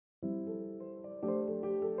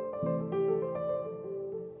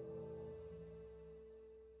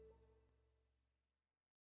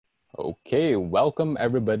Okay, welcome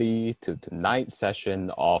everybody to tonight's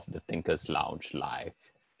session of the Thinkers Lounge Live.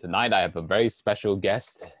 Tonight I have a very special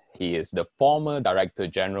guest. He is the former Director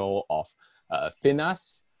General of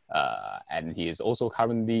FINAS, and he is also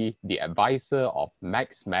currently the advisor of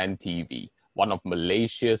Maxman TV, one of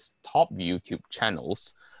Malaysia's top YouTube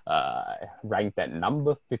channels, ranked at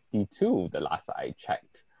number 52 the last I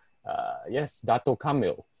checked. Yes, Dato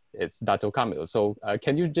Kamil. It's Dato Kamil. So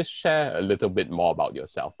can you just share a little bit more about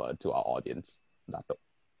yourself to our audience, Dato?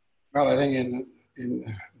 Well, I think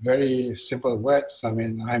in very simple words, I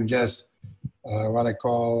mean, I'm just what I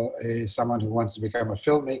call someone who wants to become a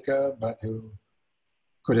filmmaker, but who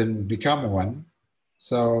couldn't become one.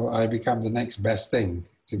 So I become the next best thing,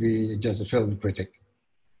 to be just a film critic.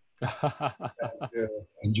 To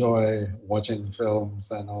enjoy watching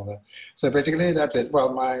films and all that. So basically that's it.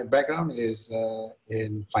 Well, my background is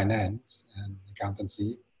in finance and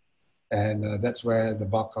accountancy. And that's where the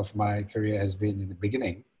bulk of my career has been in the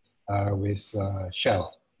beginning with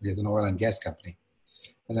Shell, with an oil and gas company.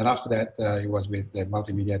 And then after that, it was with the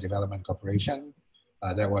Multimedia Development Corporation.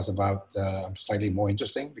 That was about slightly more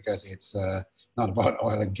interesting because it's not about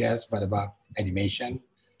oil and gas, but about animation,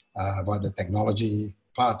 about the technology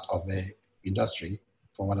part of the industry,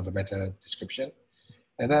 for want of a better description.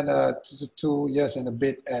 And then 2 years and a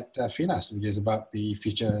bit at FINAS, which is about the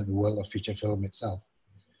world of feature film itself.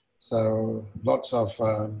 So lots of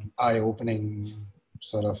eye-opening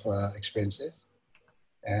sort of experiences.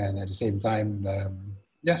 And at the same time,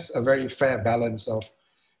 yes, a very fair balance of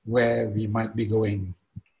where we might be going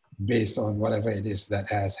based on whatever it is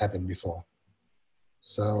that has happened before.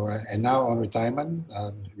 So, and now on retirement,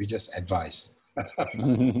 we just advise.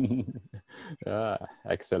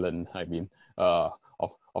 Excellent. I mean,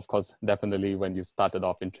 of course, definitely when you started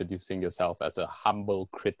off introducing yourself as a humble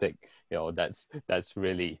critic, you know, that's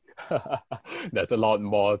really, there's a lot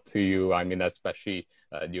more to you. I mean, especially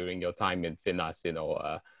during your time in FINAS, you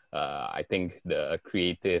know, I think the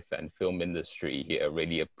creative and film industry here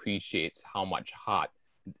really appreciates how much heart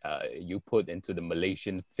you put into the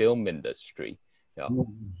Malaysian film industry. Yeah.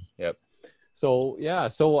 Yep. So yeah,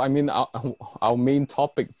 so I mean, our main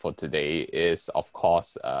topic for today is, of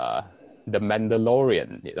course, The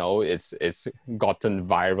Mandalorian. You know, it's gotten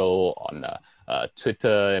viral on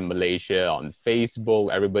Twitter in Malaysia, on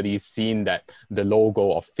Facebook. Everybody's seen that the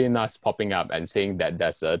logo of FINAS popping up and saying that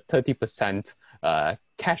there's a 30%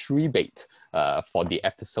 cash rebate for the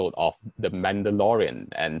episode of The Mandalorian.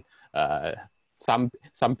 And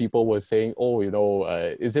some people were saying, oh, you know,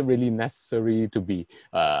 is it really necessary to be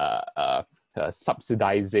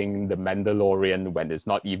subsidizing The Mandalorian when it's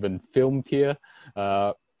not even filmed here?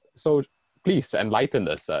 So please enlighten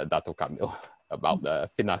us, Dato Kamil, about the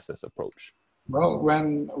FINAS's approach. Well,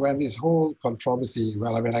 when this whole controversy,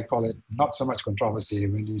 well, I mean, I call it not so much controversy,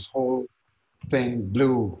 when this whole thing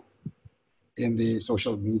blew in the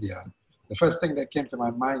social media, the first thing that came to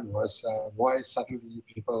my mind was why suddenly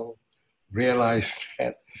people realized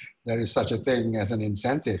that there is such a thing as an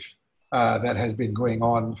incentive that has been going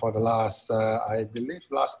on for the last, I believe,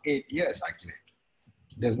 last 8 years, actually.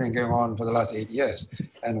 It has been going on for the last 8 years.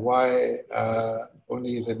 And why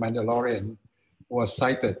only The Mandalorian was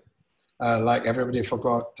cited. Like everybody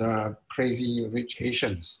forgot, Crazy Rich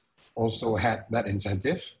Asians also had that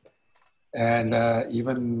incentive. And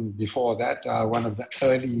even before that, one of the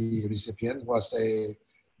early recipients was a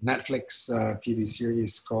Netflix TV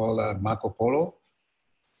series called Marco Polo.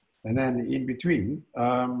 And then in between,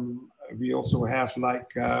 we also have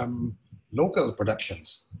like local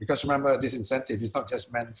productions. Because remember, this incentive is not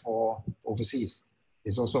just meant for overseas.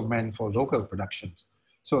 It's also meant for local productions.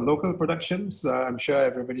 So local productions, I'm sure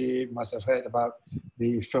everybody must have heard about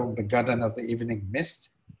the film The Garden of the Evening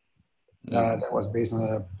Mist. That was based on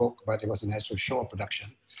a book, but it was an actual show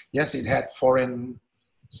production. Yes, it had foreign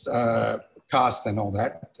cast and all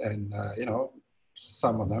that, and you know,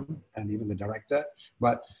 some of them, and even the director,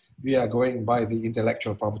 but we are going by the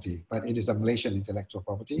intellectual property, but it is a Malaysian intellectual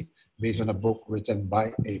property based on a book written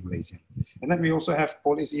by a Malaysian. And then we also have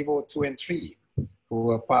Police Evo 2 and 3, who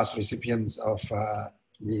were past recipients of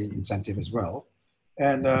the incentive as well.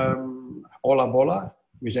 And Ola Bola,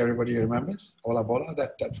 which everybody remembers, Ola Bola,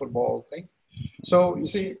 that football thing. So you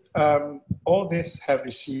see, all this have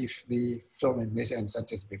received the film in Malaysia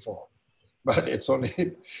incentives before, but it's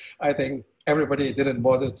only, I think everybody didn't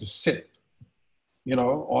bother to sit, you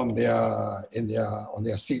know, on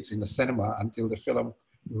their seats in the cinema until the film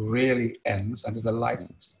really ends, until the light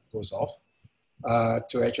goes off,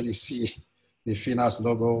 to actually see the FINAS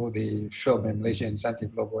logo, the film in Malaysia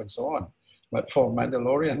incentive logo, and so on. But for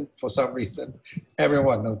Mandalorian, for some reason,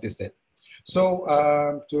 everyone noticed it.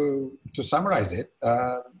 So to summarize it,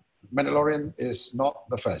 Mandalorian is not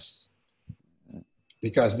the first,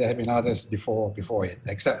 because there have been others before it,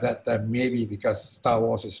 except that maybe because Star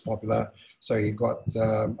Wars is popular, so it got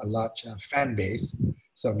a large fan base.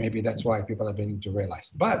 So maybe that's why people are beginning to realize.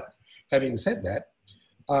 But having said that,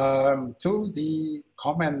 to the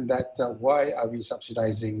comment that why are we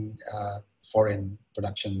subsidizing foreign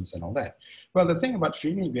productions and all that? Well, the thing about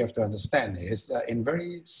streaming we have to understand is in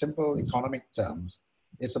very simple economic terms,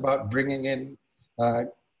 it's about bringing in,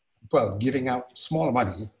 well, giving out small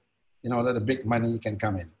money in order the big money can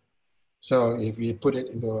come in. So if we put it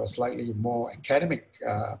into a slightly more academic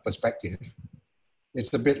perspective,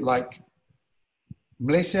 it's a bit like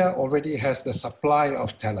Malaysia already has the supply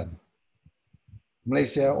of talent.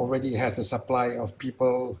 Malaysia already has a supply of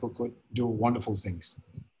people who could do wonderful things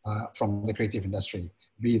from the creative industry,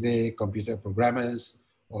 be they computer programmers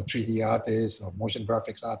or 3D artists or motion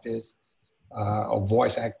graphics artists or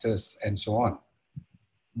voice actors and so on.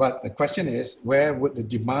 But the question is, where would the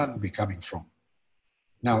demand be coming from?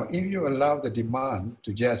 Now, if you allow the demand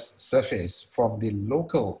to just surface from the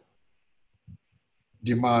local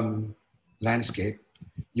demand landscape,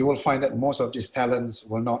 you will find that most of these talents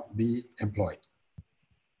will not be employed,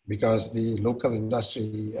 because the local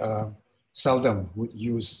industry seldom would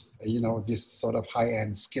use, this sort of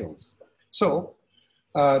high-end skills. So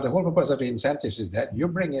the whole purpose of the incentives is that you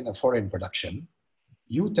bring in a foreign production,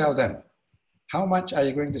 you tell them, how much are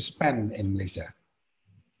you going to spend in Malaysia?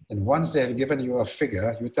 And once they've given you a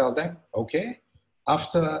figure, you tell them, okay,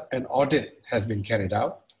 after an audit has been carried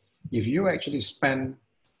out, if you actually spend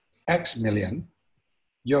X million,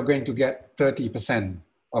 you're going to get 30%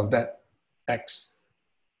 of that X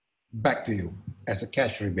back to you as a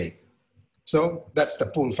cash rebate. So that's the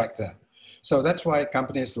pull factor. So that's why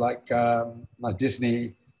companies like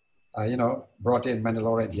Disney, brought in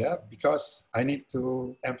Mandalorian here, because I need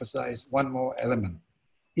to emphasize one more element.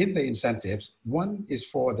 In the incentives, one is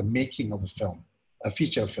for the making of a film, a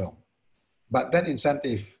feature film. But that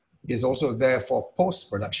incentive is also there for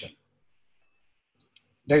post-production.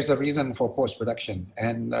 There's a reason for post-production,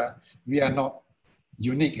 and we are not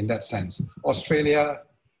unique in that sense. Australia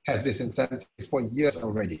has this incentive for years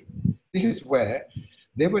already. This is where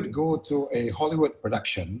they would go to a Hollywood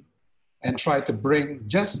production and try to bring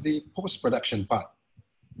just the post-production part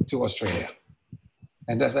to Australia.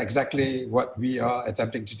 And that's exactly what we are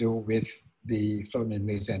attempting to do with the Film in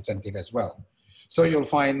Malaysia incentive as well. So you'll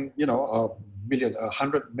find,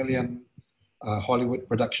 100 million Hollywood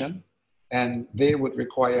production, and they would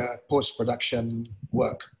require post-production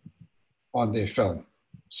work on their film.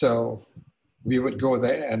 So we would go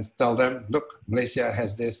there and tell them, look, Malaysia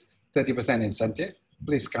has this 30% incentive,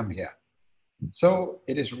 please come here. So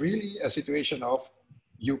it is really a situation of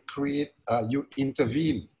you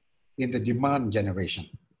intervene in the demand generation.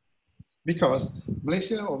 Because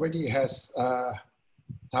Malaysia already has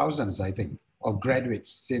thousands, I think, of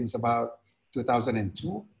graduates since about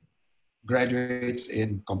 2002, graduates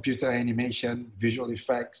in computer animation, visual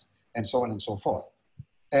effects, and so on and so forth.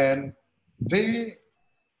 And they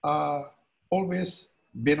are always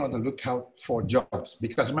been on the lookout for jobs,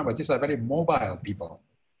 because remember, these are very mobile people.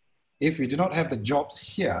 If we do not have the jobs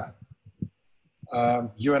here,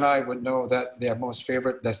 you and I would know that their most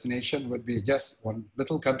favorite destination would be just one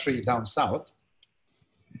little country down south,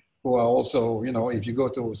 who are also, if you go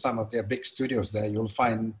to some of their big studios there, you'll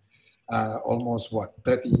find almost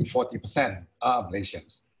 30, 40% are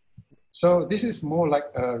Malaysians. So this is more like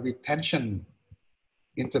a retention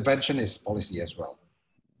interventionist policy as well.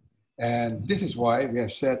 And this is why we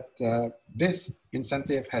have said this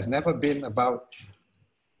incentive has never been about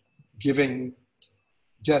giving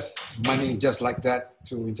just money just like that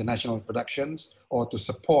to international productions or to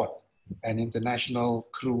support an international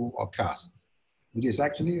crew or cast. It is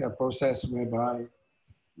actually a process whereby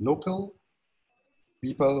local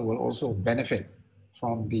people will also benefit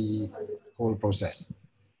from the whole process.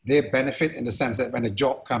 They benefit in the sense that when a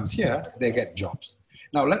job comes here, they get jobs.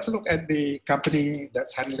 Now let's look at the company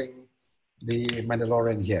that's handling the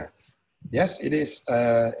Mandalorian here. Yes, it is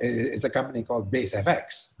it's a company called Base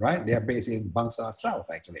FX, right? They are based in Bangsar South,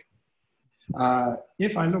 actually.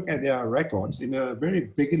 If I look at their records, in the very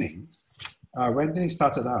beginning, when they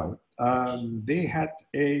started out, they had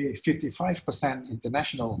a 55%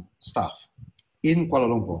 international staff in Kuala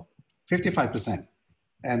Lumpur, 55%,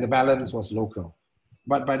 and the balance was local.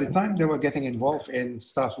 But by the time they were getting involved in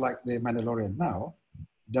stuff like the Mandalorian now,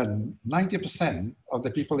 the 90% of the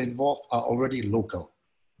people involved are already local.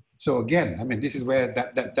 So again, I mean, this is where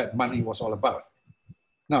that money was all about.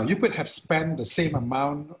 Now, you could have spent the same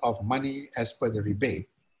amount of money as per the rebate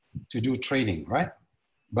to do training, right?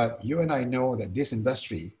 But you and I know that this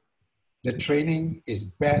industry, the training is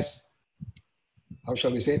best how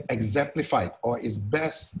shall we say, exemplified or is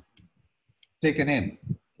best taken in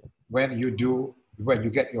when you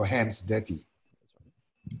get your hands dirty.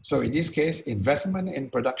 So in this case, investment in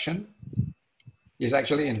production is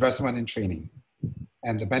actually investment in training,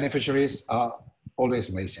 and the beneficiaries are always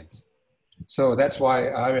Malaysians. So that's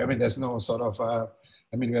why, I mean, there's no sort of,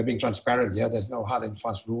 I mean, we're being transparent here. There's no hard and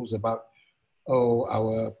fast rules about, oh,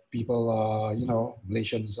 our people are, you know,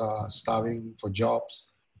 Malaysians are starving for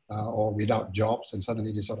jobs or without jobs, and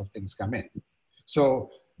suddenly these sort of things come in.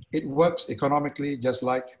 So it works economically just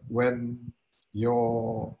like when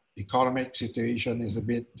your economic situation is a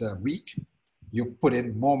bit weak, you put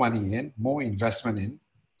in more money in, more investment in,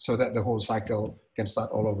 so that the whole cycle can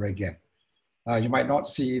start all over again. You might not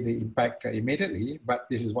see the impact immediately, but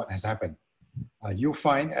this is what has happened. You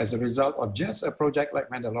find as a result of just a project like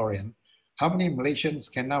Mandalorian, how many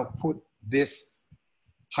Malaysians can now put this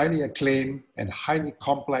highly acclaimed and highly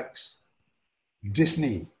complex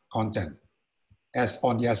Disney content as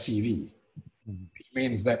on their CV. It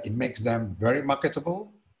means that it makes them very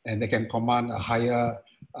marketable and they can command a higher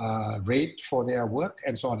rate for their work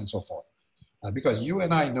and so on and so forth. Because you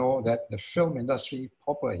and I know that the film industry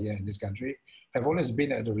proper here in this country have always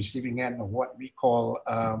been at the receiving end of what we call,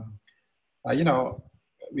 you know,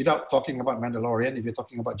 without talking about Mandalorian, if you're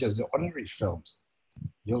talking about just the ordinary films,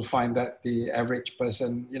 you'll find that the average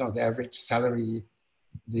person, you know, the average salary,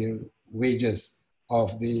 the wages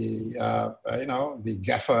of the, you know, the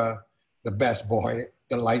gaffer, the best boy,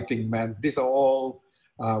 the lighting man, these are all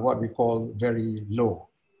what we call very low.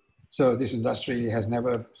 So this industry has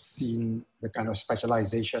never seen the kind of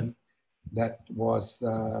specialization that was,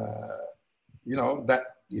 you know, that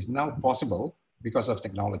is now possible because of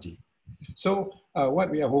technology. So what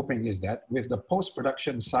we are hoping is that with the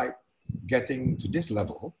post-production side getting to this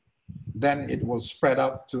level, then it will spread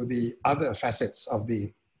out to the other facets of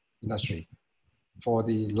the industry for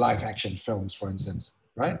the live action films, for instance,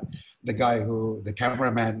 right? The guy who, the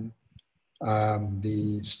cameraman,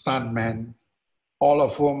 the stuntman, all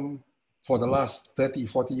of whom for the last 30,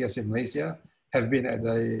 40 years in Malaysia have been at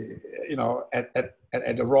the, you know,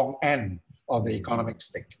 at the wrong end of the economic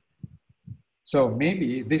stick. So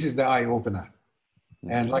maybe this is the eye opener.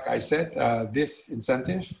 And like I said, this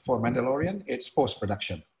incentive for Mandalorian, it's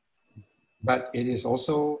post-production, but it is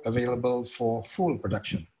also available for full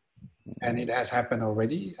production. And it has happened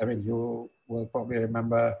already. I mean, you will probably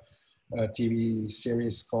remember a TV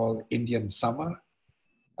series called Indian Summer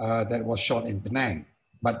that was shot in Penang,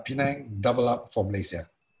 but Penang double up for Malaysia.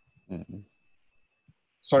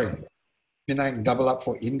 Sorry, Penang double up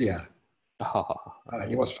for India.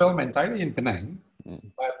 It was filmed entirely in Penang,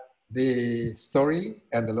 but the story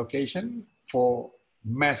and the location for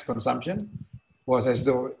mass consumption was as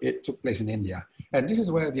though it took place in India. And this is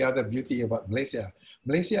where the other beauty about Malaysia.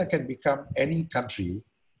 Malaysia can become any country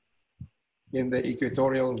in the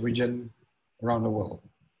equatorial region around the world.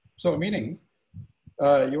 So meaning,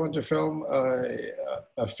 you want to film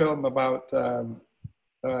a film about,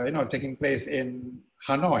 you know, taking place in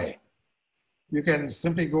Hanoi. You can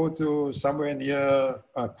simply go to somewhere near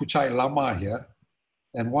Kuchai Lama here,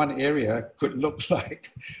 and one area could look like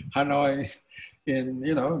Hanoi in,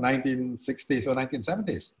 you know, 1960s or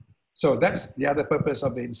 1970s. So that's the other purpose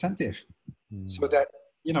of the incentive, so that,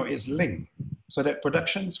 you know, it's linked, so that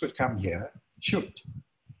productions could come here, shoot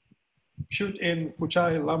in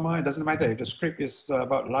Kuchai Lama. It doesn't matter if the script is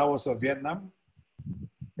about Laos or Vietnam.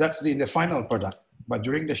 That's the final product. But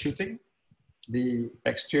during the shooting, the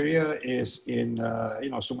exterior is in, you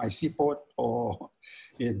know, Sungai Siput or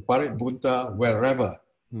in Parit Bunta, wherever.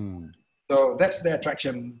 So that's the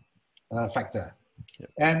attraction factor.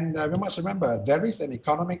 And we must remember, there is an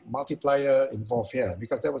economic multiplier involved here,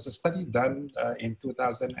 because there was a study done in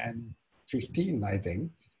 2015, I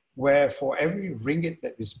think, where for every ringgit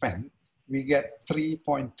that we spend, we get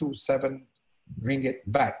 3.27 ringgit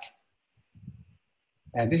back.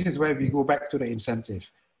 And this is where we go back to the incentive.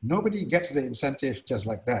 Nobody gets the incentive just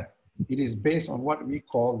like that. It is based on what we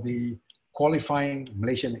call the qualifying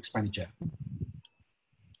Malaysian expenditure.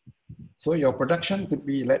 So your production could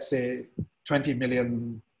be, let's say, 20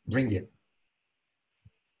 million ringgit.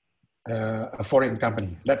 A foreign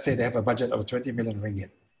company, let's say they have a budget of 20 million ringgit,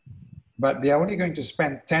 but they are only going to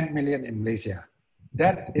spend 10 million in Malaysia.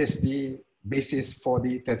 That is the basis for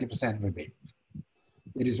the 30% rebate.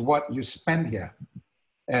 It is what you spend here.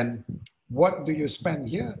 And what do you spend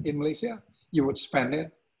here in Malaysia? You would spend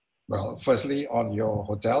it, well, firstly on your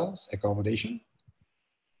hotels, accommodation.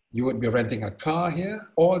 You would be renting a car here.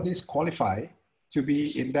 All these qualify to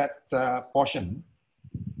be in that portion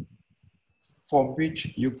from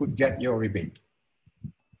which you could get your rebate.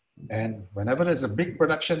 And whenever there's a big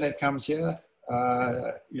production that comes here,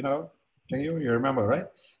 you know, you remember, right?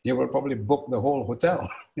 They will probably book the whole hotel,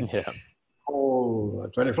 Yeah. whole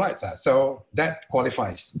 20 flights. So that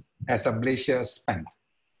qualifies as a Malaysia spend.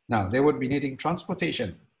 Now, they would be needing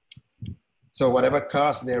transportation. So whatever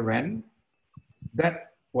cars they rent,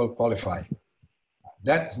 that will qualify.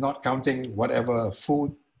 That's not counting whatever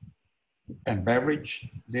food and beverage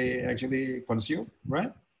they actually consume,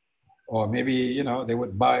 right? Or maybe, you know, they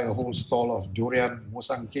would buy a whole stall of durian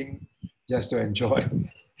Musang King just to enjoy.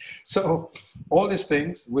 So all these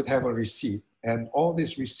things would have a receipt, and all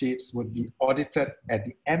these receipts would be audited at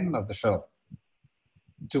the end of the film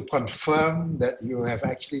to confirm that you have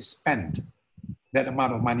actually spent that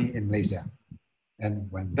amount of money in Malaysia.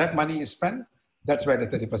 And when that money is spent, that's where the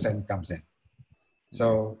 30% comes in.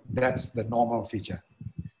 So that's the normal feature.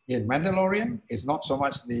 In Mandalorian, it's not so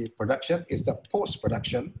much the production, it's the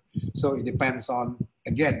post-production. So it depends on,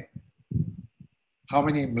 again, how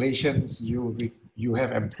many Malaysians you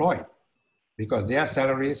have employed, because their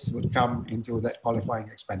salaries would come into that qualifying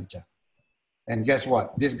expenditure. And guess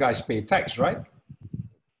what? These guys pay tax, right?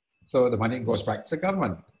 So the money goes back to the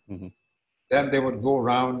government. Mm-hmm. Then they would go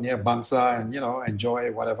around near Bangsa and, you know,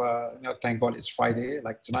 enjoy whatever, you know, thank God it's Friday,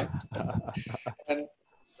 like tonight. And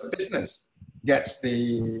the business gets the,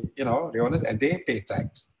 you know, the owners, and they pay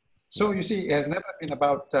tax. So you see, it has never been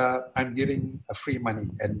about I'm giving a free money.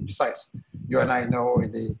 And besides, you and I know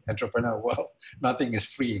in the entrepreneur world, nothing is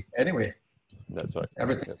free anyway. That's right.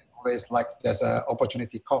 Everything is always like there's an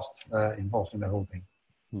opportunity cost involved in the whole thing.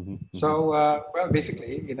 Mm-hmm. So, well,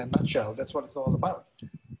 basically, in a nutshell, that's what it's all about.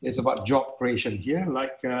 It's about job creation here.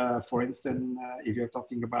 Like, for instance, if you're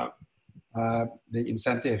talking about the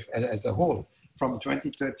incentive as a whole, from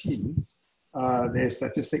 2013, there's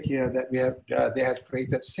statistic here that we have, they have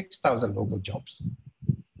created 6,000 local jobs.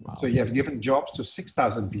 Wow. So you have given jobs to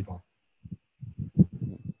 6,000 people.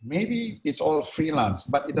 Maybe it's all freelance,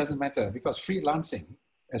 but it doesn't matter, because freelancing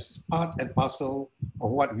is part and parcel of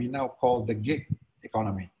what we now call the gig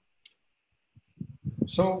economy.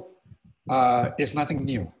 So it's nothing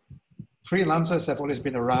new. Freelancers have always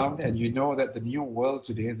been around, and you know that the new world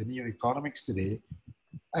today, the new economics today,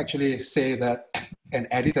 actually say that an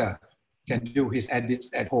editor can do his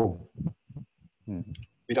edits at home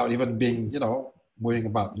without even being, you know, moving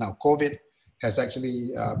about. Now, COVID has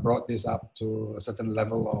actually brought this up to a certain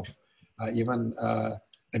level of even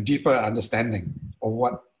a deeper understanding of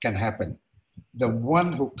what can happen. The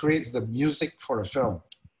one who creates the music for a film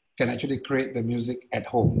can actually create the music at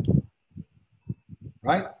home,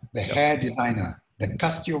 right? The hair designer, the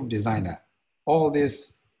costume designer, all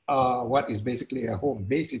this what is basically a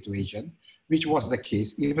home-based situation, which was the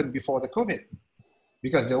case even before the COVID.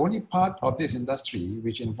 Because the only part of this industry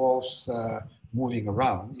which involves moving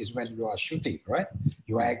around is when you are shooting, right?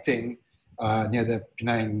 You are acting near the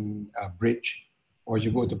Penang Bridge, or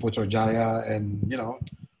you go to Putrajaya, and you know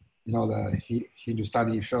the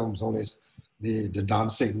Hindustani films always the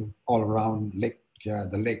dancing all around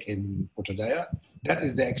the lake in Putrajaya. That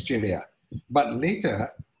is the exterior. But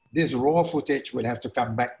later, this raw footage will have to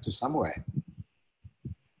come back to somewhere.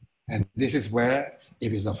 And this is where,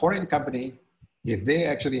 if it's a foreign company, if they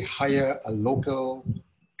actually hire a local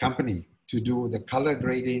company to do the color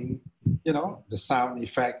grading, you know, the sound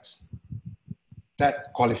effects,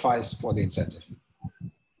 that qualifies for the incentive.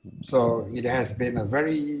 So it has been a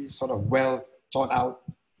very sort of well thought out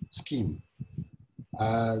scheme,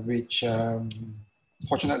 which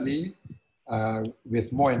fortunately,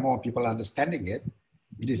 with more and more people understanding it,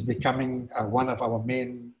 it is becoming one of our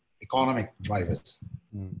main economic drivers.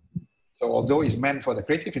 So although it's meant for the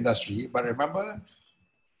creative industry, but remember,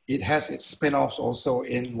 it has its spin-offs also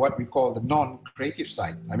in what we call the non-creative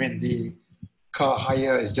side. I mean, the car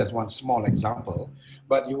hire is just one small example,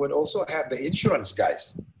 but you would also have the insurance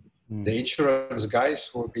guys. The insurance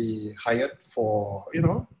guys will be hired for, you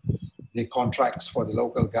know, the contracts for the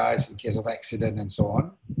local guys in case of accident and so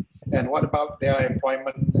on. And what about their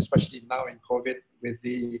employment, especially now in COVID, with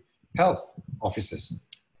the health officers?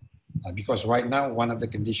 Because right now, one of the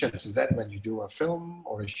conditions is that when you do a film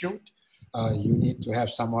or a shoot, you need to have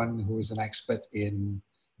someone who is an expert in,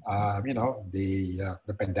 you know, the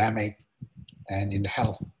pandemic and in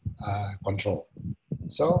health control.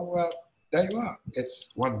 So there you are.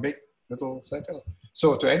 It's one big little circle.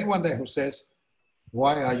 So to anyone there who says,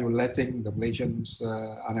 why are you letting the Malaysians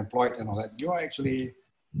unemployed and all that? You are actually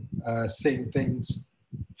saying things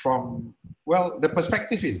from, well, the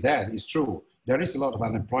perspective is there, it's true. There is a lot of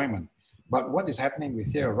unemployment. But what is happening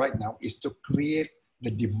with here right now is to create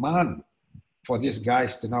the demand for these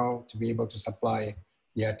guys to know, to be able to supply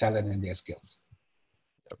their talent and their skills.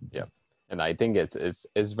 Yeah. And I think it's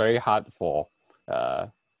very hard for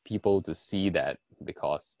people to see that,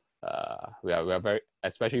 because we are very,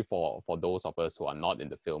 especially for those of us who are not in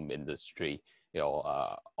the film industry,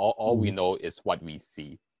 all we know is what we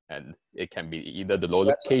see, and it can be either the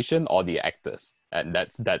location or the actors, and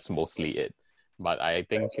that's mostly it. But I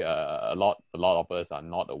think a lot of us are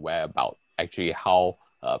not aware about actually how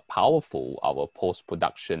powerful our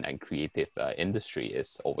post-production and creative industry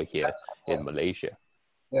is over here in Malaysia.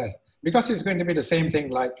 Yes, because it's going to be the same thing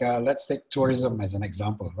like, let's take tourism as an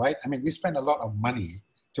example, right? I mean, we spend a lot of money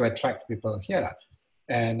to attract people here.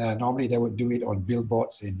 And normally they would do it on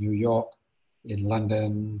billboards in New York, in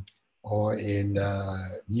London, or in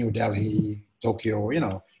New Delhi, Tokyo.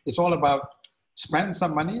 It's all about spend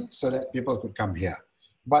some money so that people could come here.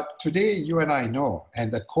 But today, you and I know,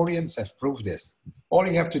 and the Koreans have proved this, all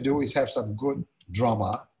you have to do is have some good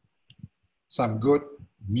drama, some good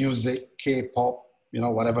music, K-pop,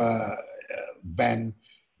 whatever band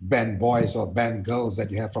boys or band girls that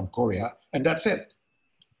you have from Korea, and that's it.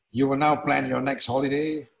 You will now plan your next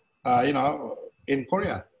holiday, in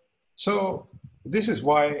Korea. So this is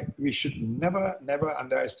why we should never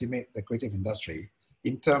underestimate the creative industry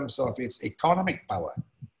in terms of its economic power,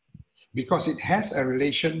 because it has a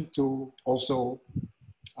relation to also,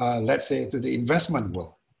 let's say, to the investment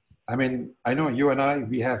world. I mean, I know you and I,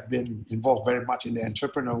 we have been involved very much in the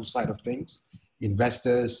entrepreneurial side of things,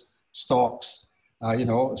 investors, stocks,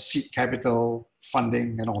 seed capital,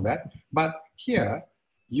 funding, and all that. But here,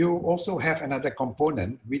 you also have another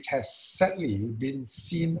component which has sadly been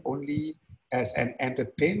seen only as an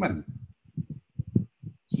entertainment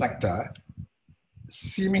sector,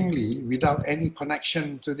 seemingly without any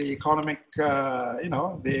connection to the economic,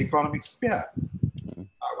 the economic sphere.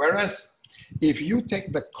 Whereas if you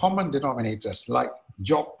take the common denominators like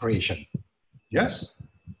job creation, yes,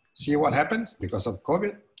 see what happens because of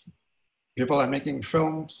COVID. People are making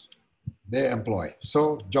films, they employ,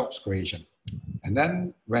 so jobs creation. And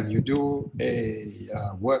then when you do a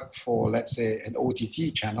work for, let's say, an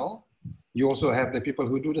OTT channel, you also have the people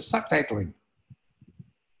who do the subtitling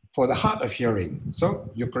for the hard of hearing. So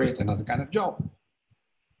you create another kind of job.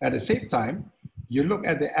 At the same time, you look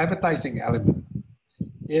at the advertising element.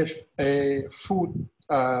 If a food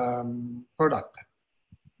product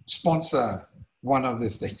sponsor one of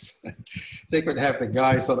these things, they could have the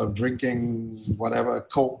guy sort of drinking whatever,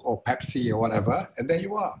 Coke or Pepsi or whatever, and there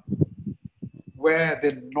you are. Where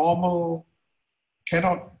the normal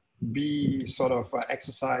cannot be sort of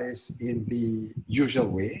exercised in the usual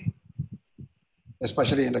way,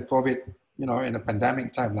 especially in the COVID, in a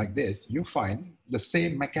pandemic time like this, you find the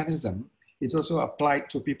same mechanism is also applied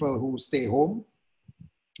to people who stay home,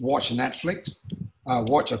 watch Netflix,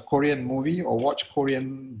 watch a Korean movie or watch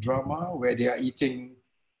Korean drama where they are eating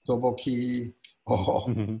tteokbokki or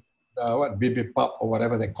bibimbap or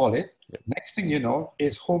whatever they call it. Yep. Next thing you know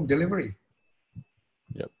is home delivery.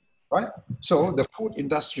 Yep. Right? So the food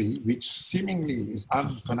industry, which seemingly is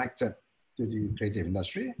unconnected to the creative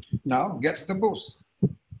industry, now gets the boost.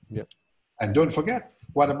 Yep. And don't forget,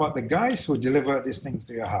 what about the guys who deliver these things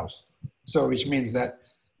to your house? So which means that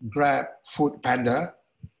Grab, Food Panda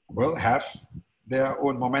will have their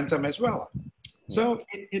own momentum as well. So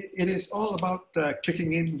it is all about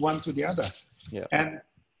kicking in one to the other. Yeah. And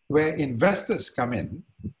where investors come in,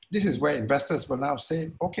 this is where investors will now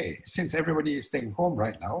say, okay, since everybody is staying home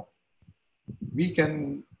right now, we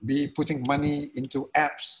can be putting money into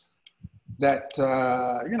apps that,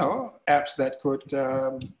 apps that could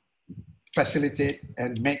facilitate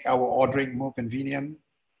and make our ordering more convenient,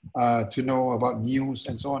 to know about news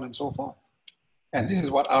and so on and so forth. And this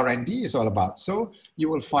is what R&D is all about. So you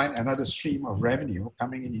will find another stream of revenue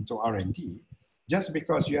coming in into R&D just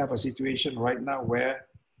because you have a situation right now where,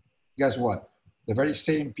 guess what? The very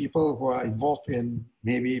same people who are involved in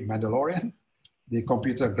maybe Mandalorian, the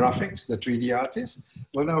computer graphics, the 3D artists,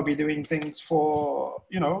 will now be doing things for,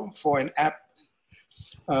 for an app,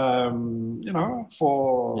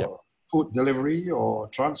 for food delivery or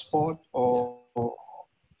transport or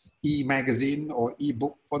e-magazine or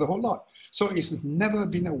e-book for the whole lot. So it's never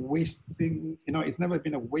been a wasting, it's never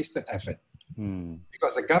been a wasted effort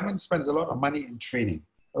because the government spends a lot of money in training,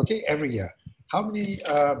 okay, every year. How many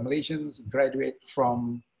Malaysians graduate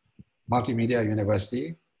from Multimedia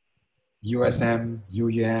University, USM,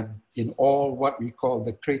 UUM, in all what we call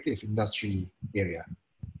the creative industry area,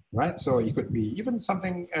 right? So it could be even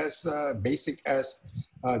something as basic as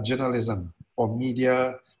journalism or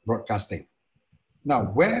media broadcasting. Now,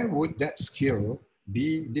 where would that skill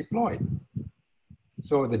be deployed?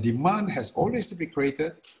 So the demand has always to be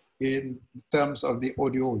created in terms of the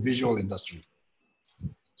audio-visual industry.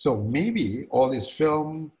 So maybe all this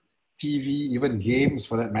film, TV, even games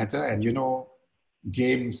for that matter, and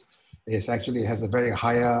games is actually has a very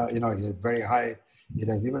higher, very high. It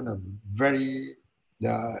has even a very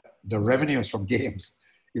the revenues from games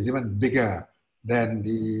is even bigger than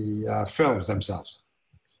the films themselves.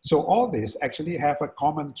 So all this actually have a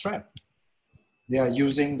common thread. They are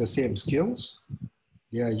using the same skills.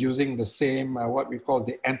 They are using the same, what we call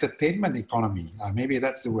the entertainment economy. Maybe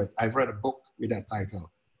that's the word. I've read a book with that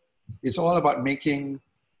title. It's all about making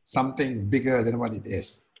something bigger than what it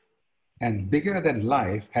is. And bigger than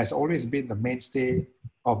life has always been the mainstay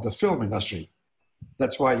of the film industry.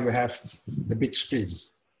 That's why you have the big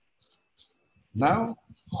screens. Now,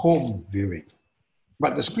 home viewing.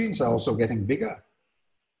 But the screens are also getting bigger.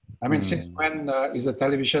 I mean, since when is a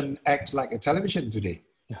television act like a television today?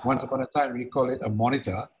 Once upon a time, we call it a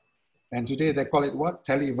monitor. And today they call it what?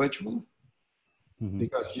 Tele-virtual?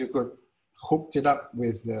 Because you could hook it up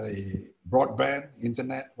with broadband,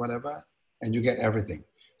 internet, whatever, and you get everything.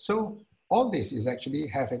 So all this is actually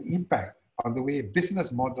have an impact on the way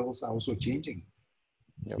business models are also changing.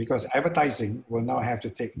 Because advertising will now have to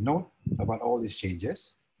take note about all these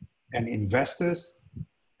changes, and investors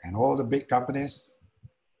and all the big companies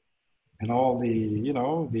and all the,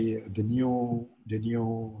 the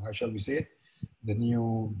new, how shall we say it? The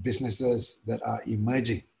new businesses that are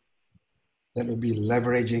emerging, that will be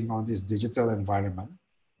leveraging on this digital environment.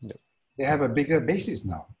 They have a bigger basis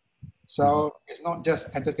now. So it's not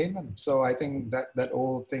just entertainment. So I think that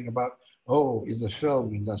old thing about, it's a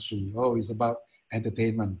film industry. It's about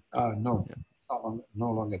entertainment. No,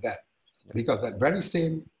 no longer that. Because that very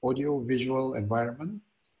same audio-visual environment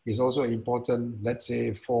is also important, let's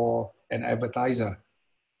say, for an advertiser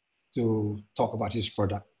to talk about his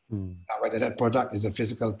product. Now, whether that product is a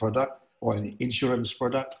physical product or an insurance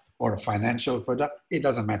product or a financial product, it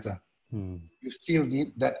doesn't matter. You still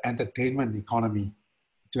need that entertainment economy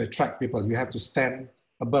to attract people. You have to stand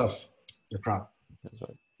above the crowd. That's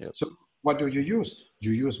right. So what do you use?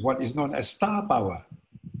 You use what is known as star power.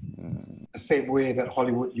 The same way that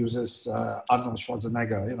Hollywood uses Arnold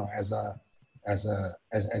Schwarzenegger, as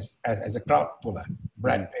a crowd puller,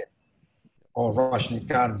 Brad Pitt, or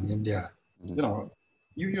Rajnikant in India.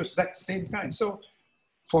 You use that same kind. So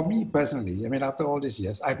for me personally, I mean, after all these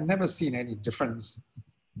years, I've never seen any difference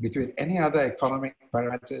between any other economic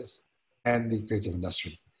parameters and the creative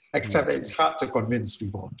industry, except that it's hard to convince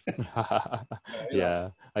people.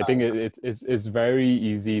 I think it's very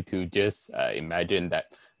easy to just imagine that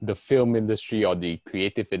the film industry or the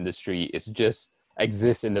creative industry is just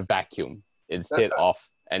exists in a vacuum instead of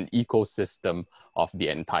an ecosystem of the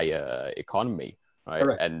entire economy, right?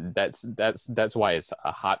 Correct. And that's why it's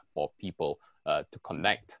hard for people to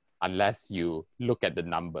connect unless you look at the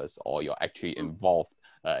numbers or you're actually involved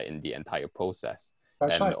in the entire process.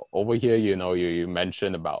 That's and right. over here, you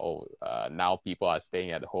mentioned about now people are staying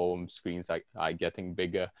at home, screens are getting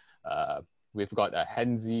bigger. We've got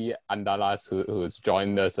Henzi Andalas who's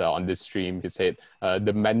joined us on this stream. He said,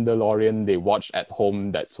 The Mandalorian, they watched at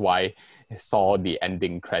home. That's why I saw the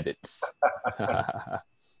ending credits.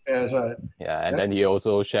 That's right. And then he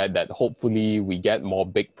also shared that hopefully we get more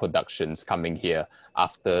big productions coming here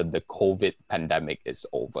after the COVID pandemic is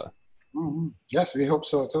over. Yes, we hope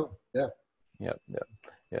so too.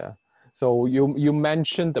 So you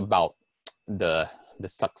mentioned about the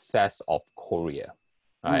success of Korea,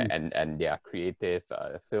 right? And their creative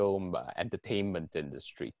film entertainment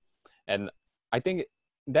industry, and I think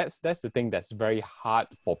that's the thing that's very hard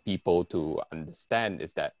for people to understand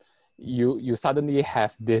is that you suddenly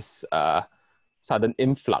have this sudden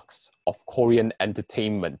influx of Korean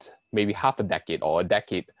entertainment, maybe half a decade or a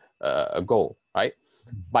decade ago, right?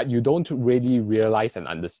 But you don't really realize and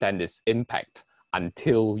understand its impact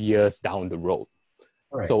until years down the road.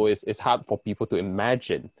 Right. So it's hard for people to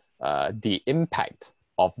imagine the impact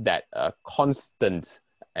of that consistent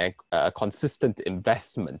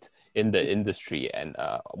investment in the industry and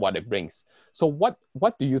what it brings. So what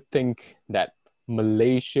do you think that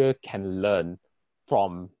Malaysia can learn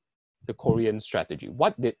from the Korean strategy?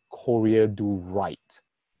 What did Korea do right?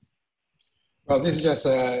 Well, this is just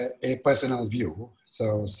a personal view,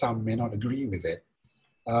 so some may not agree with it.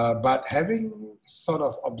 But having sort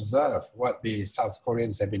of observed what the South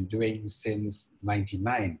Koreans have been doing since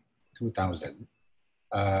 1999, 2000,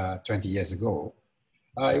 20 years ago,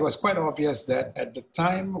 it was quite obvious that at the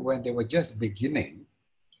time when they were just beginning,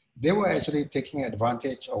 they were actually taking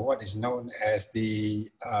advantage of what is known as the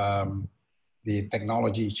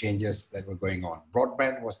technology changes that were going on.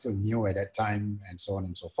 Broadband was still new at that time and so on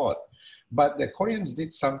and so forth. But the Koreans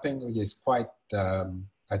did something which is quite,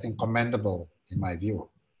 I think, commendable in my view.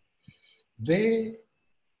 They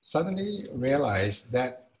suddenly realized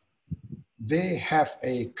that they have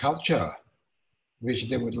a culture which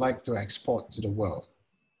they would like to export to the world.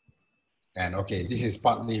 And okay, this is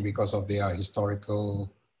partly because of their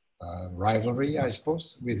historical rivalry, I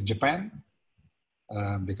suppose, with Japan,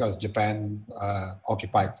 because Japan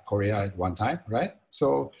occupied Korea at one time, right?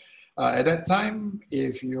 So at that time,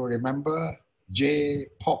 if you remember,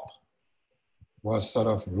 J-pop was sort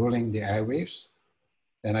of ruling the airwaves.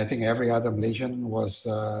 And I think every other Malaysian was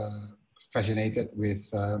fascinated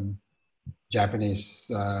with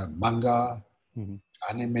Japanese manga,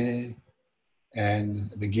 anime, and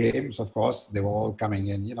the games, of course. They were all coming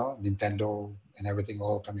in, you know, Nintendo and everything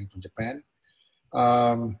all coming from Japan.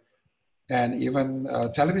 And even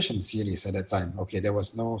television series at that time. Okay, there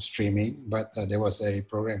was no streaming, but there was a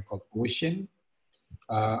program called Ocean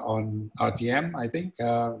on RTM, I think,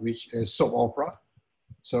 which is soap opera.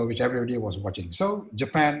 So which everybody was watching. So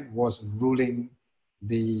Japan was ruling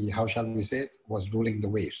the, how shall we say it, was ruling the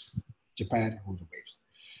waves. Japan ruled the waves.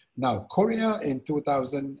 Now, Korea in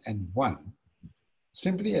 2001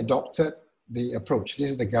 simply adopted the approach.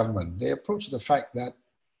 This is the government. They approached the fact that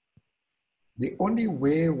the only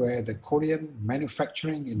way where the Korean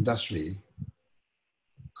manufacturing industry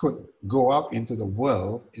could go out into the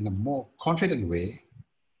world in a more confident way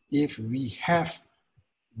if we have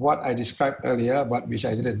what I described earlier, but which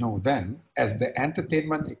I didn't know then, as the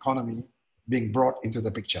entertainment economy being brought into the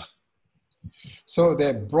picture. So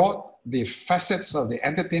they brought the facets of the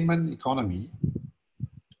entertainment economy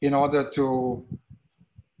in order to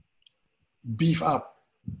beef up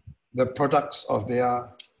the products of their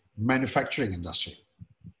manufacturing industry.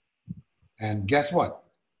 And guess what?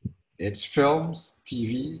 It's films,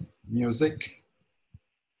 TV, music,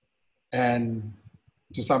 and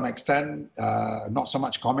to some extent, not so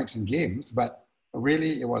much comics and games, but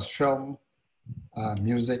really it was film,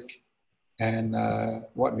 music, and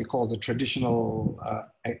what we call the traditional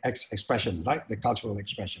expressions, right? The cultural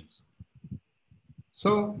expressions.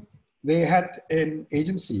 So they had an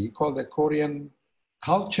agency called the Korean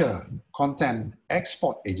Culture Content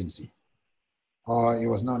Export Agency, or it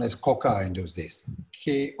was known as KOCA in those days,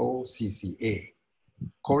 KOCCA,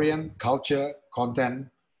 Korean Culture Content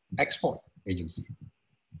Export Agency.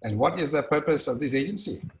 And what is the purpose of this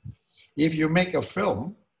agency? If you make a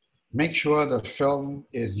film, make sure the film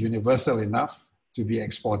is universal enough to be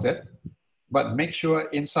exported, but make sure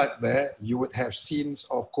inside there you would have scenes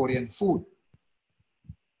of Korean food.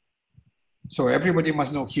 So everybody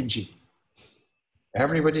must know kimchi.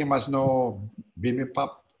 Everybody must know bibimbap,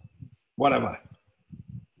 whatever.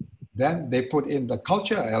 Then they put in the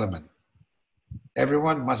culture element.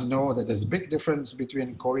 Everyone must know that there's a big difference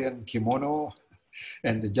between Korean kimono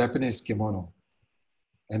and the Japanese kimono.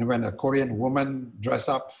 And when a Korean woman dress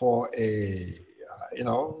up for a,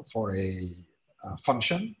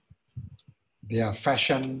 function, their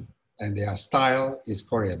fashion and their style is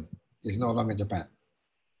Korean. It's no longer Japan.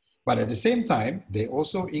 But at the same time, they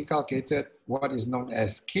also inculcated what is known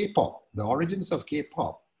as K-pop. The origins of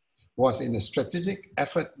K-pop was in a strategic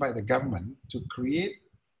effort by the government to create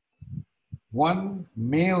one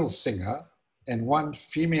male singer and one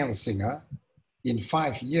female singer in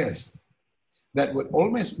 5 years that would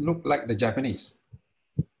almost look like the Japanese,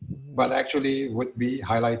 but actually would be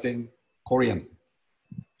highlighting Korean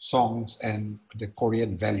songs and the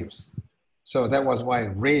Korean values. So that was why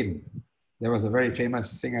Rain, there was a very famous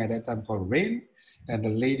singer at that time called Rain, and the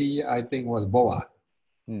lady I think was Boa.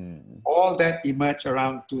 All that emerged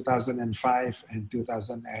around 2005 and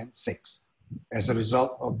 2006 as a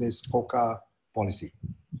result of this KOCA policy.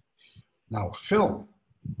 Now, film.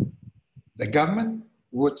 The government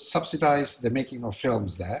would subsidize the making of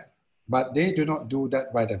films there, but they do not do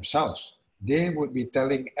that by themselves. They would be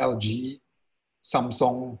telling LG,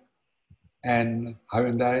 Samsung, and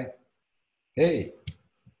Hyundai, hey,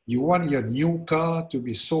 you want your new car to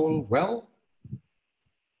be sold well?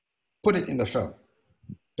 Put it in the film.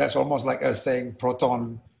 That's almost like us saying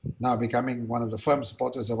Proton now becoming one of the firm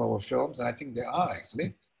supporters of our films, and I think they are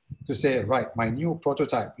actually, to say, right, my new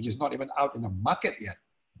prototype, which is not even out in the market yet,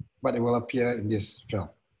 but it will appear in this film.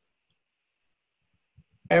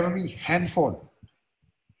 Every handphone,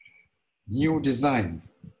 new design.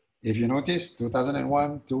 If you notice,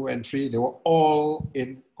 2001, 2, and 3, they were all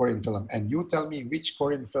in Korean film. And you tell me which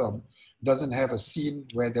Korean film doesn't have a scene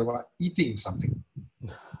where they were eating something.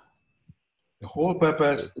 The whole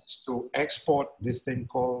purpose is to export this thing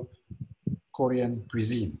called Korean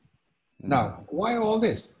cuisine. Now, why all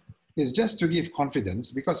this? It's just to give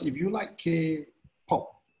confidence, because if you like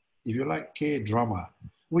K-pop, if you like K-drama,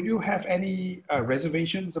 would you have any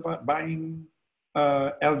reservations about buying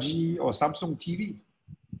LG or Samsung TV?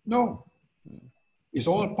 No. It's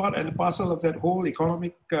all part and parcel of that whole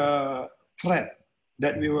economic threat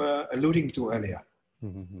that we were alluding to earlier.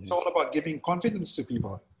 It's all about giving confidence to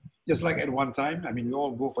people. Just like at one time, I mean, we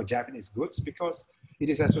all go for Japanese goods because it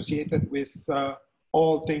is associated with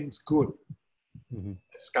all things good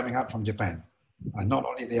that's coming out from Japan. Not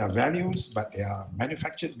only their values, but their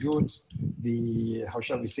manufactured goods, the, how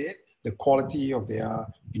shall we say it, the quality of their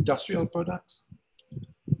industrial products.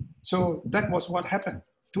 So that was what happened.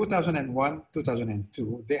 2001,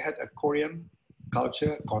 2002, they had a Korean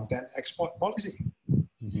culture content export policy.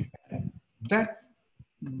 That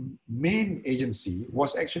main agency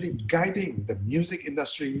was actually guiding the music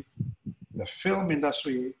industry, the film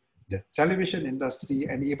industry, the television industry,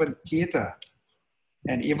 and even theater,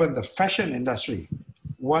 and even the fashion industry,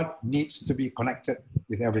 what needs to be connected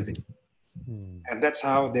with everything. And that's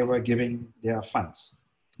how they were giving their funds,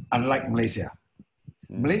 unlike Malaysia.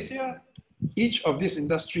 Malaysia, each of this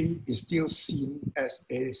industry is still seen as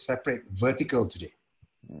a separate vertical today.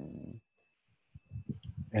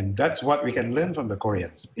 And that's what we can learn from the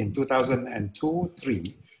Koreans. In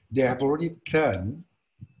 2002-3, they have already turned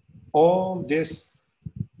all this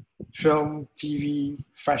film, TV,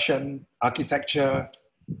 fashion, architecture,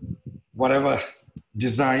 whatever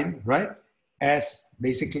design, right, as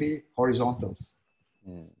basically horizontals.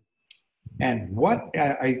 And what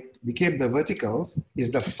I became the verticals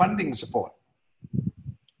is the funding support,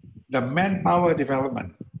 the manpower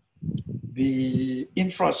development, the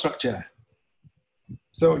infrastructure.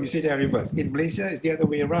 So you see they are reversed. In Malaysia, it's the other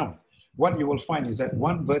way around. What you will find is that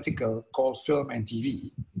one vertical called film and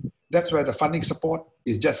TV, that's where the funding support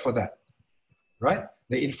is just for that, right?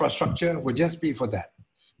 The infrastructure will just be for that.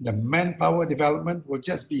 The manpower development will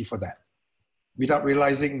just be for that. Without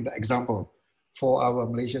realizing the example, for our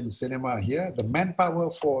Malaysian cinema here, the manpower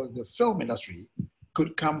for the film industry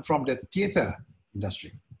could come from the theater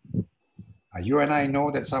industry. You and I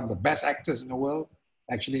know that some of the best actors in the world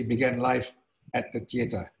actually began life at the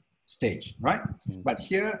theater stage, right? But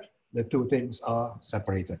here, the two things are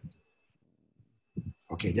separated.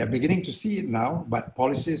 Okay, they're beginning to see it now, but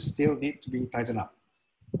policies still need to be tightened up.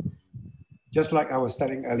 Just like I was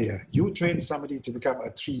telling earlier, you train somebody to become a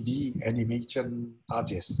 3D animation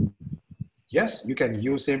artist. Yes, you can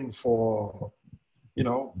use him for, you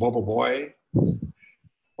know, Bobo Boy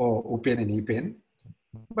or Upin and Ipin,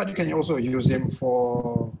 but you can also use him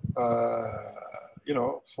for, you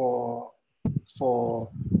know, for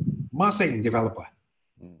Masing developer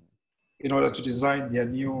in order to design their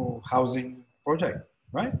new housing project,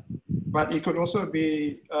 right? But it could also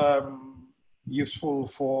be useful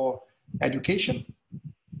for education.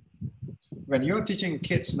 When you're teaching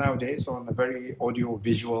kids nowadays on a very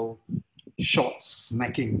audio-visual, short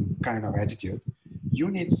snacking kind of attitude, you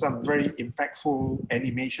need some very impactful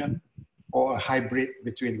animation or a hybrid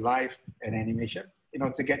between live and animation in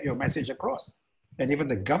order to get your message across. And even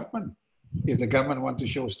the government, if the government wants to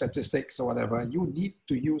show statistics or whatever, you need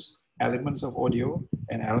to use elements of audio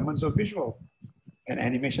and elements of visual, and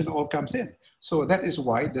animation all comes in. So that is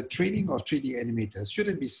why the training of 3D animators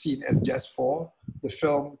shouldn't be seen as just for the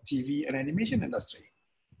film, TV, and animation industry.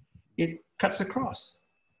 It cuts across,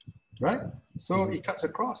 right? So it cuts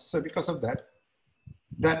across. So because of that,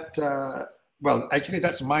 well, actually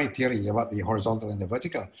that's my theory about the horizontal and the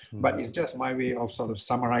vertical, but it's just my way of sort of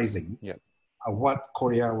summarizing what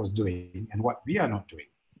Korea was doing and what we are not doing.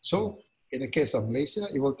 So in the case of Malaysia,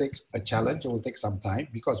 it will take a challenge, it will take some time,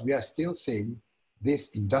 because we are still saying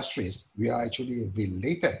these industries, we are actually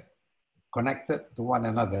related, connected to one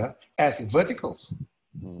another as verticals.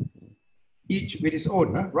 Each with its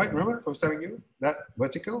own, right? Remember I was telling you that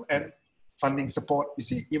vertical and funding support. You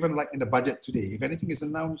see, even like in the budget today, if anything is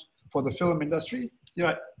announced for the film industry, you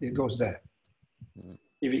know, it goes there.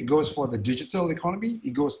 If it goes for the digital economy,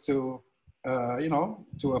 it goes to, you know,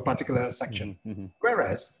 to a particular section.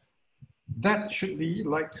 Whereas that should be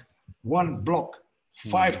like one block.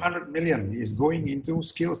 500 million is going into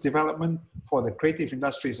skills development for the creative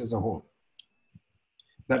industries as a whole.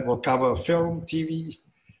 That will cover film, TV,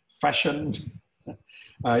 fashion,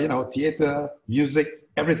 you know, theater, music,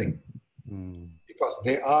 everything. Because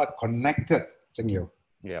they are connected, Ching Yu.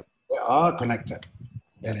 They are connected.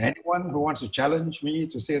 And anyone who wants to challenge me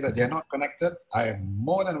to say that they're not connected, I am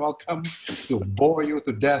more than welcome to bore you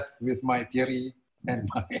to death with my theory and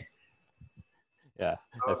my...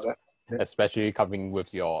 Especially coming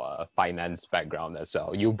with your finance background as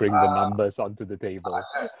well. You bring the numbers onto the table.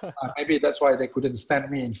 Maybe that's why they couldn't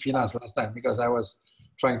stand me in FINAS last time, because I was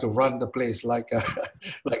trying to run the place like a,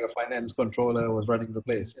 like a finance controller was running the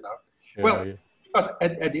place, you know. Because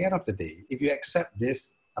at the end of the day, if you accept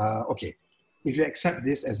this, if you accept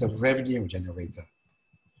this as a revenue generator,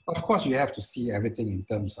 of course you have to see everything in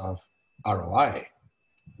terms of ROI,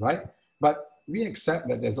 right? But we accept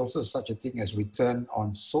that there's also such a thing as return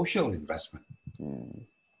on social investment.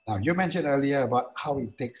 Now, you mentioned earlier about how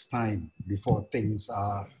it takes time before things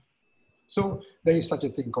are. So there is such a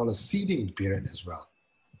thing called a seeding period as well.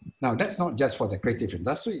 Now, that's not just for the creative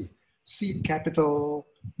industry. Seed capital,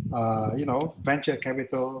 venture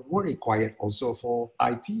capital were required also for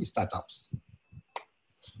IT startups.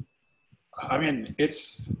 I mean,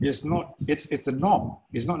 it's the norm.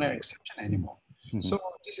 It's not an exception anymore. So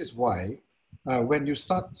this is why when you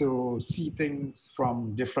start to see things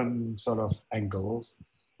from different sort of angles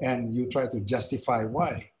and you try to justify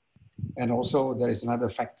why. And also there is another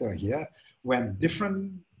factor here. When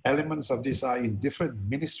different elements of this are in different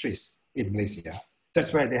ministries in Malaysia,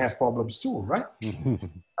 that's where they have problems too, right?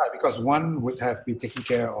 Because one would have been taking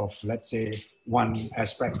care of, let's say, one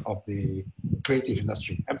aspect of the creative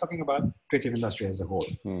industry. I'm talking about creative industry as a whole.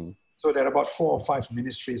 So there are about 4 or 5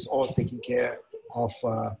 ministries all taking care of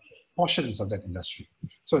portions of that industry.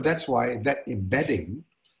 So that's why that embedding,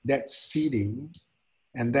 that seeding,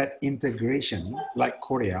 and that integration, like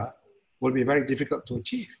Korea, will be very difficult to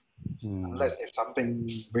achieve unless if something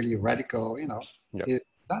really radical, is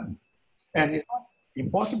done. And it's not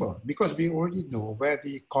impossible because we already know where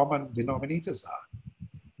the common denominators are.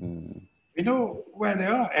 We know where they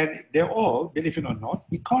are, and they're all, believe it or not,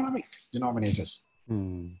 economic denominators.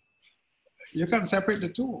 You can't separate the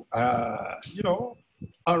two.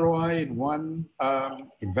 ROI in one,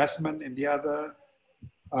 investment in the other.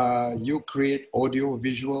 You create audio,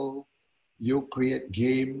 visual, you create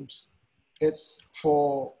games. It's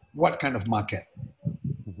for what kind of market?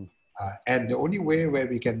 And the only way where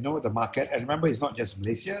we can know the market, and remember, it's not just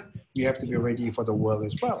Malaysia, we have to be ready for the world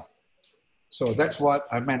as well. So that's what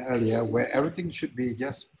I meant earlier, where everything should be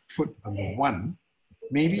just put under one.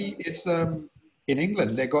 Maybe it's in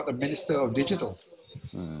England, they got a minister of digital.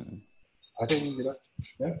 I think,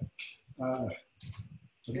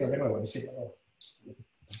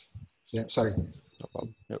 sorry. No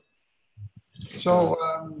problem. Yep. So,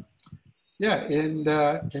 in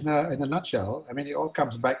a nutshell, I mean, it all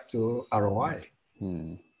comes back to ROI.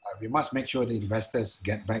 We must make sure the investors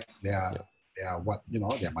get back their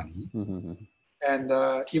money. And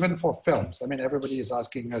even for films, I mean, everybody is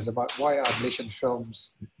asking us about why are Malaysian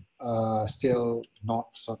films still not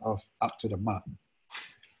sort of up to the mark.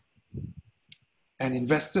 And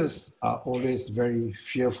investors are always very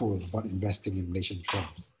fearful about investing in Malaysian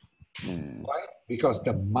films. Why? Because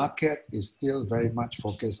the market is still very much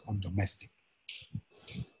focused on domestic.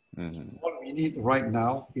 What we need right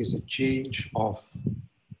now is a change of,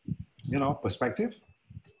 perspective.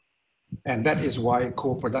 And that is why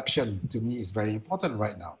co-production to me is very important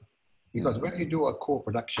right now. Because when you do a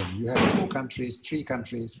co-production, you have 2 countries, 3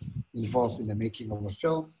 countries involved in the making of a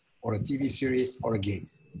film or a TV series or a game.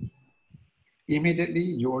 Immediately,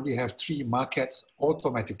 you already have 3 markets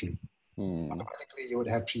automatically. Automatically, you would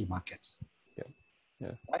have 3 markets.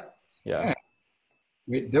 Right? Yeah.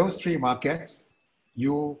 With those 3 markets,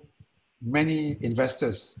 many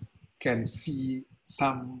investors can see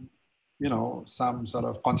some sort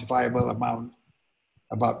of quantifiable amount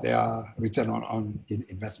about their return on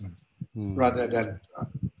investments rather than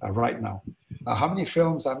right now. How many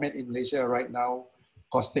films are made in Malaysia right now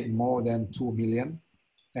costing more than 2 million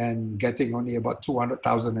and getting only about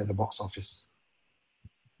 200,000 at the box office?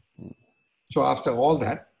 So after all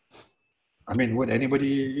that, I mean, would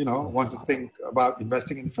anybody, want to think about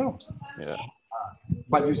investing in films? Yeah.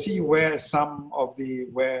 But you see where some of the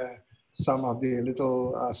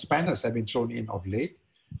little spanners have been thrown in of late.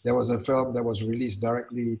 There was a film that was released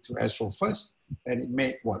directly to Astro first, and it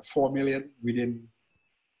made 4 million within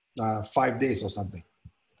 5 days or something.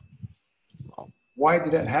 Wow. Why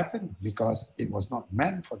did that happen? Because it was not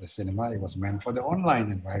meant for the cinema; it was meant for the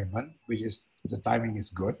online environment, which is the timing is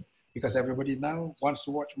good because everybody now wants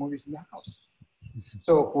to watch movies in the house.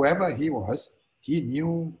 So whoever he was, he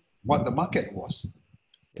knew what the market was.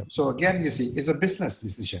 So again, you see, it's a business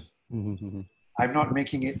decision. I'm not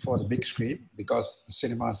making it for the big screen because the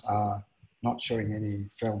cinemas are not showing any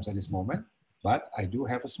films at this moment, but I do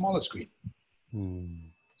have a smaller screen.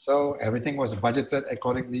 So everything was budgeted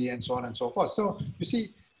accordingly and so on and so forth. So you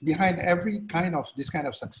see, behind every kind of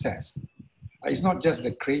success, it's not just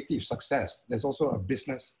the creative success. There's also a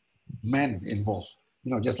businessman involved.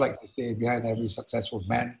 Just like they say, behind every successful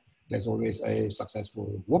man, there's always a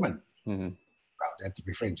successful woman. Well, that to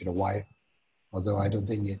be frank to the wife, although I don't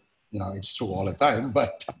think it's true all the time,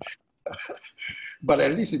 but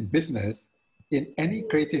at least in business, in any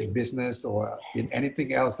creative business or in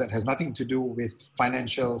anything else that has nothing to do with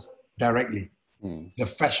financials directly, the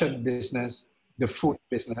fashion business, the food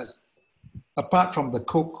business, apart from the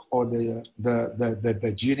cook or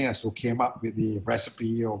the genius who came up with the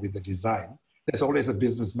recipe or with the design, there's always a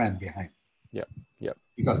businessman behind. Yeah. Yeah.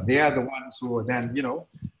 Because they are the ones who will then,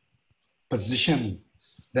 position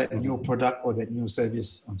that new product or that new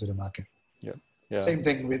service onto the market. Yeah. Yeah. Same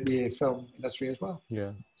thing with the film industry as well.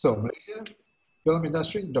 Yeah. So Malaysia, film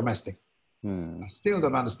industry, domestic. I still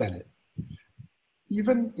don't understand it.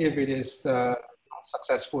 Even if it is not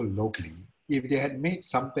successful locally, if they had made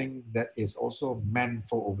something that is also meant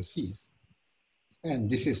for overseas, and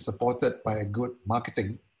this is supported by a good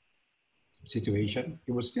marketing situation,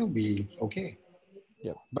 it would still be okay.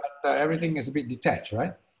 Yeah. But everything is a bit detached,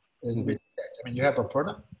 right? It's a bit detached. I mean, you have a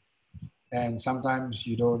product, and sometimes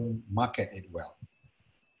you don't market it well.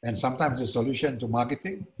 And sometimes the solution to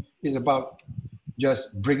marketing is about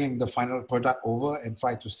just bringing the final product over and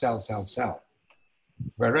try to sell.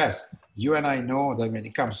 Whereas you and I know that when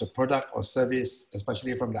it comes to product or service,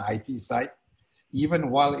 especially from the IT side, even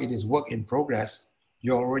while it is work in progress,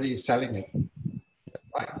 you're already selling it,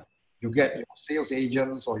 right? You get your sales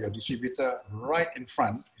agents or your distributor right in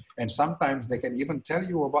front, and sometimes they can even tell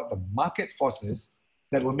you about the market forces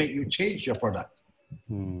that will make you change your product.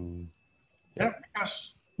 Yeah,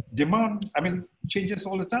 because demand, changes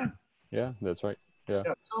all the time. Yeah, that's right. Yeah.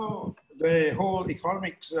 So the whole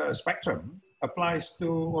economic spectrum applies to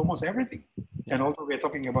almost everything. And although we're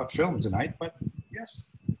talking about film tonight, but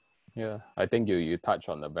yes. Yeah, I think you touch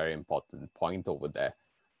on a very important point over there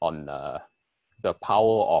on the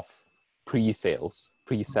power of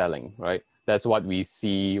pre-selling, right? That's what we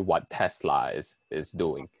see what Tesla is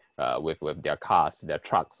doing with their cars, their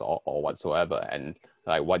trucks, or whatsoever. And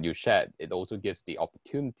like what you shared, it also gives the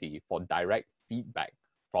opportunity for direct feedback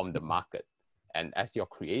from the market. And as you're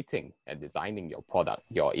creating and designing your product,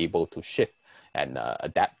 you're able to shift and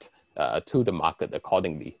adapt to the market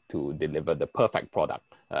accordingly to deliver the perfect product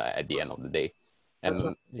at the end of the day.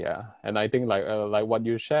 And and I think like what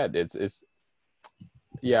you shared, it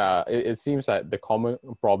seems that the common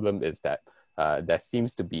problem is that there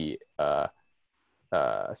seems to be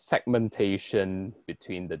segmentation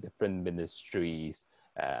between the different ministries.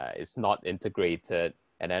 It's not integrated.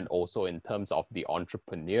 And then also in terms of the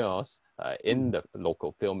entrepreneurs in the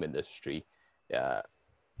local film industry,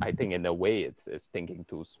 I think in a way it's thinking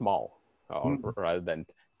too small rather than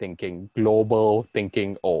thinking global,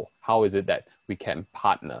 thinking, how is it that we can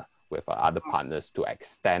partner with other partners to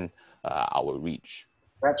extend our reach?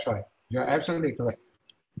 That's right. You're absolutely correct.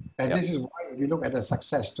 And this is why if you look at the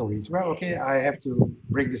success stories, well, okay, I have to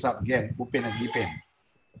bring this up again, Upin and Ipin.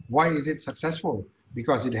 Why is it successful?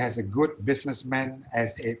 Because it has a good businessman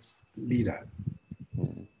as its leader.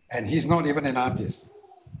 And he's not even an artist.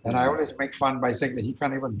 And I always make fun by saying that he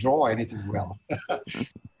can't even draw anything well.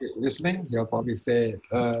 He's listening, he'll probably say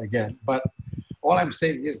again. But all I'm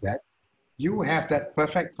saying is that you have that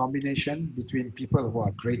perfect combination between people who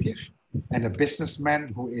are creative and a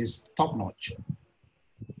businessman who is top-notch.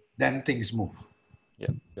 Then things move.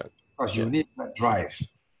 Because you need that drive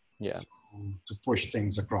to push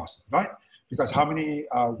things across, right? Because how many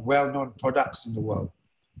well-known products in the world,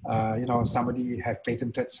 somebody have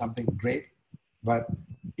patented something great, but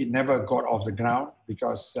it never got off the ground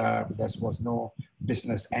because there was no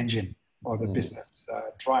business engine or the business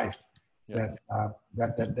drive that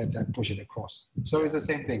push it across. So it's the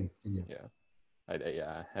same thing.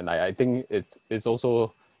 And I think it's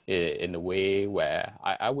also in a way where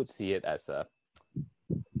I would see it as a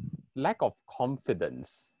lack of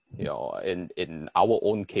confidence, in our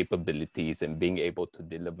own capabilities and being able to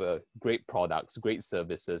deliver great products, great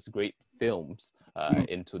services, great films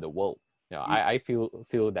into the world. I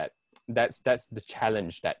feel that that's the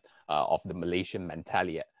challenge that of the Malaysian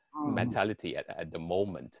mentality at the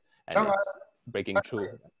moment, and it's breaking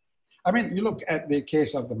through. I mean, you look at the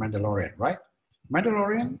case of The Mandalorian, right?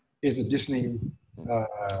 Mandalorian is a Disney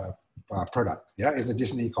product, it's a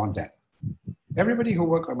Disney content. Everybody who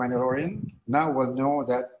worked on Mandalorian now will know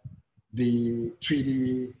that the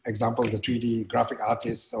 3D example, the 3D graphic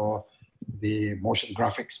artists or the motion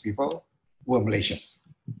graphics people were Malaysians.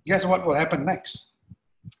 Guess what will happen next?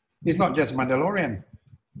 It's not just Mandalorian.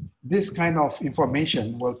 This kind of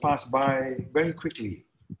information will pass by very quickly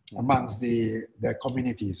amongst the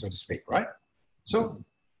community, so to speak, right? So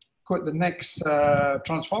could the next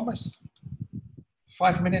Transformers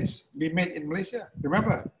 5 minutes be made in Malaysia?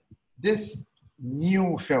 Remember, this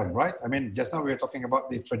new film, right? I mean, just now we were talking about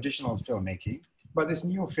the traditional filmmaking, but this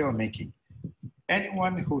new filmmaking,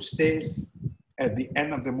 anyone who stays at the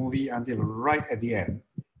end of the movie until right at the end,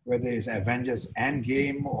 whether it's Avengers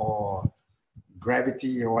Endgame or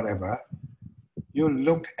Gravity or whatever, you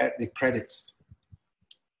look at the credits.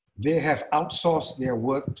 they have outsourced their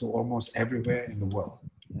work to almost everywhere in the world.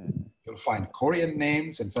 You'll find Korean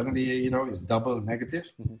names and suddenly, it's double negative.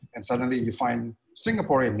 And suddenly you find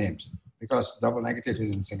Singaporean names because double negative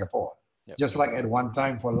is in Singapore. Yep. Just like at one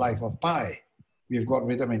time for Life of Pi, we've got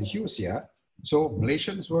Rhythm and Hues here. So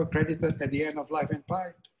Malaysians were credited at the end of Life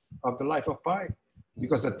of Pi,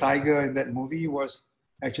 because the tiger in that movie was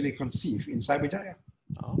actually conceived in Cyberjaya.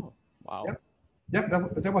 Oh, wow. Yep. Yeah,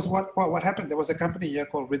 that was what happened. There was a company here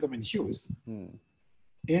called Rhythm and Hues in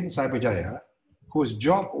Cyberjaya, whose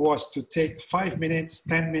job was to take 5 minutes,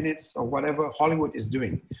 10 minutes, or whatever Hollywood is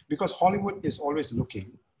doing, because Hollywood is always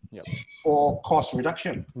looking for cost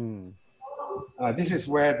reduction. This is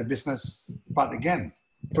where the business part again.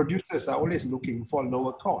 Producers are always looking for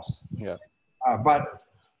lower costs. Yeah. But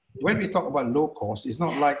when we talk about low cost, it's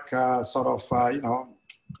not like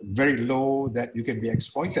very low that you can be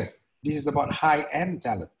exploited. This is about high-end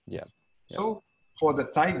talent. Yeah. So for the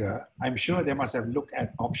tiger, I'm sure they must have looked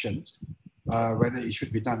at options, whether it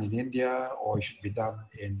should be done in India or it should be done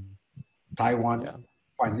in Taiwan. Yeah.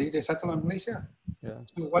 Finally, they settle on Malaysia. Yeah.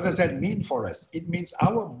 So what does that mean for us? It means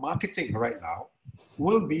our marketing right now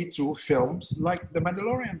will be through films like The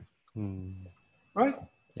Mandalorian, right?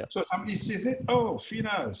 Yep. So somebody sees it, oh,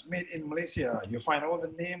 FINAS, made in Malaysia. You find all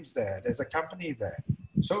the names there. There's a company there.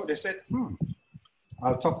 So they said,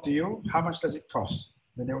 I'll talk to you. How much does it cost?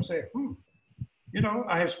 Then they will say,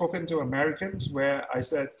 I have spoken to Americans where I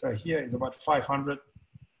said, here is about 500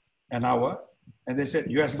 an hour. And they said,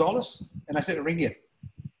 US dollars? And I said, ringgit.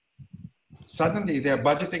 Suddenly their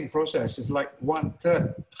budgeting process is like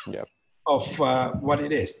 1/3 of what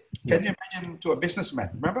it is. Can you imagine to a businessman?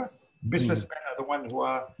 Remember? Businessmen are the ones who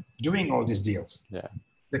are doing all these deals. Yeah.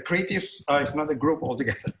 The creatives is not a group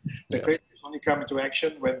altogether. The creatives only come into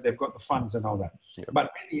action when they've got the funds and all that.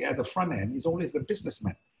 But really at the front end is always the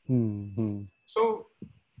businessman. So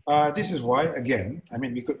this is why, again,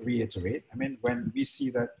 we could reiterate. When we see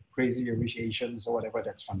that Crazy Rich Asians or whatever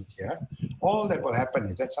that's funded here, all that will happen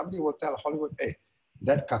is that somebody will tell Hollywood, hey,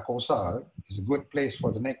 that Kakosa is a good place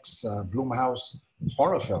for the next Blumhouse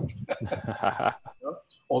horror film.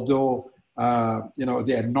 Although,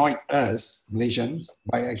 they annoyed us, Malaysians,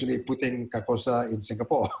 by actually putting Kakosa in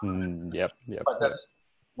Singapore. But that's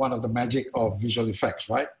one of the magic of visual effects,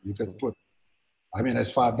 right? You could put,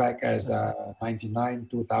 as far back as 99,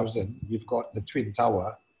 2000, we've got the Twin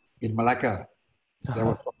Tower in Malacca. There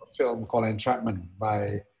was a film called Entrapment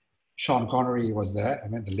by Sean Connery was there.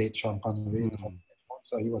 The late Sean Connery.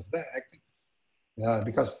 So he was there acting.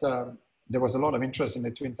 Because there was a lot of interest in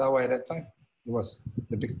the Twin Tower at that time. It was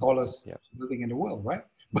the big tallest building in the world, right?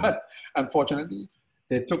 But unfortunately,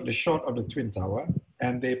 they took the shot of the Twin Tower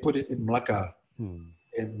and they put it in Malacca,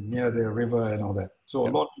 near the river and all that. So a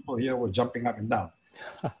lot of people here were jumping up and down.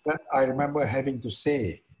 Then I remember having to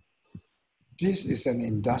say, this is an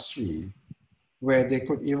industry where they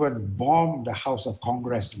could even bomb the House of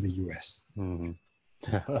Congress in the US.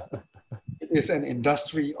 It is an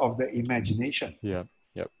industry of the imagination.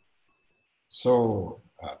 So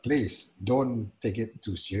please don't take it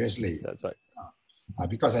too seriously. That's right.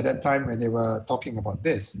 Because at that time when they were talking about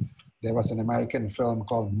this, there was an American film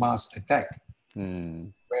called Mars Attack,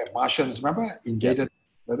 where Martians, remember, invaded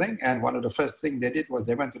the thing. And one of the first things they did was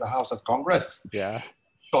they went to the House of Congress,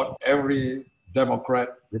 shot every Democrat,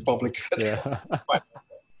 Republican.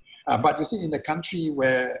 But you see, in a country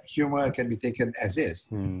where humor can be taken as is,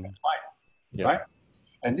 that's fine, right?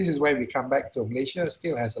 And this is where we come back to Malaysia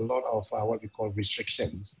still has a lot of what we call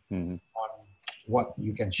restrictions on what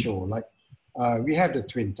you can show. Like we have the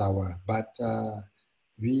Twin Tower, but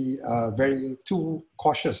we are very too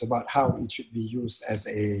cautious about how it should be used as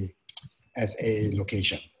a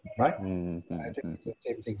location, right? I think it's the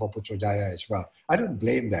same thing for Putrajaya as well. I don't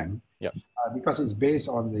blame them because it's based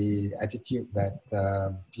on the attitude that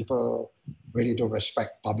people really don't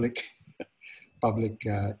respect public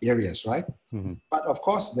areas, right? But of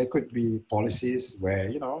course, there could be policies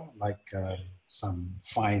where, some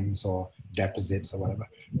fines or deposits or whatever.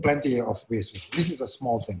 Plenty of ways. This is a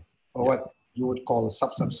small thing, or what you would call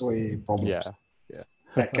sub-subsoy problems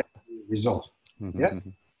that can be resolved. Yes,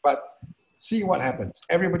 but see what happens.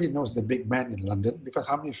 Everybody knows the big man in London because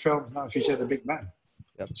how many films now feature the big man?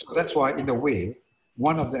 So that's why, in a way,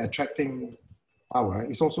 one of the attracting power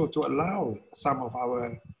is also to allow some of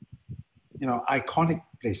our iconic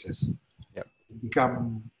places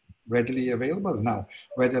become readily available now.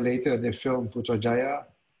 Whether later they film Putrajaya,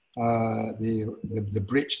 the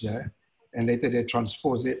bridge there, and later they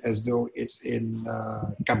transpose it as though it's in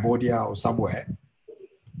Cambodia or somewhere.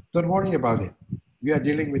 Don't worry about it. We are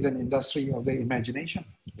dealing with an industry of the imagination.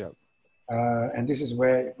 and this is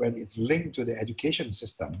where, when it's linked to the education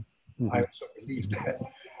system, I also believe that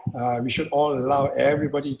we should all allow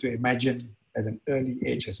everybody to imagine at an early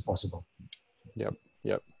age as possible. Yep.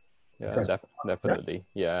 Yep. Yeah, Because, definitely.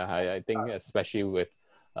 Yeah, I think especially with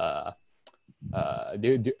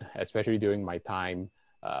especially during my time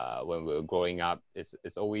when we were growing up,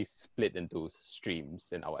 it's always split into streams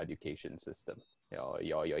in our education system. You know,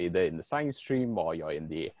 you're either in the science stream or you're in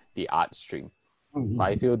the art stream. But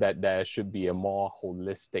I feel that there should be a more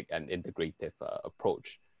holistic and integrative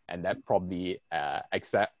approach, and that probably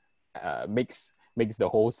makes the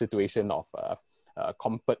whole situation of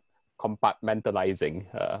compartmentalizing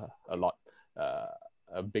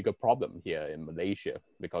a bigger problem here in Malaysia,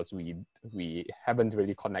 because we haven't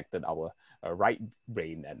really connected our right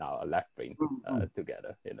brain and our left brain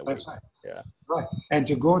together in a way. That's right. Yeah. Right. And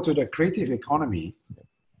to go to the creative economy,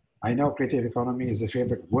 I know creative economy is a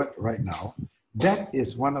favorite word right now. That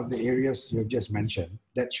is one of the areas you've just mentioned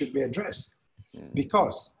that should be addressed.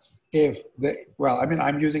 Because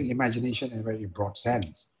I'm using imagination in a very broad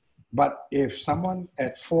sense. But if someone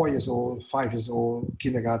at 4 years old, 5 years old,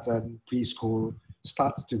 kindergarten, preschool,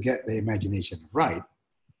 starts to get the imagination right,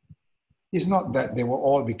 it's not that they will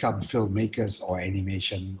all become filmmakers or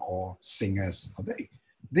animation or singers.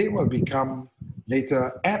 They will become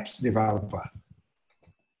later apps developer,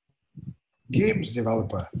 games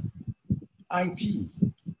developer, IT,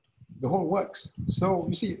 the whole works. So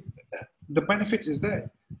you see, the benefit is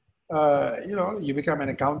there. You become an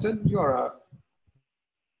accountant, you are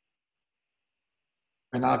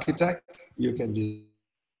an architect, you can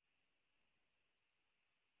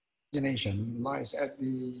imagination lies at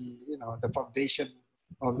the foundation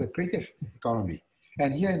of the creative economy.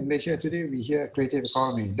 And here in Malaysia today, we hear creative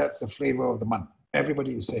economy. That's the flavor of the month.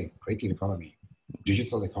 Everybody is saying creative economy,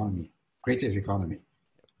 digital economy, creative economy.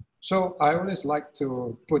 So I always like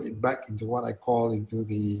to put it back into what I call into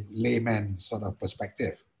the layman sort of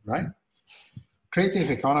perspective, right? Creative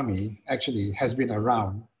economy actually has been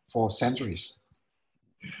around for centuries,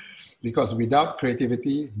 because without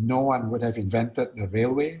creativity, no one would have invented the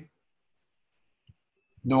railway.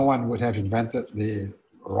 No one would have invented the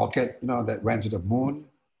rocket, that went to the moon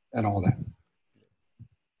and all that.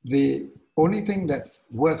 The only thing that's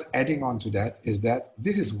worth adding on to that is that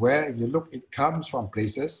this is where you look, it comes from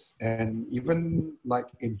places, and even like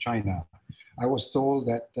in China, I was told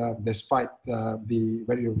that despite the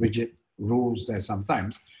very rigid rules there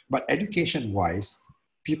sometimes, but education-wise,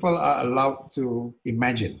 people are allowed to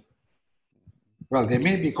imagine. Well, there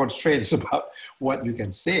may be constraints about what you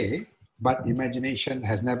can say, but imagination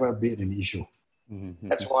has never been an issue.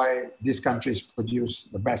 That's why these countries produce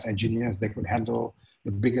the best engineers. They could handle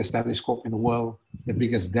the biggest telescope in the world, the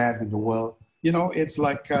biggest dam in the world. It's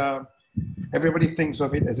like everybody thinks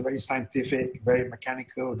of it as a very scientific, very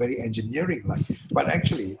mechanical, very engineering-like. But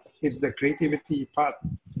actually, it's the creativity part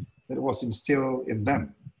that was instilled in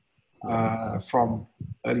them from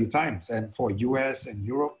early times. And for US and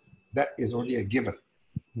Europe, that is only a given.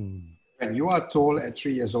 When you are told at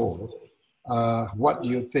 3 years old, what do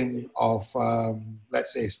you think of,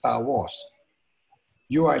 let's say, Star Wars?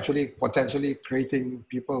 You are actually potentially creating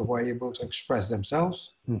people who are able to express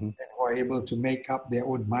themselves and who are able to make up their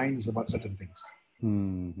own minds about certain things.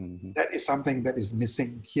 That is something that is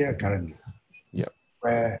missing here currently,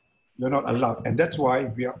 where you're not allowed. And that's why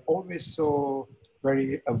we are always so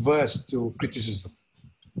very averse to criticism.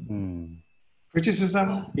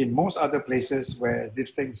 Criticism in most other places where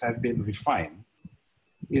these things have been refined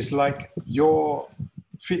is like your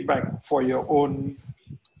feedback for your own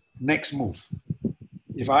next move.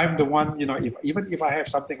 If I'm the one, even if I have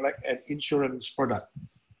something like an insurance product,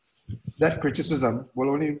 that criticism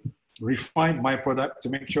will only refine my product to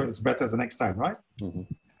make sure it's better the next time, right?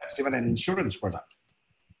 That's even an insurance product,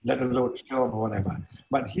 let alone film or whatever.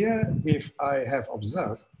 But here, if I have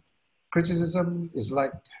observed, criticism is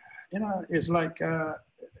like,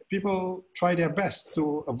 people try their best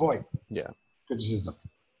to avoid criticism.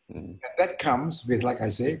 And that comes with, like I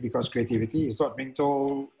say, because creativity is not being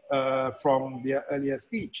told from their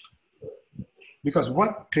earliest age. Because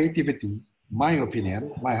what creativity, my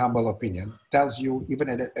opinion, my humble opinion, tells you even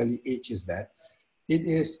at an early age is that it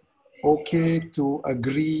is okay to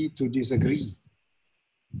agree to disagree.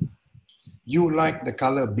 You like the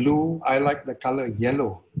color blue, I like the color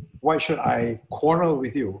yellow. Why should I quarrel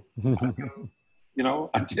with you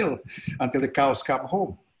until the cows come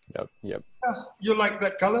home? You like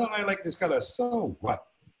that color, I like this color. So what?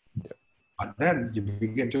 But then you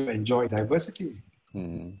begin to enjoy diversity.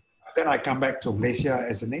 Then I come back to Malaysia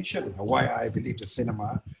as a nation, why I believe the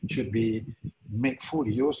cinema should make full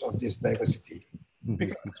use of this diversity.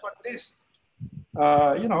 Because that's what it is.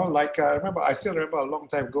 You know, like I still remember a long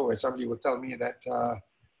time ago, somebody would tell me that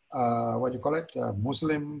what do you call it?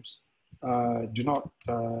 Muslims do not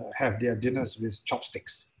have their dinners with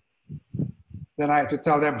chopsticks. Then I had to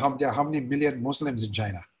tell them there are how many million Muslims in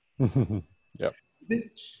China. Yep.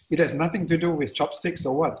 It has nothing to do with chopsticks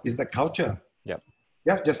or what. It's the culture. Yep.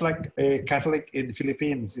 Yeah, just like a Catholic in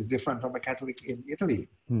Philippines is different from a Catholic in Italy.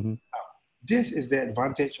 Mm-hmm. This is the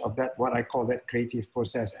advantage of that, what I call that creative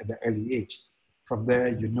process at the early age. From there,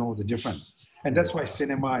 you know the difference. And that's why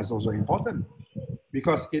cinema is also important,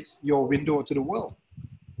 because it's your window to the world.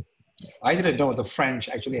 I didn't know the French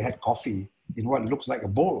actually had coffee in what looks like a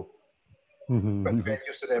bowl. Mm-hmm. But we're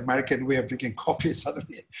used to the American way of drinking coffee.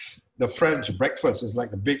 Suddenly, the French breakfast is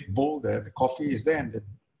like a big bowl there. The coffee is there, and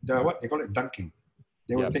the what they call it, dunking.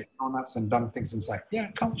 They will take donuts and dunk things inside.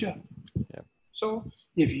 Yeah, culture. Yep. So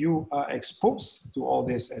if you are exposed to all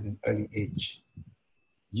this at an early age,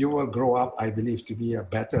 you will grow up, I believe, to be a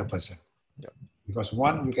better person. Yep. Because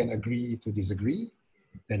one, you can agree to disagree.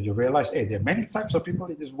 Then you realize, hey, there are many types of people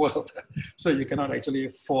in this world. So you cannot actually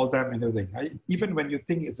fall them into the thing. Even when you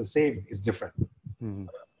think it's the same, it's different. Mm-hmm.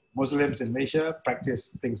 Muslims in Malaysia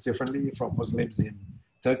practice things differently from Muslims in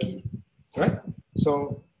Turkey, right?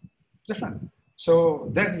 So different. So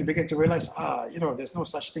then you begin to realize, you know, there's no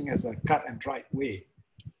such thing as a cut and dried way.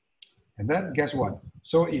 And then guess what?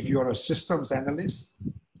 So if you're a systems analyst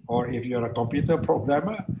or if you're a computer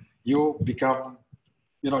programmer, you become,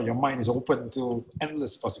 you know, your mind is open to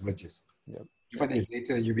endless possibilities. Yep. Even if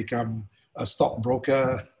later you become a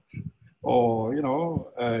stockbroker or, you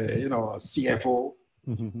know, a CFO.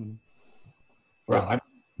 Mm-hmm. Well,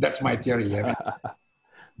 that's my theory. I mean,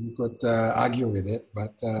 you could argue with it,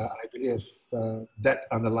 but I believe that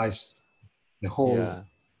underlies the whole.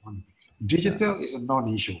 Digital is a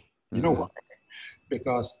non-issue. You know why?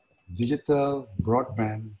 Because digital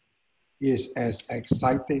broadband is as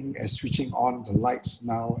exciting as switching on the lights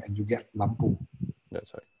now and you get lampu.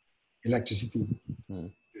 That's right. Electricity.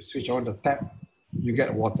 You switch on the tap, you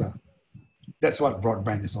get water. That's what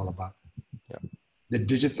broadband is all about. Yep. The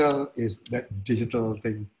digital is that digital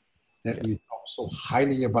thing that we talk so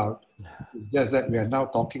highly about. It's just that we are now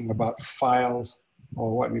talking about files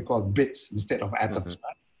or what we call bits instead of atoms.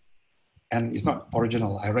 Right? And it's not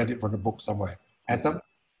original. I read it from a book somewhere. Atoms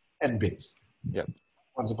and bits. Yep.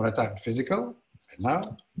 Once upon a time, physical, and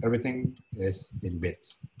now everything is in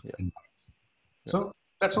bits. Yep. In bytes. Yep. So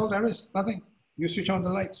that's all there is. Nothing. You switch on the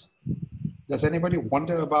lights. Does anybody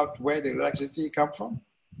wonder about where the electricity come from?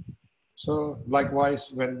 So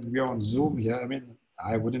likewise, when we're on Zoom here, I mean,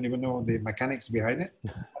 I wouldn't even know the mechanics behind it.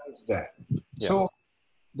 It's there. Yep. So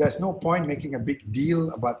there's no point making a big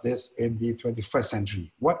deal about this in the 21st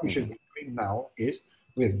century. What we should be doing now is,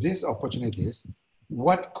 with these opportunities,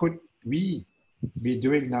 what could we be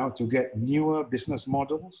doing now to get newer business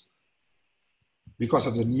models because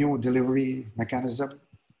of the new delivery mechanism,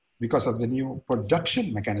 because of the new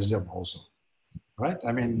production mechanism also, right?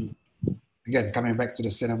 I mean, again, coming back to the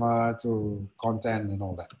cinema, to content and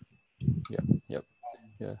all that.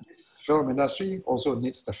 This film industry also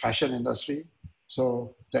needs the fashion industry.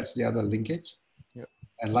 So that's the other linkage.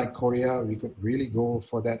 And like Korea, we could really go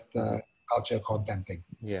for that culture content thing.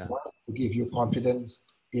 To give you confidence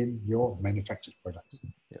in your manufactured products.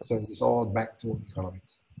 So it's all back to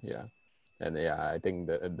economics. And I think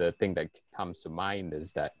the thing that comes to mind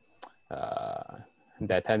is that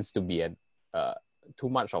there tends to be too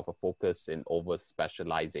much of a focus in over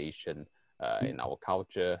specialization in our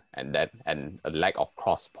culture, and a lack of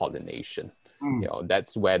cross-pollination. You know,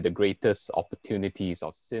 that's where the greatest opportunities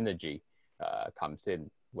of synergy comes in,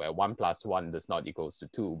 where 1 + 1 does not equals to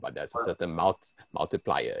 2, but there's a certain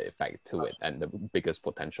multiplier effect to it, and the biggest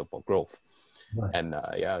potential for growth. And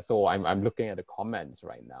so I'm looking at the comments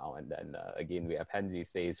right now, and then again we have Henzi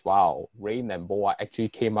says, "Wow, Rain and Boa actually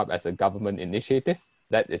came up as a government initiative.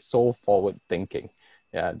 That is so forward thinking."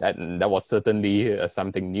 That was certainly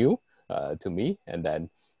something new to me. And then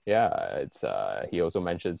it's he also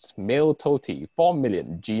mentions Male Toti, 4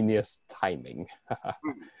 million, genius timing.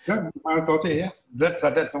 Male Toti, yes. That's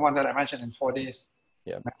the one that I mentioned in 4 days.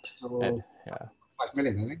 Managed to 5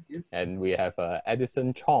 million, I think. And we have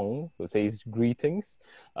Edison Chong, who says, "Greetings.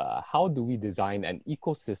 How do we design an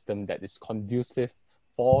ecosystem that is conducive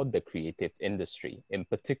for the creative industry, in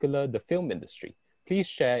particular the film industry? Please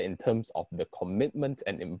share in terms of the commitment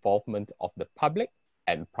and involvement of the public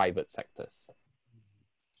and private sectors."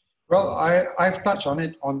 Well, I've touched on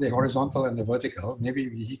it on the horizontal and the vertical. Maybe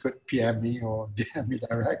he could PM me or DM me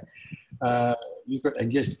direct. You could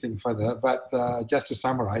engage the thing further. But just to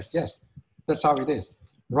summarize, yes, that's how it is.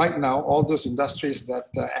 Right now, all those industries that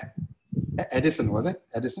Edison, was it?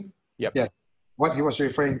 Edison? Yep. Yeah. what he was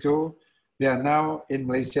referring to, they are now in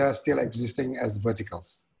Malaysia still existing as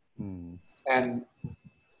verticals. And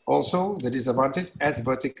also the disadvantage as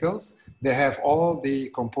verticals, they have all the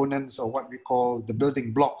components or what we call the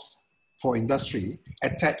building blocks for industry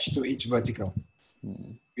attached to each vertical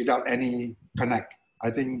without any connect. I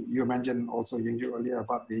think you mentioned also Yingju earlier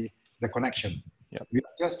about the connection. Yep. We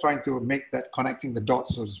are just trying to make that connecting the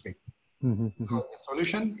dots, so to speak. So the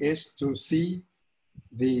solution is to see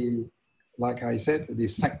the, like I said, the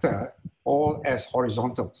sector all as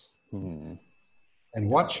horizontals. And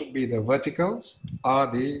what should be the verticals are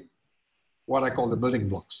the, what I call the building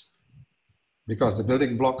blocks. Because the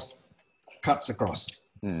building blocks cuts across.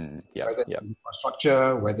 Whether it's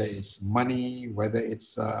infrastructure, whether it's money, whether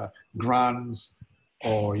it's grants,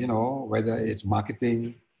 or, you know, whether it's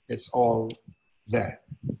marketing, it's all there.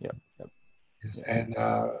 Yes. And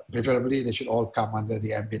preferably they should all come under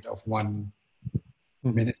the ambit of one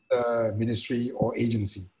ministry or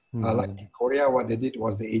agency. Like in Korea, what they did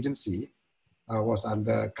was the agency was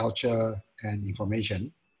under culture and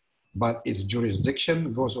information, but its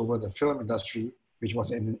jurisdiction goes over the film industry, which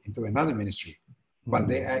was into another ministry. But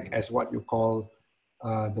they act as what you call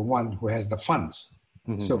the one who has the funds.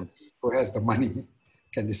 So who has the money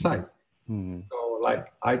can decide. So like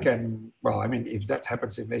I can, well, I mean, if that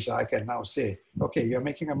happens in Malaysia, I can now say, okay, you're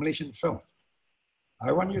making a Malaysian film.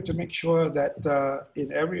 I want you to make sure that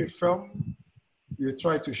in every film, you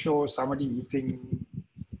try to show somebody eating,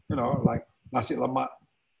 you know, like nasi lemak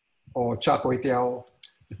or char kway teow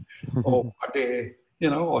or pade, you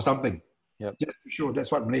know, or something. Just to show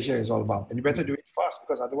that's what Malaysia is all about. And you better do it fast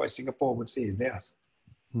because otherwise Singapore would say it's theirs.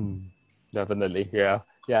 Definitely, yeah.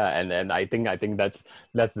 And I think that's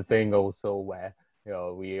the thing also where, you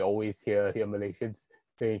know, we always hear Malaysians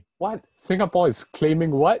say, what? Singapore is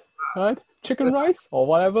claiming what? Chicken rice or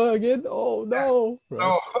whatever again? Oh no.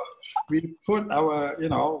 So we put our, you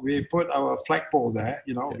know, we put our flagpole there,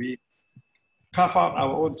 you know, we carve out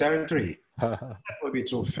our own territory. That will be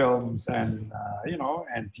through films and, you know,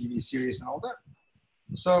 and TV series and all that.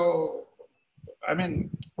 So, I mean,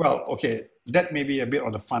 well, okay, that may be a bit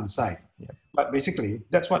on the fun side. But basically,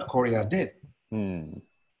 that's what Korea did.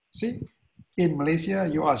 See, in Malaysia,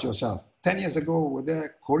 you ask yourself, 10 years ago, were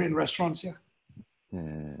there Korean restaurants here?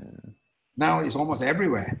 Now it's almost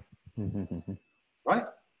everywhere. Right?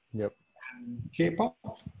 And K-pop.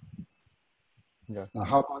 Now,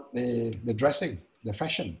 how about the dressing, the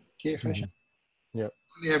fashion, K-fashion?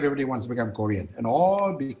 Everybody wants to become Korean, and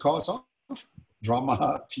all because of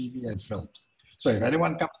drama, TV, and films. So if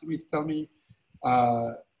anyone comes to me to tell me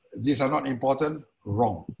these are not important,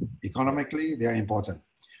 wrong. Economically, they are important.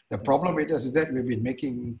 The problem with us is that we've been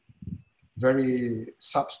making very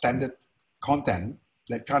substandard content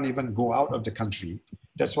that can't even go out of the country.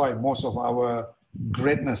 That's why most of our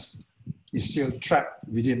greatness is still trapped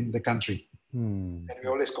within the country. And we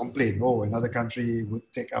always complain, oh, another country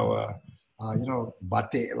would take our, you know,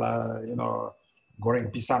 batik lah, you know,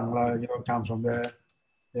 goreng pisang lah, you know, comes from there,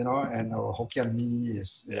 you know, and our Hokkien mee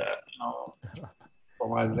is, you know,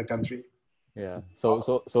 from another country.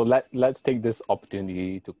 So let's take this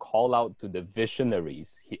opportunity to call out to the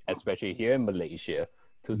visionaries, especially here in Malaysia,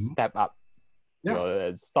 to step up. You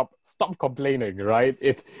know, stop complaining, right?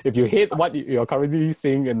 If you hate what you're currently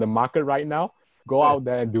seeing in the market right now, go out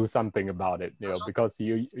there and do something about it. You know, because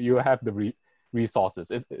you have the resources.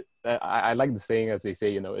 I like the saying, as they say,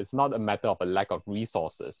 you know, it's not a matter of a lack of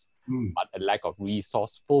resources, but a lack of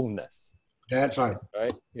resourcefulness. That's right.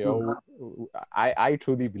 Right. You know, I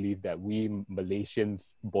truly believe that we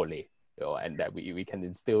Malaysians boleh, you know, and that we can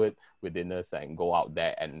instill it within us and go out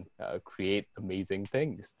there and create amazing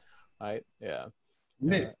things. Right.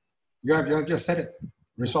 Indeed. You have just said it.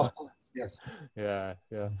 Resourcefulness. Yes.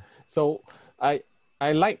 So I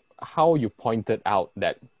like how you pointed out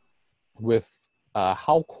that with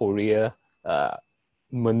how Korea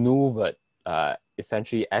maneuvered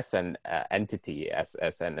essentially as an entity, as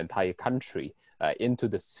an entire country, into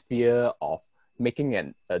the sphere of making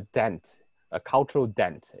a dent, a cultural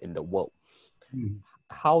dent in the world.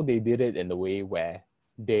 How they did it in the way where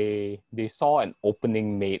they saw an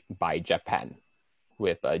opening made by Japan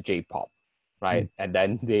with J-pop, right? And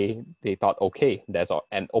then they thought, okay, there's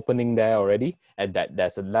an opening there already, and that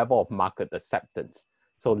there's a level of market acceptance.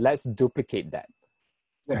 So let's duplicate that,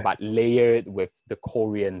 but layer it with the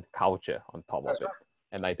Korean culture on top of it.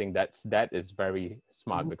 And I think that is very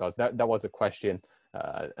smart, because that was a question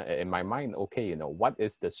in my mind. Okay, you know, what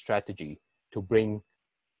is the strategy to bring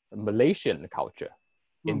Malaysian culture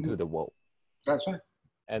into the world? That's right.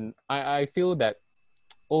 And I feel that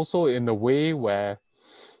also in a way where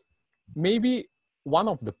maybe one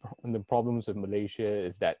of the problems with Malaysia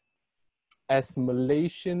is that as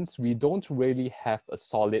Malaysians, we don't really have a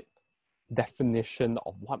solid definition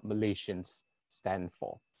of what Malaysians stand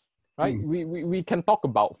for, right? We can talk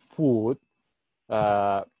about food,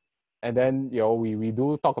 and then we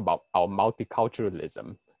do talk about our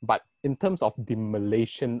multiculturalism, but in terms of the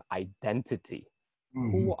Malaysian identity,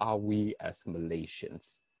 who are we as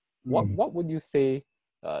Malaysians? What would you say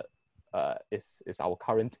is our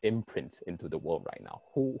current imprint into the world right now?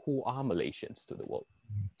 Who are Malaysians to the world?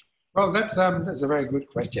 Well, that's a very good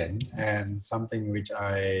question, and something which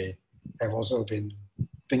I have also been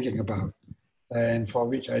thinking about, and for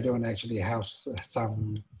which I don't actually have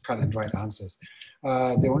some cut and dried answers.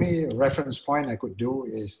 The only reference point I could do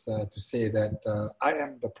is to say that I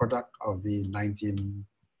am the product of the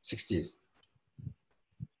 1960s.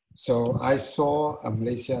 So I saw a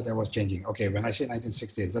Malaysia that was changing. Okay, when I say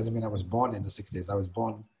 1960s, it doesn't mean I was born in the 60s. I was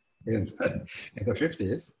born in the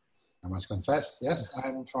 50s. I must confess, yes,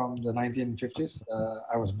 I'm from the 1950s.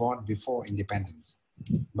 I was born before independence,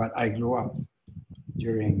 but I grew up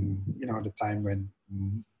during, the time when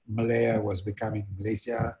Malaya was becoming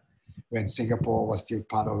Malaysia, when Singapore was still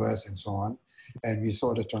part of us and so on. And we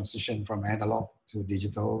saw the transition from analog to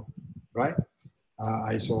digital, right?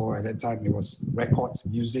 I saw at that time it was records,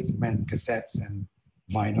 music meant cassettes and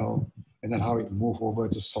vinyl, and then how it moved over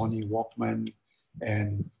to Sony Walkman,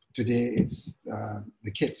 and today it's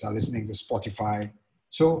the kids are listening to Spotify.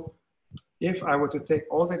 So if I were to take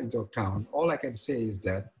all that into account, all I can say is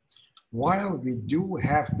that while we do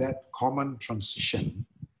have that common transition,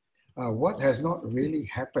 what has not really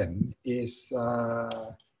happened is,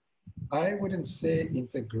 I wouldn't say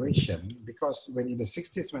integration, because when in the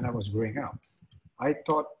 60s when I was growing up, I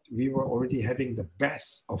thought we were already having the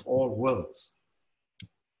best of all worlds,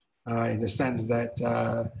 in the sense that,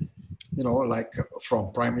 like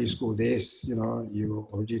from primary school days, you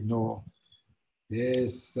already know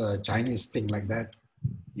this Chinese thing like that,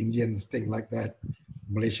 Indians thing like that,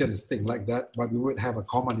 Malaysians thing like that, but we would have a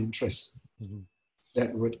common interest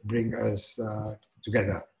that would bring us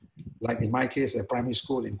together. Like in my case, a primary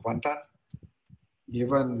school in Kuantan,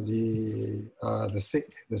 even the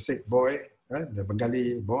Sikh boy, right? The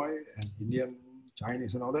Bengali boy and Indian,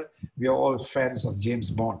 Chinese and all that, we are all fans of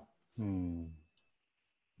James Bond.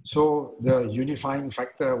 So the unifying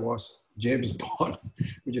factor was James Bond,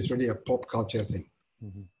 which is really a pop culture thing.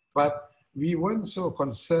 But we weren't so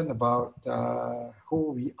concerned about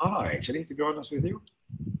who we are, actually, to be honest with you.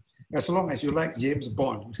 As long as you like James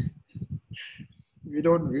Bond, we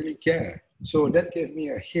don't really care. So that gave me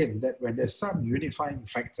a hint that when there's some unifying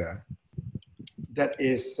factor, that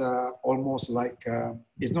is almost like,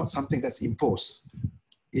 it's not something that's imposed.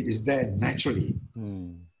 It is there naturally.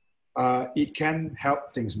 It can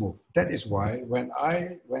help things move. That is why when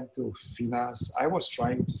I went to FINAS, I was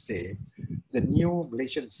trying to say the new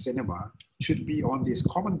Malaysian cinema should be on this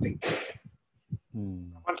common thing.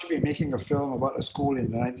 One should be making a film about a school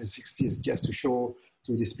in the 1960s just to show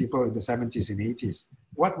to these people in the 70s and 80s.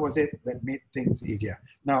 What was it that made things easier?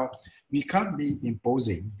 Now, we can't be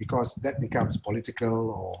imposing because that becomes political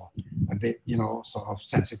or a bit, sort of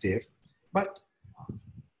sensitive. But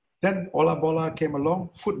then Ola Bola came along,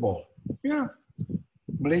 football. Yeah,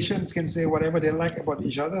 Malaysians can say whatever they like about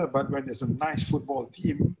each other, but when there's a nice football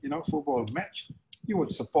team, football match, you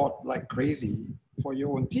would support like crazy for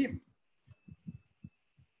your own team.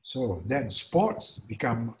 So then sports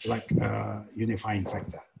become like a unifying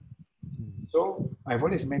factor. So I've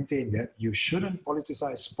always maintained that you shouldn't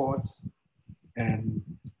politicize sports and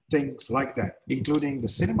things like that, including the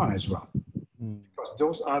cinema as well, because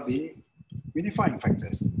those are the unifying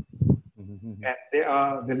factors. And they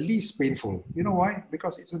are the least painful. You know why?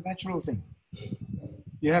 Because it's a natural thing.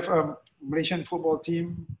 You have a Malaysian football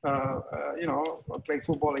team, playing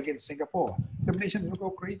football against Singapore. The Malaysians will go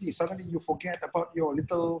crazy. Suddenly you forget about your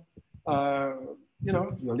little,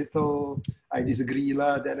 your little, I disagree,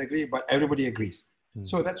 that agree, but everybody agrees.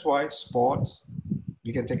 So that's why sports,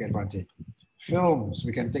 we can take advantage. Films,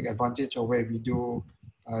 we can take advantage of where we do,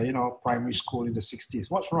 primary school in the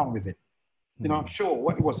 60s. What's wrong with it? Show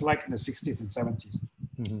what it was like in the 60s and 70s.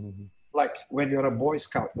 Like when you're a Boy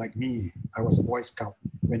Scout, like me, I was a Boy Scout.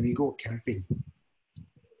 When we go camping,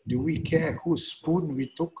 do we care whose spoon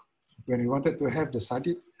we took when we wanted to have the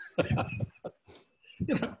sardine?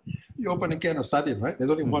 You open a can of sardine, right?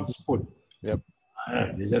 There's only one spoon. Yep.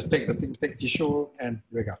 You just take the thing, take tissue and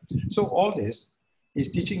wake up. So all this is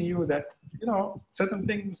teaching you that, certain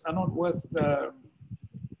things are not worth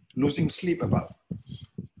losing sleep about.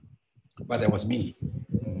 But that was me.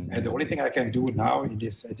 And the only thing I can do now at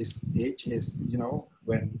this age is,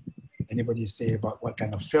 when anybody say about what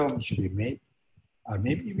kind of film should be made,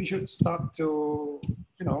 maybe we should start to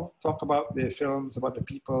you know, talk about the films, about the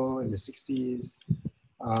people in the 60s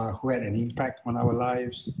who had an impact on our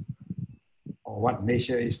lives, or what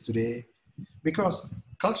Malaysia is today. Because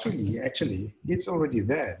culturally, actually, it's already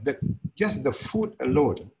there. Just the food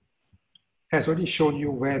alone has already shown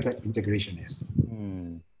you where that integration is.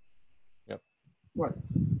 Yep. What?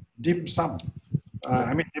 Dim sum.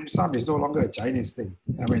 I mean, dim sum is no longer a Chinese thing.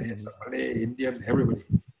 I mean, it's a Malay, Indian, everybody.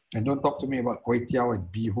 And don't talk to me about kway teow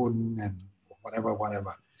and bee hoon and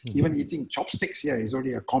whatever. Even eating chopsticks here is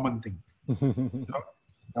already a common thing. You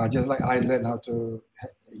know? Just like I learned how to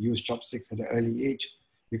use chopsticks at an early age,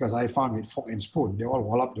 because I found with fork and spoon, they all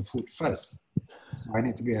wall up the food first. So I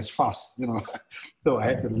need to be as fast, you know. So I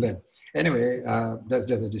had to learn. Anyway, that's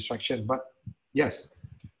just a distraction. But yes,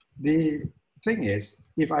 the thing is,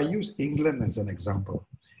 if I use England as an example,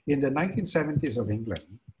 in the 1970s of England,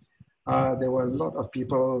 there were a lot of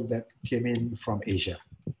people that came in from Asia,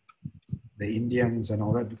 the Indians and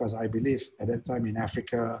all that, because I believe at that time in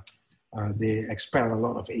Africa, they expelled a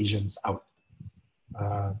lot of Asians out.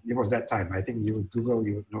 It was that time. I think you would Google,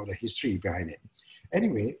 you would know the history behind it.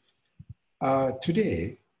 Anyway,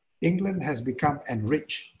 today, England has become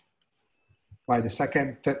enriched by the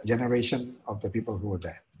second, third generation of the people who were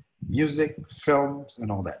there. Music, films,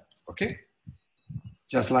 and all that, okay?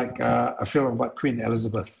 Just like a film about Queen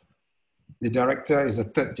Elizabeth. The director is a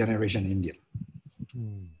third generation Indian,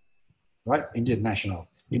 right? Indian national.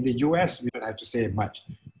 In the US, we don't have to say much.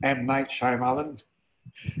 M. Night Shyamalan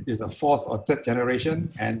is a fourth or third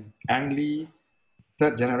generation, and Ang Lee,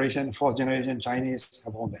 third generation, fourth generation Chinese,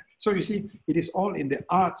 have all that. So you see, it is all in the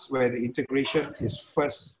arts where the integration is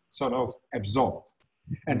first sort of absorbed.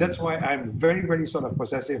 And that's why I'm very, very sort of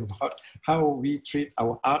possessive about how we treat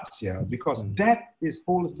our arts here, because that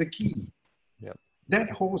holds the key. Yep.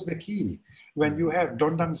 That holds the key. When you have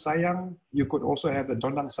Dondang Sayang, you could also have the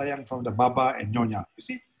Dondang Sayang from the Baba and Nyonya. You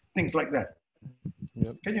see, things like that.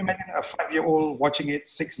 Yep. Can you imagine a 5-year-old watching it,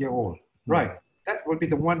 6-year-old? Right. That would be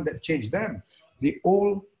the one that changed them. The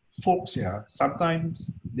old folks here,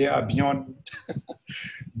 sometimes they are beyond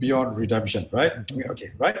beyond redemption, right? Okay,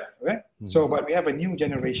 right? So, but we have a new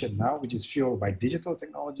generation now, which is fueled by digital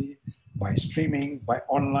technology, by streaming, by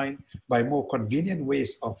online, by more convenient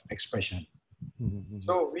ways of expression.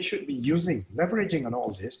 So we should be leveraging on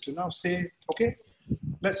all this to now say, okay,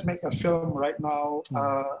 let's make a film right now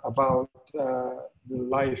about the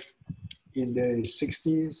life in the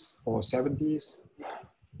 60s or 70s,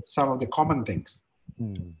 some of the common things.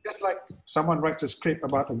 Just like someone writes a script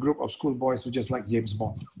about a group of schoolboys who just like James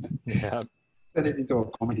Bond. Yeah. Turn it into a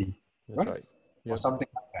comedy, right? Yep. Or something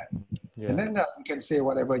like that. Yeah. And then you can say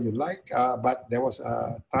whatever you like, but there was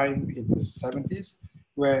a time in the 70s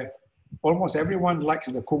where almost everyone likes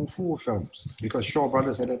the Kung Fu films, because Shaw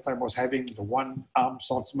Brothers at that time was having the one-armed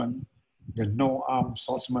swordsman, the no-armed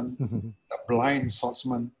swordsman, the blind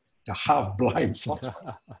swordsman, the half-blind swordsman.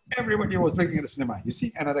 Everybody was looking at the cinema. You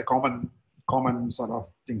see, another common sort of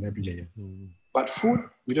things every day. But food,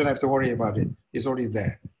 we don't have to worry about it. It's already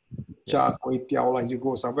there. Cha, kway teow, like you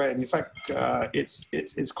go somewhere, and in fact,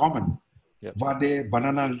 it's common. Yep. Vade,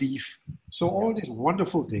 banana leaf. So all these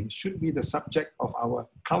wonderful things should be the subject of our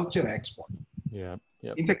culture export. Yeah.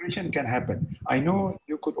 Yep. Integration can happen. I know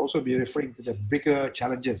you could also be referring to the bigger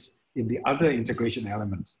challenges in the other integration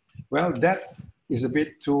elements. Well, that is a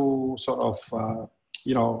bit too sort of,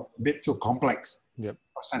 a bit too complex. Yep.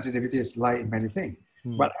 Sensitivities lie in many things.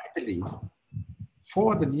 But I believe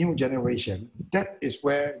for the new generation, that is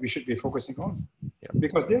where we should be focusing on. Yep.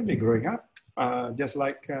 Because they'll be growing up, just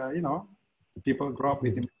like, people grow up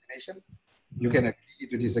with imagination. You can agree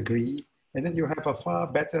to disagree. And then you have a far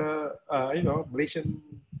better, Malaysian,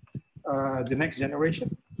 the next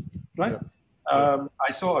generation, right? Yep.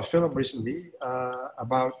 I saw a film recently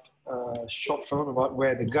about a short film about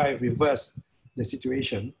where the guy reversed the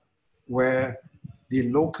situation where the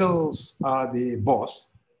locals are the boss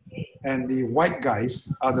and the white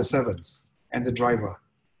guys are the servants and the driver.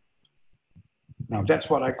 Now that's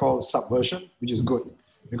what I call subversion, which is good,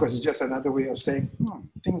 because it's just another way of saying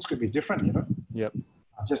things could be different, Yep.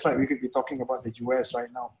 Just like we could be talking about the US right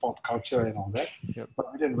now, pop culture and all that. Yep.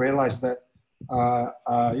 But we didn't realize that,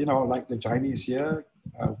 like the Chinese here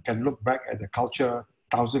can look back at the culture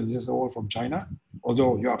thousands years old from China,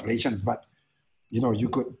 although you are Malaysians, but, you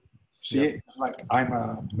could see it like I'm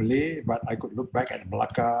a Malay, but I could look back at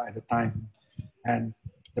Malacca at the time. And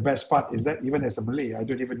the best part is that even as a Malay, I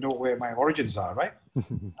don't even know where my origins are, right?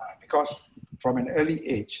 Because from an early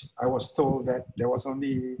age, I was told that there was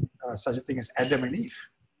only such a thing as Adam and Eve.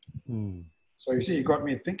 So you see, it got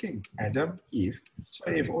me thinking, Adam, Eve. So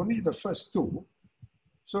if only the first two,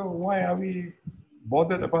 so why are we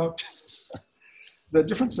bothered about the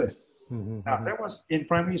differences. Mm-hmm. Now, that was in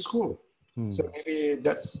primary school. Mm. So maybe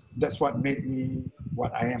that's what made me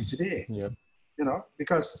what I am today. Yep. You know,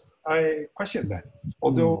 because I questioned that.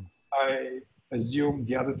 Although Mm. I assume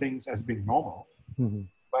the other things as being normal, Mm-hmm.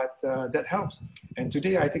 but that helps. And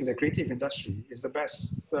today, I think the creative industry is the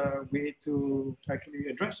best way to actually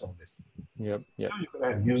address all this. Yep. You Yep. know, you could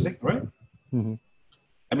have music, right? Mm-hmm.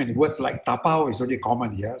 I mean, words like tapao is already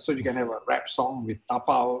common here. So you can have a rap song with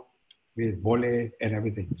tapao, with bole and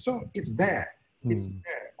everything. So it's there. It's Mm.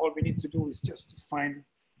 there. All we need to do is just to find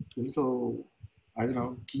the little, I don't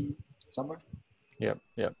know, key somewhere. Yep.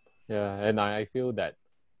 Yep. Yeah. And I feel that,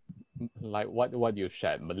 like what you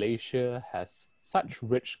shared, Malaysia has such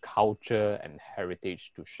rich culture and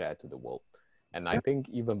heritage to share to the world. And I Yeah. think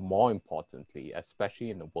even more importantly, especially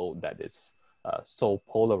in a world that is so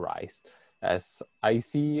polarized, as I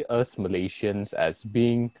see us Malaysians as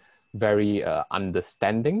being very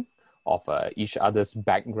understanding of each other's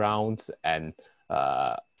backgrounds, and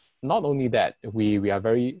uh, not only that, we are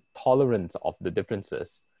very tolerant of the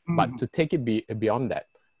differences, but Mhm. to take it beyond that,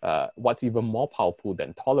 what's even more powerful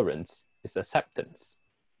than tolerance is acceptance.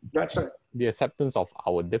 That's right. The acceptance of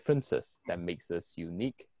our differences that makes us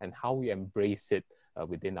unique, and how we embrace it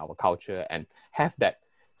within our culture and have that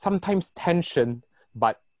sometimes tension,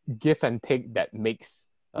 but give and take that makes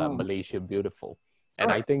Mhm. Malaysia beautiful. And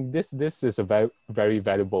I Correct. think this is a very, very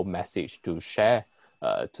valuable message to share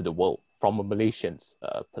to the world from a Malaysian's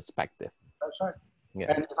perspective. That's right.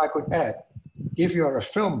 Yeah. And if I could add, if you're a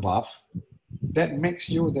film buff, that makes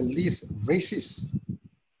you the least racist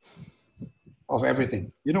of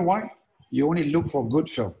everything. You know why? You only look for good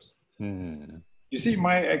films. Mm. You see,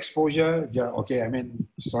 my exposure, yeah, okay, I mean,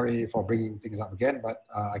 sorry for bringing things up again, but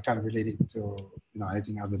I can't relate it to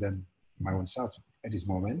anything other than my own self at this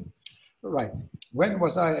moment. Right. When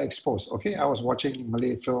was I exposed? Okay, I was watching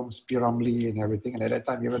Malay films, P. Ramlee and everything, and at that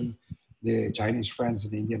time, even the Chinese friends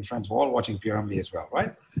and the Indian friends were all watching P. Ramlee as well,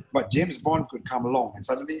 right? But James Bond could come along, and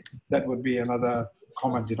suddenly that would be another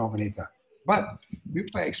common denominator. But we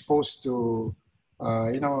were exposed to,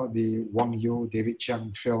 the Wang Yu, David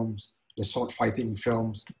Chiang films, the sword fighting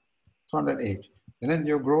films from that age. And then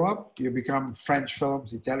you grow up, you become French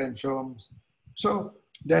films, Italian films. So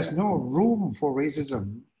there's no room for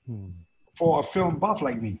racism Mm. for a film buff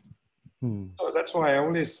like me. Mm. So that's why I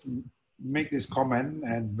always make this comment,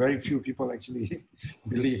 and very few people actually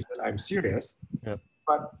believe that I'm serious. Yep.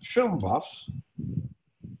 But film buffs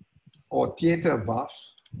or theater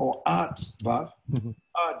buffs or arts buff Mhm.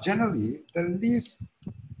 are generally the least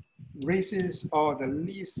racist or the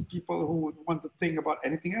least people who would want to think about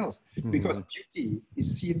anything else, because Mhm. beauty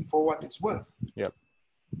is seen for what it's worth. Yep.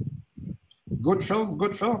 Good film,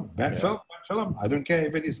 good film. Bad Yeah. film, bad film. I don't care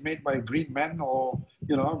if it is made by a green man or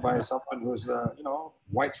by someone who's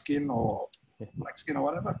white skin or black skin or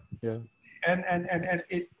whatever. Yeah. And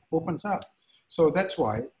it opens up. So that's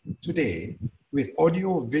why today, with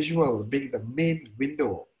audio visual being the main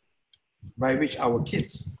window by which our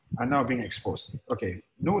kids are now being exposed. Okay,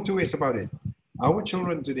 no two ways about it. Our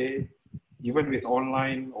children today, even with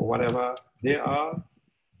online or whatever, they are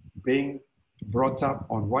being brought up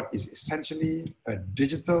on what is essentially a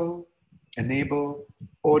digital enabled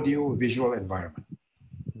audio visual environment,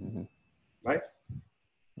 Mhm. right?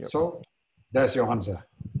 Yep. So that's your answer.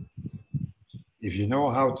 If you know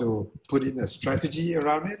how to put in a strategy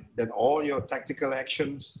around it, then all your tactical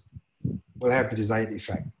actions will have the desired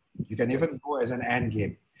effect. You can even go as an end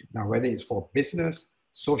game. Now, whether it's for business,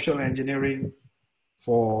 social engineering,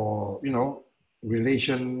 for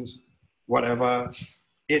relations, whatever,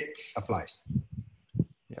 it applies.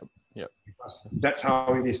 Yep. Yep. Because that's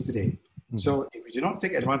how it is today. Mhm. So if we do not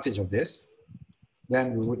take advantage of this,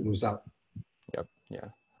 then we would lose out. Yep. Yeah.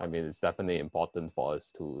 I mean, it's definitely important for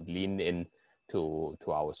us to lean in to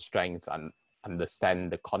our strengths and understand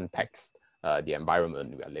the context, the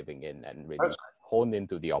environment we are living in, and really That's hone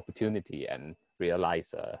into the opportunity and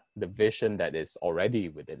realize the vision that is already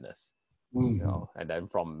within us. Mhm. And then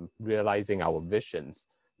from realizing our visions,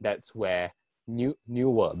 that's where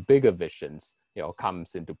newer, bigger visions,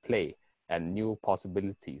 comes into play, and new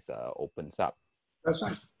possibilities opens up. That's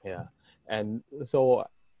right. Yeah. And so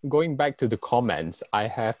going back to the comments, I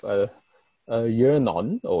have a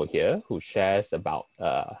Yernon over here who shares about,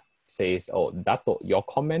 says, oh, Dato, your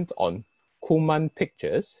comment on Kuman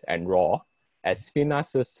Pictures and Raw as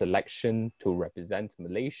FINAS' selection to represent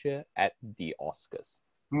Malaysia at the Oscars.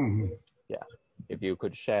 Mhm. Yeah. If you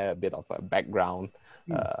could share a bit of a background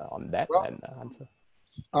on that Well, and answer.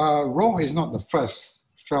 Raw is not the first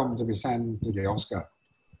film to be sent to the Oscar.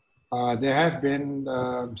 There have been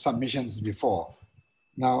submissions before.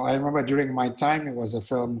 Now, I remember during my time, it was a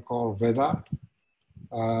film called Veda,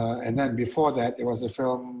 And then before that, there was a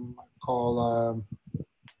film called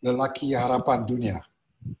Lelaki Harapan Dunia.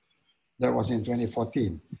 That was in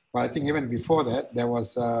 2014. But I think even before that, there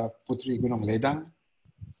was Putri Gunung Ledang.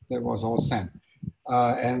 That was all sent.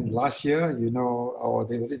 And last year, you know, or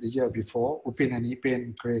was it the year before, Upin and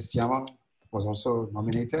Ipin Chris Yamang was also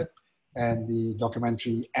nominated, and the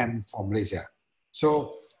documentary M from Malaysia.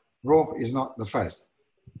 So Roh is not the first,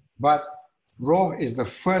 but Roh is the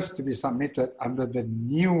first to be submitted under the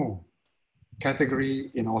new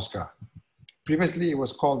category in Oscar. Previously, it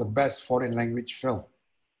was called the Best Foreign Language Film.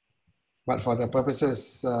 But for the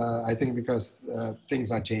purposes, I think because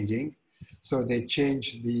things are changing, so they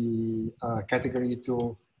changed the category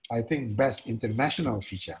to, I think, Best International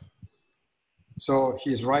Feature. So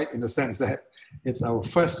he's right in the sense that it's our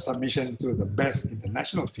first submission to the Best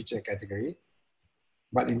International Feature category.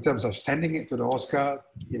 But in terms of sending it to the Oscar,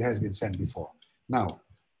 it has been sent before. Now,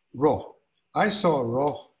 Roh. I saw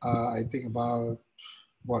Roh, I think about,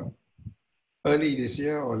 what, early this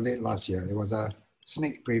year or late last year. It was a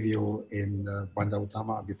sneak preview in Bandar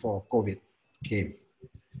Utama before COVID came.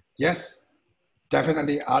 Yes,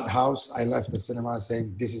 definitely art house. I left the cinema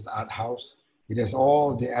saying this is art house. It has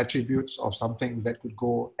all the attributes of something that could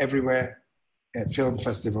go everywhere at film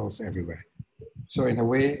festivals everywhere. So in a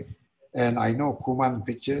way, and I know Kuman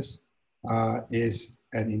Pictures is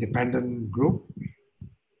an independent group,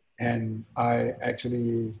 and I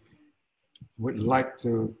actually would like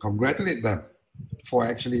to congratulate them for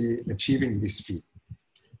actually achieving this feat.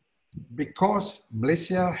 Because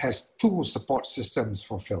Malaysia has two support systems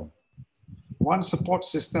for film. One support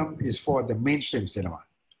system is for the mainstream cinema.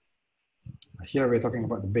 Here we're talking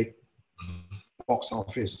about the big box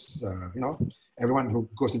office, you know, everyone who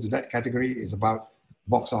goes into that category is about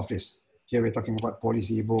box office. Here we're talking about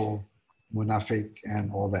Police Evo, Munafik,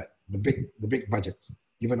 and all that. The big budgets.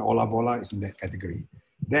 Even Ola Bola is in that category.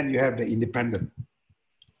 Then you have the independent.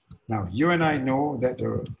 Now, you and I know that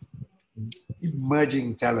the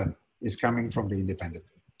emerging talent is coming from the independent.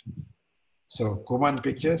 So Kuman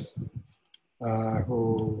Pictures,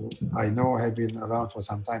 who I know have been around for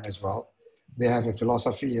some time as well, they have a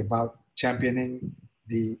philosophy about championing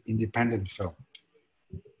the independent film.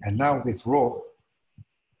 And now with Roh,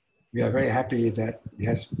 we are very happy that it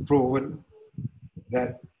has proven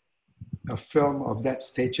that a film of that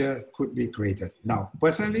stature could be created. Now,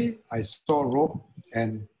 personally, I saw Roh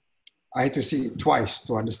and I had to see it twice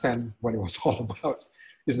to understand what it was all about.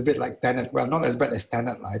 It's a bit like Tenet. Well, not as bad as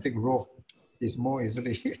Tenet. I think Roh is more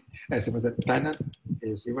easily assimilated. Tenet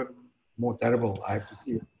is even more terrible. I have to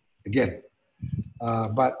see it again.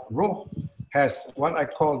 But Roh has what I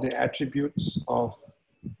call the attributes of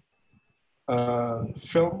a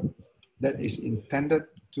film that is intended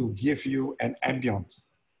to give you an ambience.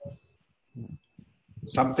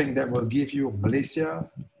 Something that will give you Malaysia,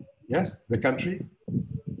 yes, the country,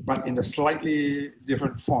 but in a slightly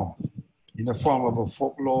different form. In the form of a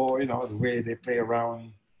folklore, you know, the way they play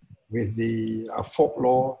around with the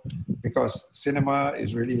folklore, because cinema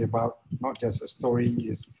is really about not just a story,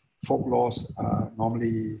 is folklores are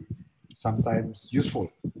normally sometimes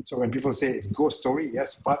useful. So when people say it's ghost story,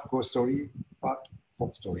 yes, part ghost story, part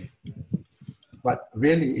folk story. But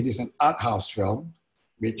really it is an art house film,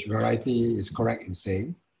 which Variety is correct in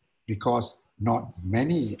saying, because not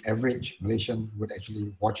many average Malaysian would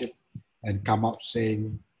actually watch it and come out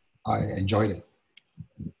saying, I enjoyed it.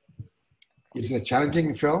 It's a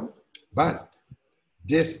challenging film, but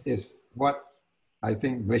this is what I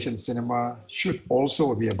think Malaysian cinema should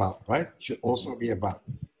also be about, right? Should also be about.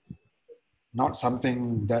 Not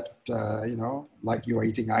something that, you know, like you are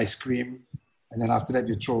eating ice cream and then after that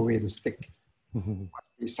you throw away the stick.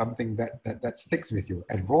 It's something that sticks with you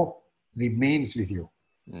and Roh remains with you.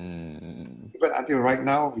 Even until right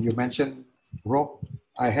now, you mentioned Roh,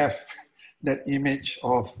 I have that image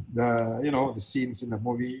of the, you know, the scenes in the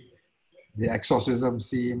movie, the exorcism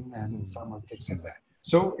scene and some of things like that.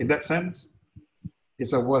 So in that sense,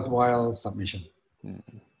 it's a worthwhile submission.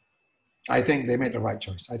 I think they made the right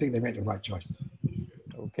choice.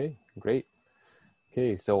 Okay, great.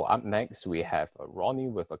 Okay, so up next we have Ronnie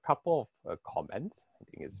with a couple of comments. I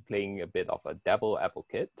think it's playing a bit of a devil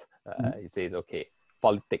advocate. He says, okay,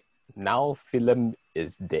 politics. Now film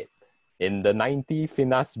is dead. In the 90s,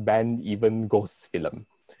 FINAS banned even ghost film.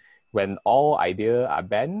 When all ideas are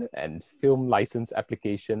banned and film license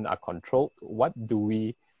applications are controlled, what do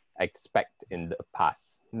we expect in the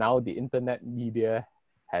past? Now the internet media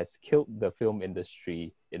has killed the film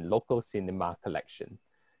industry in local cinema collection.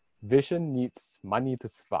 Vision needs money to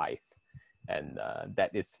survive, and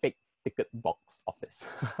that is fake ticket box office.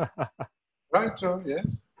 Right, Joe,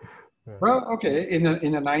 yes. Well, okay. In the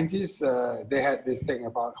 90s, they had this thing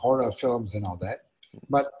about horror films and all that.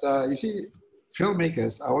 But you see,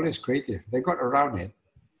 filmmakers are always creative. They got around it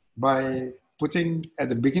by putting at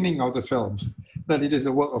the beginning of the film that it is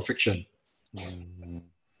a work of fiction. Mm.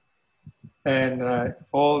 And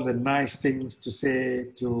all the nice things to say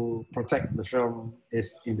to protect the film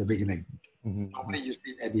is in the beginning. Normally you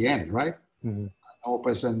see it at the end, right? No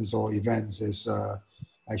persons or events is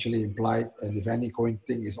actually implied, and if any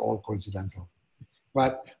thing is all coincidental.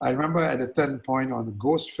 But I remember at the turn point on the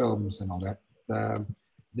ghost films and all that,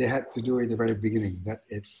 they had to do in the very beginning that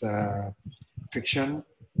it's fiction,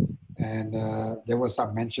 and there was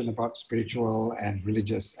some mention about spiritual and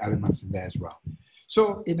religious elements in there as well.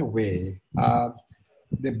 So in a way,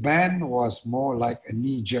 the ban was more like a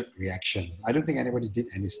knee-jerk reaction. I don't think anybody did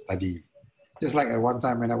any study. Just like at one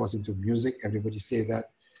time when I was into music, everybody said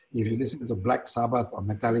that if you listen to Black Sabbath or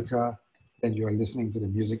Metallica, then you are listening to the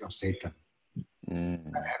music of Satan.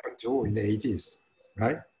 That happened too in the 80s,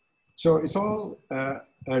 right? So it's all a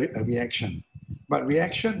reaction. But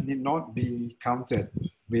reaction need not be countered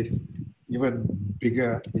with even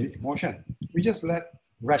bigger emotion. We just let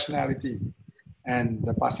rationality and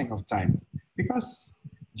the passing of time. Because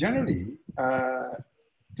generally,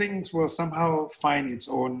 things will somehow find its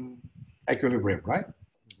own equilibrium, right?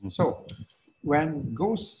 So when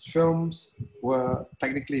ghost films were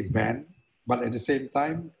technically banned, but at the same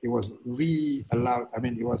time, it was re-allowed, I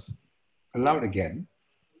mean, it was allowed again.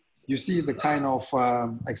 You see the kind of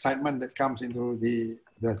excitement that comes into the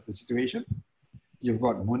situation. You've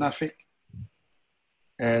got Munafik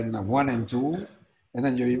and 1 and 2, and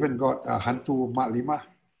then you even got Hantu Mak Lima,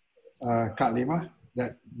 Kat Lima,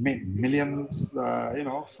 that made millions,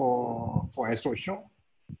 for Astro Show.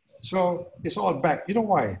 So it's all back. You know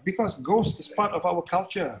why? Because ghost is part of our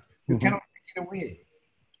culture. You cannot take it away.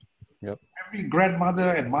 Yep. Every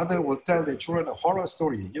grandmother and mother will tell their children a horror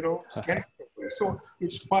story, scary. So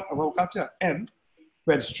it's part of our culture. And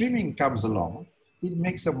when streaming comes along, it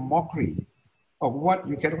makes a mockery of what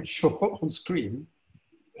you cannot show on screen,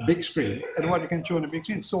 big screen, and what you can show on a big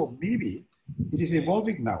screen. So maybe it is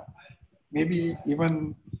evolving now. Maybe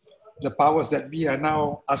even the powers that be are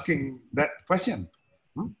now asking that question.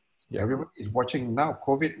 Yeah. Everybody is watching now.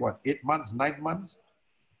 COVID, 8 months, 9 months?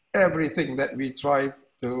 Everything that we tried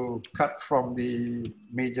to cut from the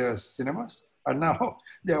major cinemas are now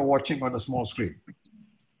they are watching on a small screen.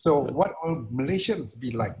 So what will Malaysians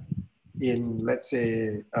be like in, let's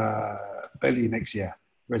say, early next year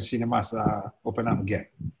when cinemas are open up again?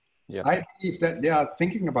 Yeah. I believe that they are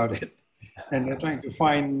thinking about it and they're trying to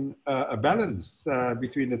find a balance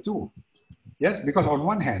between the two. Yes, because on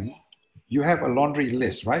one hand, you have a laundry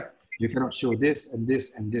list, right? You cannot show this and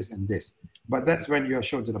this and this and this. But that's when you are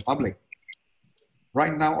shown to the public.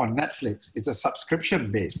 Right now on Netflix, it's a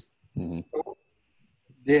subscription base. So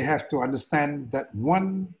they have to understand that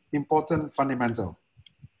one important fundamental,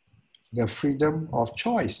 the freedom of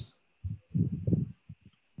choice.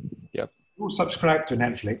 Yep. You subscribe to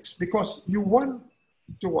Netflix because you want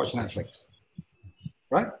to watch Netflix,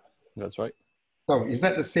 right? That's right. So is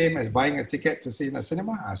that the same as buying a ticket to see in a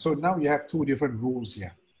cinema? So now you have two different rules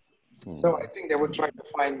here. So I think they will try to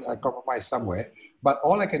find a compromise somewhere. But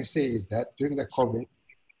all I can say is that during the COVID,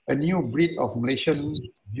 a new breed of Malaysian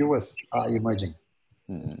viewers are emerging.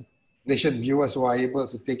 Malaysian viewers who are able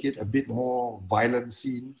to take it a bit more violent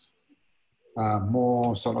scenes,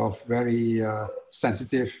 more sort of very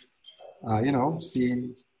sensitive,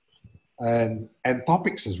 scenes and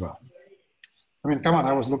topics as well. I mean, come on,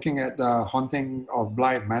 I was looking at the Haunting of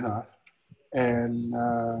Bly Manor, and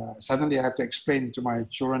suddenly I have to explain to my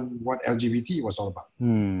children what LGBT was all about.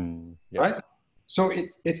 Yep. Right? So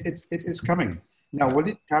it is coming. Now, will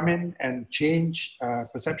it come in and change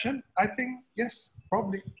perception? I think, yes,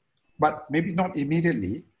 probably. But maybe not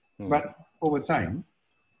immediately, but over time.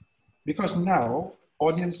 Because now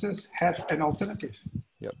audiences have an alternative.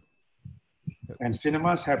 Yep. And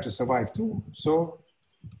cinemas have to survive too. So,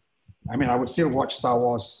 I mean, I would still watch Star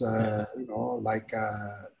Wars, like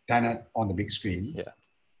Tenet on the big screen. Yeah.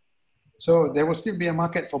 So there will still be a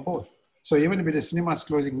market for both. So even with the cinemas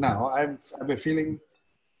closing now, I've a feeling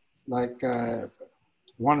like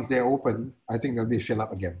once they're open, I think they'll be filled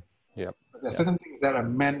up again. Yep. There are certain things that are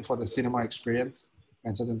meant for the cinema experience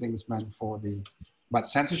and certain things meant for the... But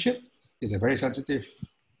censorship is a very sensitive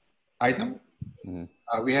item.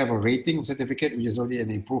 We have a rating certificate, which is already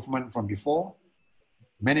an improvement from before.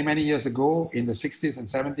 Many, many years ago, in the 60s and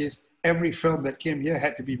 70s, every film that came here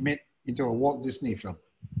had to be made into a Walt Disney film.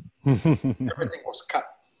 Everything was cut.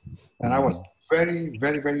 And I was very,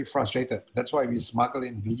 very, very frustrated. That's why we smuggle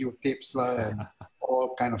in videotapes and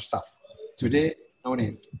all kind of stuff. Today, no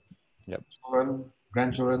need. Yep. children,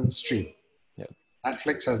 grandchildren stream. Yep.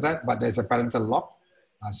 Netflix has that, but there's a parental lock.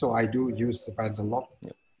 So I do use the parental lock.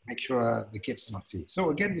 Yep. Make sure the kids not see.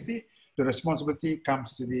 So again, you see, the responsibility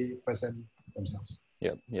comes to the person themselves.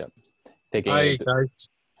 Yep. Yep. Taking Hi, it. guys.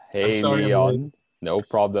 I'm Hey, sorry I'm late. Leon. No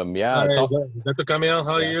problem. Yeah. Hi, Talk. Dato Kamil,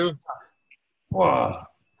 how are Yeah. you? Wow.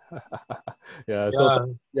 Yeah. So Yeah,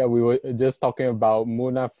 yeah, we were just talking about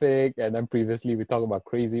Munafik, and then previously we talked about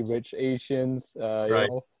Crazy Rich Asians. right.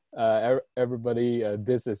 Everybody.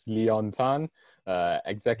 This is Leon Tan,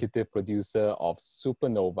 executive producer of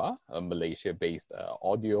Supernova, a Malaysia-based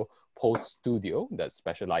audio post studio that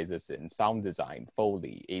specializes in sound design,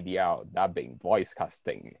 Foley, ADR, dubbing, voice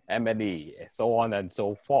casting, M&E, so on and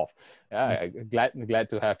so forth. Glad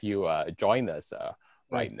to have you join us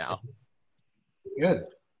right now. Good.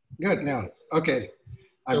 Good now. Okay.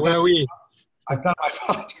 So where are we? I've done my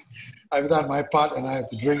part. I've done my part, and I have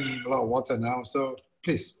to drink a lot of water now. So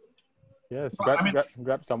please. Yes, Well, I mean-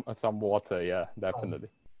 grab some water. Yeah, definitely.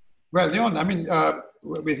 Well, Leon, I mean,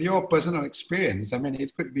 with your personal experience, I mean,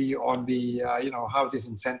 it could be on the, how these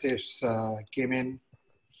incentives came in,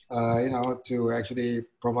 to actually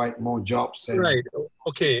provide more jobs. And, Right.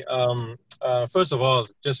 Okay. First of all,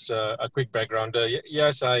 just a quick background.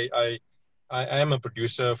 Yes, I am a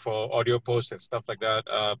producer for audio posts and stuff like that.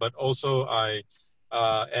 But also I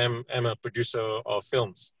am a producer of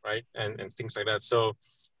films, right, and things like that. So,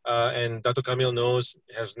 and Dato Kamil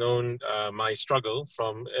has known my struggle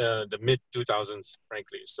from the mid 2000s,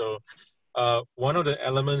 frankly. So, one of the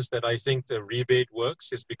elements that I think the rebate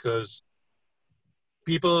works is because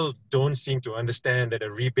people don't seem to understand that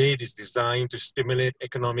a rebate is designed to stimulate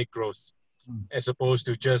economic growth as opposed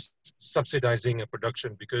to just subsidizing a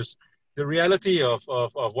production. Because the reality of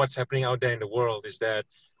what's happening out there in the world is that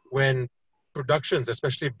when productions,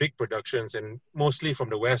 especially big productions, and mostly from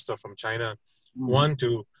the West or from China, want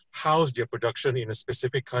to house their production in a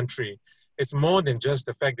specific country, it's more than just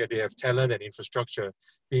the fact that they have talent and infrastructure.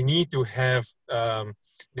 They need to have,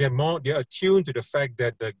 they're attuned to the fact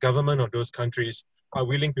that the government of those countries are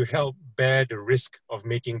willing to help bear the risk of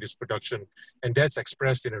making this production. And that's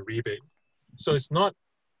expressed in a rebate. So it's not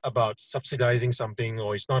about subsidizing something,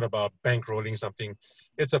 or it's not about bankrolling something.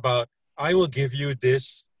 It's about, I will give you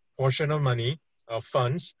this portion of money, of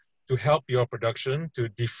funds, to help your production, to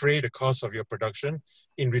defray the cost of your production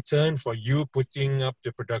in return for you putting up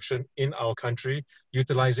the production in our country,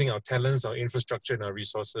 utilizing our talents, our infrastructure, and our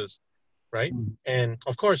resources, right? And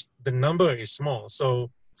of course, the number is small. So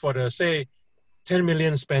for the, say, 10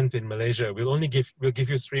 million spent in Malaysia, we'll give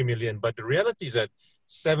you 3 million. But the reality is that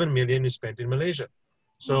 7 million is spent in Malaysia.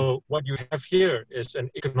 So what you have here is an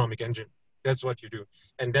economic engine. That's what you do.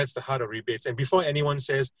 And that's the heart of rebates. And before anyone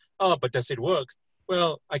says, oh, but does it work?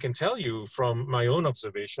 Well, I can tell you from my own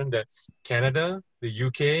observation that Canada, the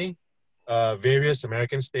UK, various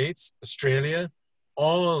American states, Australia,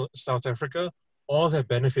 all South Africa, all have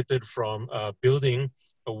benefited from building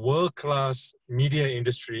a world-class media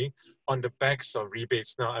industry on the backs of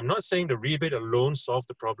rebates. Now, I'm not saying the rebate alone solved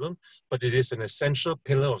the problem, but it is an essential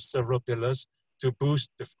pillar of several pillars to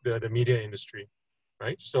boost the media industry,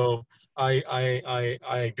 right? So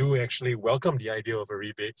I do actually welcome the idea of a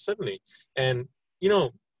rebate, certainly. And,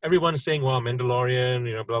 everyone's saying, wow, Mandalorian,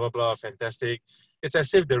 blah, blah, blah, fantastic. It's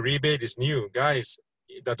as if the rebate is new. Guys,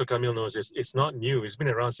 Dato Kamil knows this. It's not new. It's been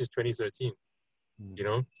around since 2013.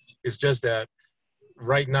 It's just that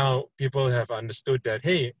right now people have understood that,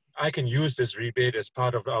 hey, I can use this rebate as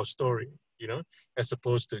part of our story, as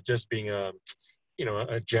opposed to just being a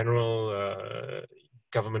general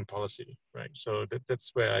government policy, right? So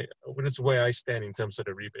that's where I stand in terms of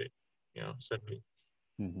the rebate, certainly.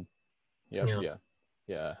 Mm-hmm.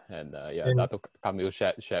 Yeah. And Dato Kamil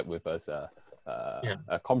shared with us a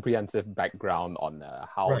comprehensive background on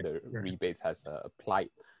how the rebates has applied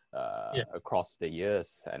across the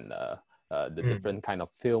years, and the different kind of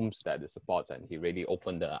films that it supports. And he really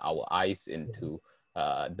opened our eyes into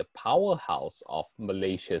the powerhouse of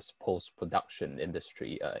Malaysia's post-production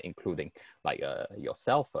industry, including like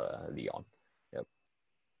yourself, Leon. Yep.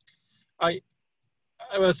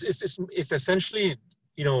 It's essentially,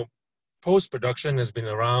 post-production has been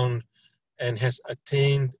around and has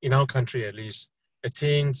attained, in our country at least,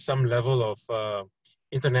 attained some level of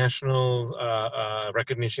international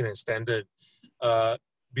recognition and standard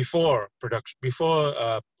before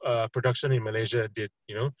production in Malaysia did,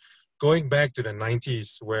 going back to the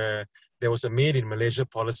 90s, where there was a made in Malaysia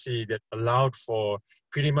policy that allowed for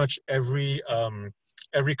pretty much every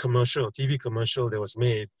commercial, TV commercial that was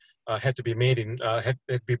made had to be made in, had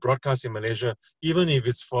to be broadcast in Malaysia, even if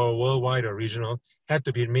it's for worldwide or regional, had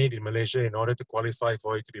to be made in Malaysia in order to qualify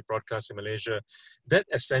for it to be broadcast in Malaysia. That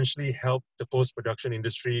essentially helped the post-production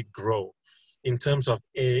industry grow in terms of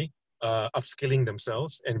A, upskilling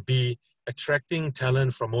themselves, and B, attracting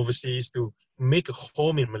talent from overseas to make a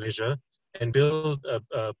home in Malaysia and build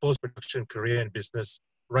a post-production career and business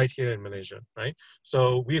right here in Malaysia, right?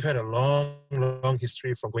 So we've had a long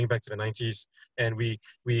history from going back to the 90s, and we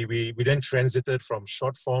then transited from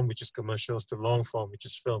short form, which is commercials, to long form, which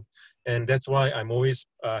is film. And that's why I'm always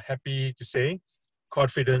happy to say,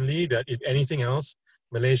 confidently, that if anything else,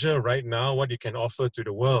 Malaysia right now, what it can offer to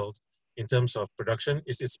the world in terms of production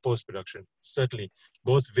is its post-production, certainly,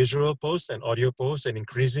 both visual post and audio post, and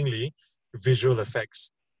increasingly visual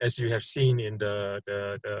effects, as you have seen in the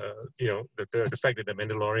fact that The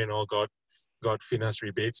Mandalorian all got FINAS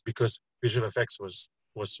rebates because visual effects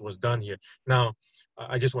was done here. Now,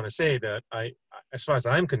 I just want to say that as far as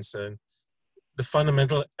I'm concerned, the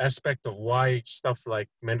fundamental aspect of why stuff like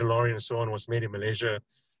Mandalorian and so on was made in Malaysia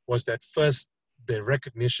was that first, the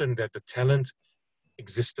recognition that the talent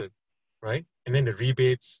existed, right? And then the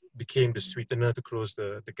rebates became the sweetener to close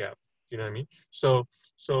the gap. You know what I mean? So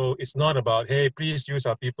it's not about, hey, please use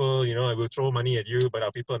our people, I will throw money at you, but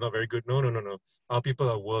our people are not very good. No. Our people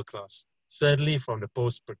are world-class, certainly from the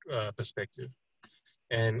post perspective.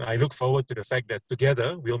 And I look forward to the fact that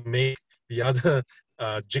together we'll make the other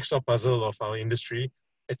jigsaw puzzle of our industry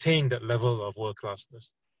attain that level of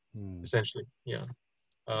world-classness, essentially. Yeah.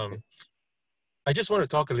 I just want to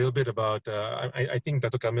talk a little bit about, I think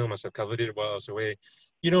Dato Kamil must have covered it while I was away.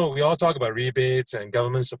 We all talk about rebates and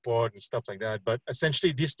government support and stuff like that, but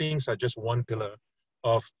essentially these things are just one pillar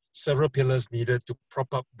of several pillars needed to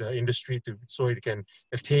prop up the industry so it can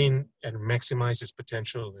attain and maximize its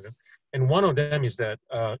potential. And one of them is that,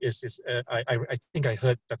 I think I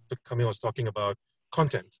heard Dato Kamil was talking about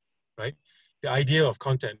content, right? The idea of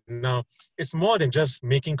content. Now, it's more than just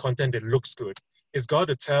making content that looks good. It's got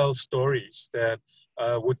to tell stories that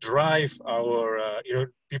would drive our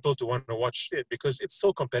people to want to watch it, because it's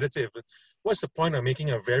so competitive. What's the point of making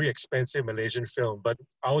a very expensive Malaysian film, but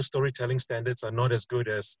our storytelling standards are not as good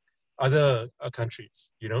as other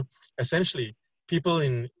countries? Essentially, people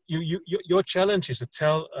in your challenge is to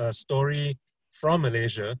tell a story from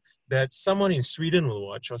Malaysia that someone in Sweden will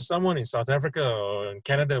watch, or someone in South Africa or in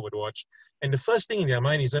Canada would watch, and the first thing in their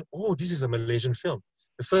mind isn't, oh, this is a Malaysian film.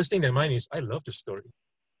 The first thing in their mind is, I love the story.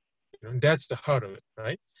 That's the heart of it,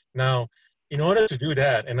 right? Now, in order to do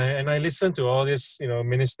that, and I listen to all these,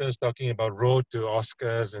 ministers talking about road to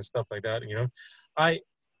Oscars and stuff like that. I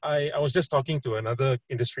was just talking to another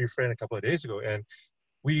industry friend a couple of days ago, and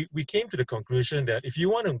we came to the conclusion that if you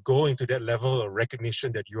want to go into that level of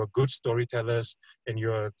recognition that you are good storytellers and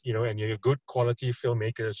you're good quality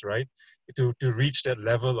filmmakers, right? To reach that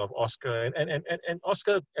level of Oscar, and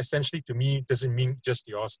Oscar essentially to me doesn't mean just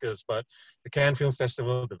the Oscars, but the Cannes Film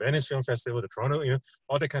Festival, the Venice Film Festival, the Toronto,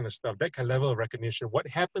 all that kind of stuff, that kind of level of recognition. What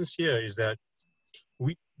happens here is that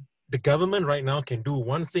the government right now can do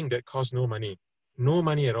one thing that costs no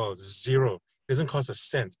money at all, zero, doesn't cost a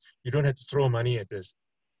cent. You don't have to throw money at this.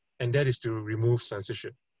 And that is to remove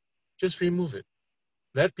censorship. Just remove it.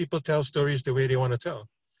 Let people tell stories the way they want to tell.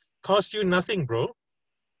 Cost you nothing, bro.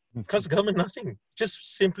 Cost the government nothing.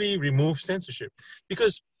 Just simply remove censorship.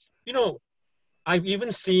 Because, I've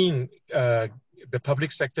even seen the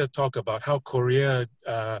public sector talk about how Korea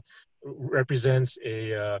represents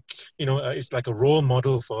it's like a role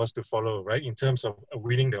model for us to follow, right? In terms of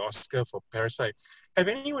winning the Oscar for Parasite. Have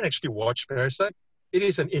anyone actually watched Parasite? It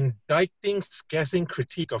is an indicting, scathing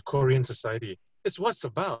critique of Korean society. It's what it's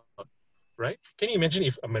about, right? Can you imagine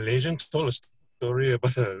if a Malaysian told a story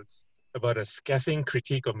about a scathing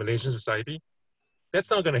critique of Malaysian society? That's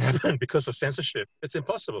not going to happen because of censorship. It's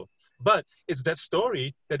impossible. But it's that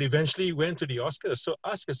story that eventually went to the Oscars. So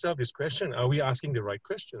ask yourself this question: are we asking the right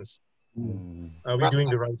questions? Are we doing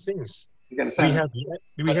the right things? We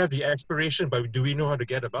have the aspiration, but do we know how to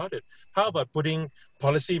get about it? How about putting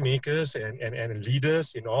policymakers and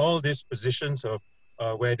leaders in all these positions of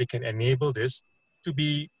where they can enable this to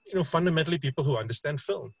be, fundamentally people who understand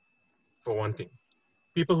film, for one thing,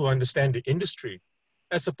 people who understand the industry,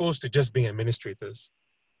 as opposed to just being administrators,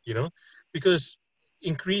 because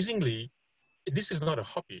increasingly this is not a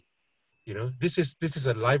hobby. This is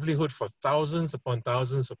a livelihood for thousands upon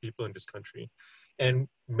thousands of people in this country. And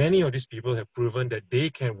many of these people have proven that they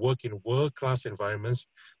can work in world-class environments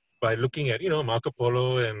by looking at, Marco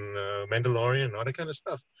Polo and Mandalorian and all that kind of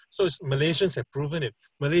stuff. So Malaysians have proven it.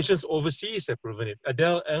 Malaysians overseas have proven it.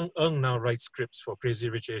 Adele Ng now writes scripts for Crazy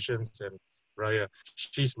Rich Asians and Raya.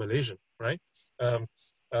 She's Malaysian, right?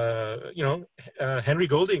 you know, Henry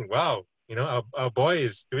Golding, wow, you know, our boy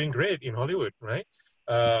is doing great in Hollywood, right?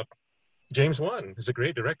 James Wan is a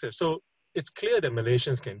great director. So it's clear that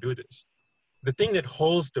Malaysians can do this. The thing that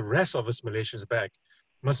holds the rest of us Malaysians back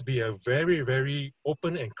must be a very, very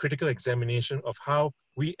open and critical examination of how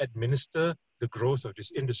we administer the growth of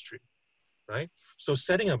this industry, right? So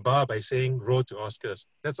setting a bar by saying road to Oscars,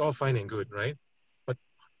 that's all fine and good, right? But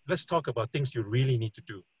let's talk about things you really need to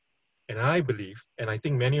do. And I believe, and I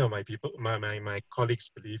think many of my people, my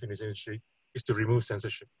colleagues believe in this industry, is to remove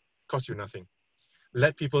censorship. Cost you nothing.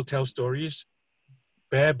 Let people tell stories,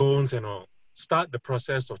 bare bones and all. Start the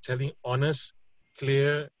process of telling honest,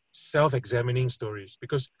 clear, self-examining stories,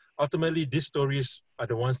 because ultimately these stories are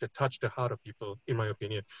the ones that touch the heart of people, in my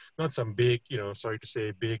opinion. Not some big, you know, sorry to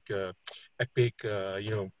say, big, epic,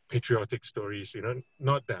 you know, patriotic stories, you know,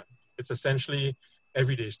 not that. It's essentially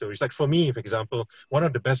everyday stories. Like for me, for example, one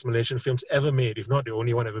of the best Malaysian films ever made, if not the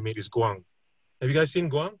only one ever made, is Guang. Have you guys seen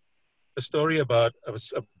Guang? A story about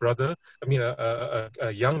a brother, I mean,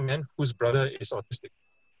 a young man whose brother is autistic,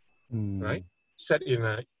 right? Set in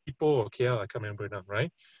Ipoh or KL, I can't remember now,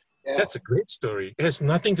 right? Yeah. That's a great story. It has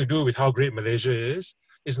nothing to do with how great Malaysia is.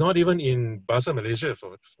 It's not even in Bahasa Malaysia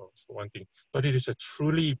for one thing, but it is a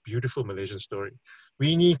truly beautiful Malaysian story.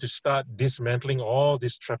 We need to start dismantling all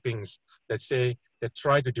these trappings that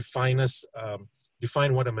try to define us,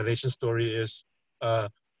 define what a Malaysian story is,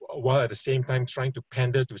 while at the same time trying to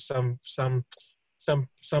pander to some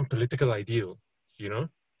political ideal, you know?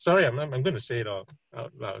 Sorry, I'm going to say it out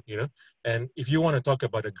loud, you know? And if you want to talk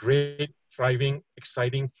about a great, thriving,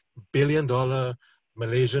 exciting, billion-dollar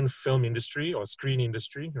Malaysian film industry or screen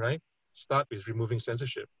industry, right? Start with removing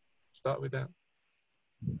censorship. Start with that.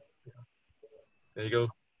 Yeah. There you go.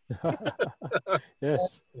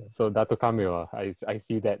 Yes. So Dato Kamil, I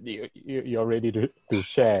see that you're ready to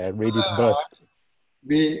share, ready to burst.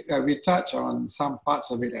 We touched on some parts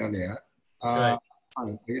of it earlier. Right.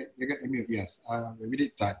 Sorry, you get me? Yes, we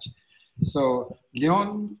did touch. So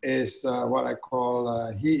Leon is what I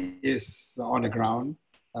call, he is on the ground.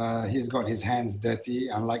 He's got his hands dirty,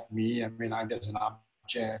 unlike me. I mean, I'm just an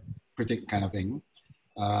armchair critic kind of thing.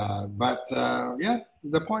 But yeah,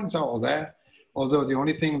 the points are all there. Although the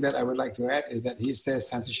only thing that I would like to add is that he says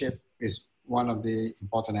censorship is one of the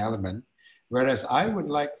important elements. Whereas I would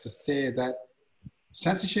like to say that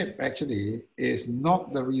censorship actually is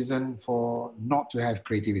not the reason for not to have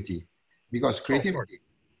creativity, because creativity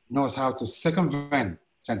knows how to circumvent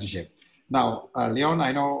censorship. Now, Leon,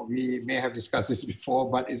 I know we may have discussed this before,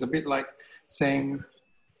 but it's a bit like saying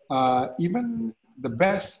even the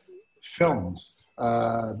best films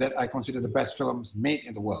that I consider the best films made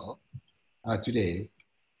in the world today,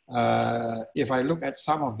 if I look at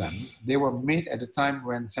some of them, they were made at a time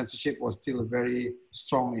when censorship was still very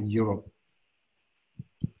strong in Europe.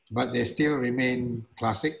 But they still remain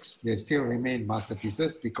classics, they still remain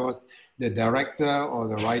masterpieces because the director or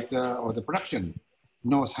the writer or the production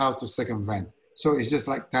knows how to circumvent. So it's just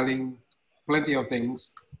like telling plenty of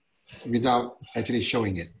things without actually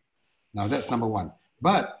showing it. Now that's number one.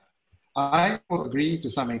 But I will agree to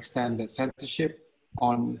some extent that censorship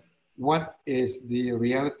on what is the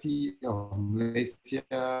reality of Malaysia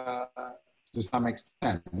to some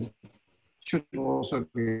extent should also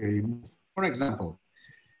be removed. For example,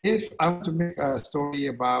 if I want to make a story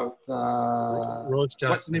about, what's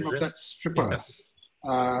the name of that stripper?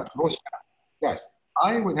 Rose Chan. Yes,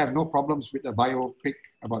 I would have no problems with a biopic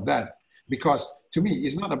about that, because to me,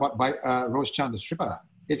 it's not about Rose Chan, the stripper.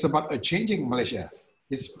 It's about a changing Malaysia.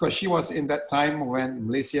 It's because she was in that time when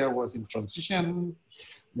Malaysia was in transition,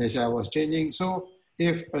 Malaysia was changing. So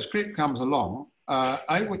if a script comes along,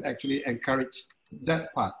 I would actually encourage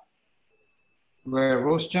that part, where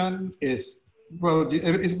Rose Chan is, well,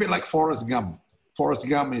 it's a bit like Forrest Gump. Forrest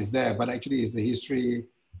Gump is there, but actually it's the history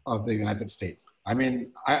of the United States. I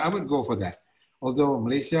mean, I would go for that. Although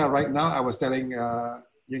Malaysia right now, I was telling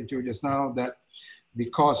Ying Tu just now that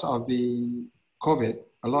because of the COVID,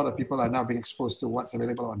 a lot of people are now being exposed to what's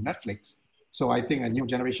available on Netflix. So I think a new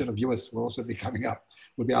generation of viewers will also be coming up,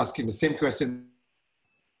 will be asking the same question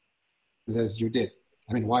as you did.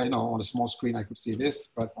 I mean, why, you know, on a small screen I could see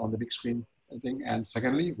this, but on the big screen, I think. And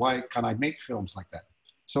secondly, why can't I make films like that?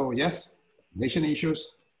 So yes, Malaysian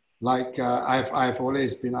issues. Like I've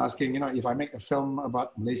always been asking, you know, if I make a film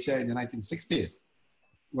about Malaysia in the 1960s,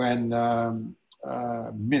 when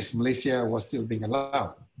Miss Malaysia was still being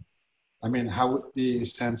allowed, I mean, how would the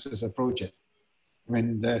censors approach it? I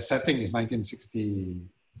mean, the setting is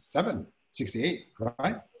 1967, 68,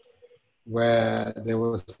 right? Where there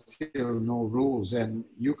was still no rules, and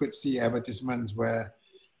you could see advertisements where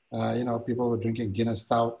You know, people were drinking Guinness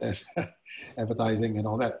Stout and advertising and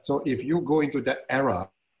all that. So if you go into that era,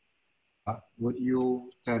 would you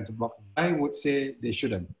tend to block? I would say they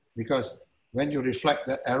shouldn't, because when you reflect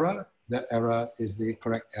that era is the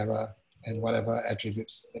correct era and whatever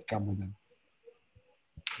attributes that come with them.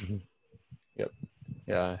 Mm-hmm. Yep.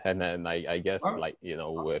 Yeah, and then I guess, like, you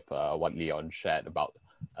know, with what Leon shared about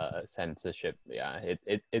censorship, yeah,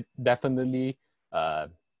 it definitely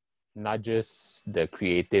nudges the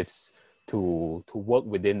creatives to work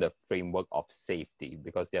within the framework of safety,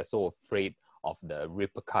 because they're so afraid of the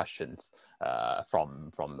repercussions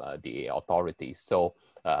from the authorities. So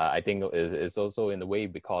I think it's also in a way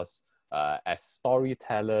because as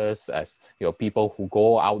storytellers, as, you know, people who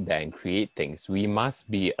go out there and create things, we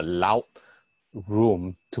must be allowed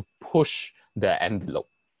room to push the envelope,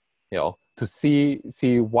 you know, to see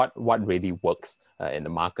what really works in the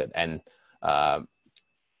market. And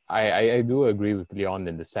I do agree with Leon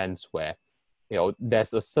in the sense where, you know,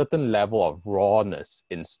 there's a certain level of rawness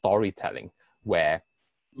in storytelling where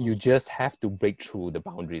you just have to break through the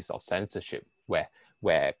boundaries of censorship,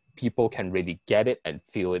 where people can really get it and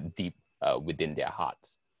feel it deep within their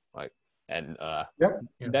hearts, right? And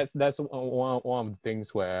that's one of the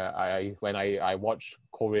things where when I watch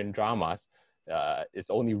Korean dramas,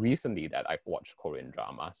 it's only recently that I've watched Korean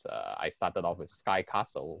dramas. I started off with Sky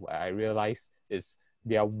Castle, where I realized is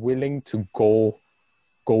they are willing to go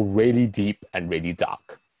really deep and really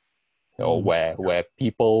dark, you know, where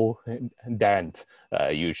people daren't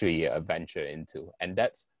usually venture into, and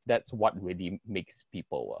that's what really makes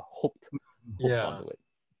people hooked onto it.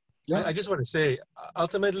 Yeah. I just want to say,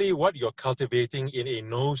 ultimately, what you're cultivating in a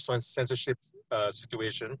no censorship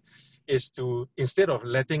situation is to, instead of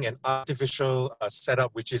letting an artificial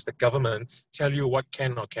setup, which is the government, tell you what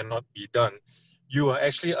can or cannot be done, you are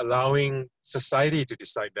actually allowing society to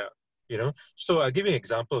decide that, you know? So I'll give you an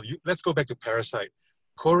example. Let's go back to Parasite.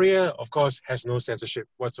 Korea, of course, has no censorship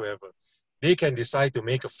whatsoever. They can decide to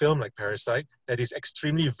make a film like Parasite that is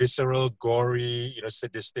extremely visceral, gory, you know,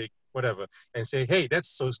 sadistic, whatever, and say, hey, that's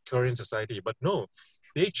so Korean society. But no,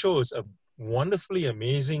 they chose a wonderfully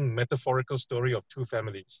amazing metaphorical story of two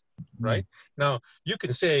families, right? Now, you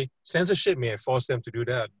can say censorship may have forced them to do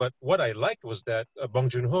that, but what I liked was that Bong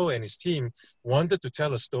Joon-ho and his team wanted to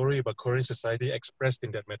tell a story about Korean society expressed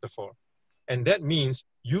in that metaphor. And that means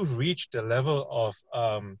you've reached the level of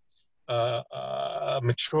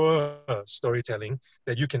mature storytelling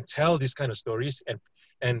that you can tell these kind of stories,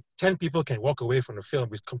 and 10 people can walk away from the film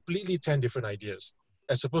with completely 10 different ideas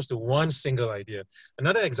as opposed to one single idea.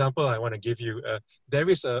 Another example I want to give you, there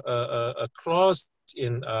is a clause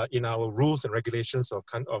in our rules and regulations of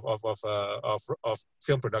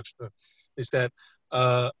film production, is that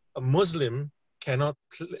a Muslim cannot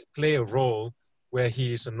play a role where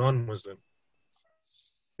he is a non-Muslim.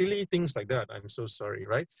 Silly things like that. I'm so sorry,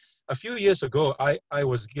 right? A few years ago, I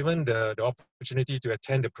was given the opportunity to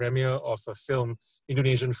attend the premiere of a film,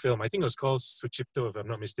 Indonesian film. I think it was called Sucipto, if I'm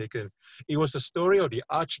not mistaken. It was a story of the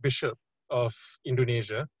Archbishop of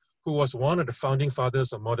Indonesia, who was one of the founding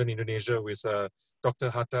fathers of modern Indonesia with Dr.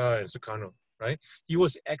 Hatta and Sukarno, right? He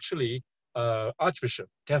was actually Archbishop,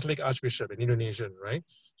 Catholic Archbishop, an Indonesian, right?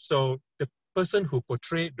 So the person who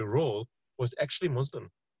portrayed the role was actually Muslim,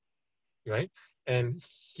 right? And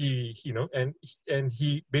he, you know, and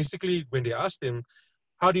he basically, when they asked him,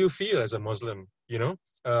 how do you feel as a Muslim, you know,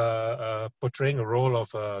 portraying a role of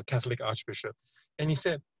a Catholic Archbishop? And he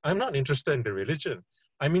said, I'm not interested in the religion.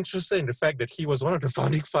 I'm interested in the fact that he was one of the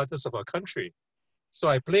founding fathers of our country. So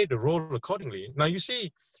I played the role accordingly. Now, you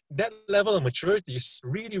see, that level of maturity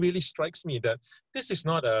really, really strikes me that this is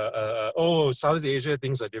not oh, Southeast Asia,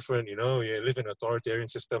 things are different, you know, you live in an authoritarian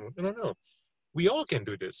system. No. We all can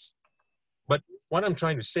do this. But what I'm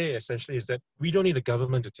trying to say essentially is that we don't need the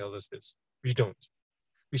government to tell us this. We don't.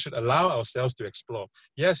 We should allow ourselves to explore.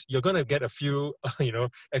 Yes, you're going to get a few, you know,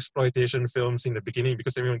 exploitation films in the beginning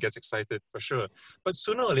because everyone gets excited, for sure. But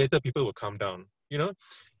sooner or later, people will calm down, you know?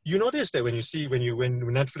 You notice that when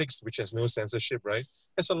Netflix, which has no censorship, right?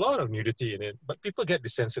 There's a lot of nudity in it, but people get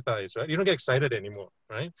desensitized, right? You don't get excited anymore,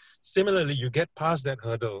 right? Similarly, you get past that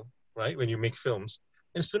hurdle, right? When you make films.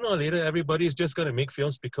 And sooner or later, everybody is just going to make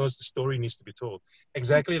films because the story needs to be told.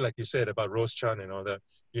 Exactly like you said about Rose Chan and all that,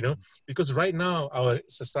 you know? Because right now, our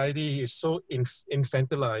society is so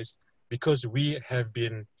infantilized because we have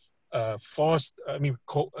been forced.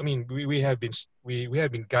 We have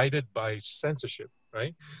been guided by censorship,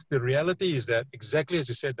 right? The reality is that exactly as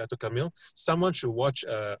you said, Dato Kamil, someone should watch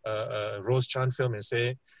a Rose Chan film and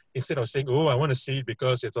say, instead of saying, oh, I want to see it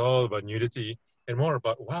because it's all about nudity, and more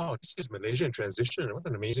about, wow, this is Malaysia in transition. What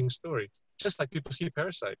an amazing story. Just like people see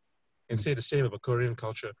Parasite. and say the same about Korean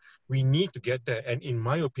culture. We need to get there. And in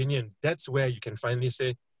my opinion, that's where you can finally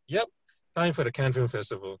say, yep, time for the Cannes Film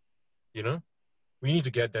Festival. You know, we need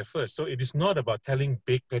to get there first. So it is not about telling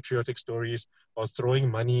big patriotic stories or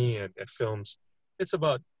throwing money at films. It's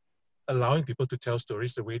about allowing people to tell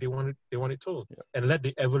stories the way they want it told, and let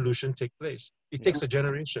the evolution take place. It takes a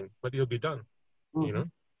generation, but it'll be done. You know,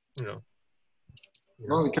 you know.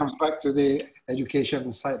 Well, it comes back to the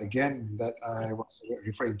education side again that I was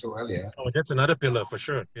referring to earlier. Oh, that's another pillar for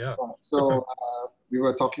sure. Yeah. So we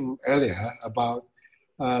were talking earlier about,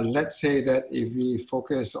 let's say that if we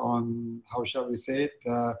focus on, how shall we say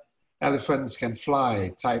it, elephants can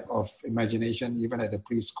fly type of imagination, even at the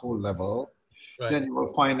preschool level, then you will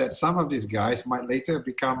find that some of these guys might later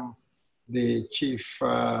become the chief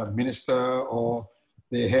minister or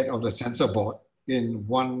the head of the censor board in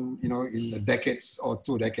one, you know, in a decades or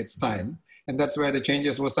 2 decades time. And that's where the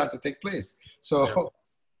changes will start to take place. So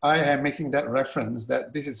I am making that reference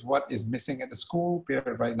that this is what is missing at the school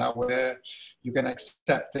period right now, where you can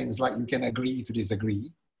accept things like you can agree to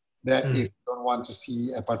disagree. That if you don't want to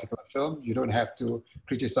see a particular film, you don't have to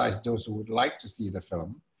criticize those who would like to see the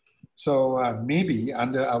film. So maybe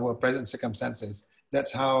under our present circumstances,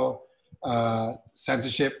 that's how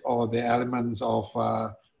censorship or the elements of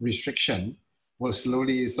restriction will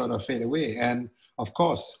slowly sort of fade away. And of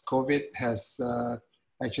course, COVID has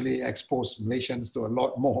actually exposed Malaysians to a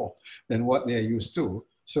lot more than what they're used to.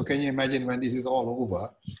 So can you imagine when this is all over,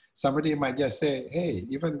 somebody might just say, hey,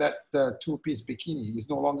 even that 2-piece bikini is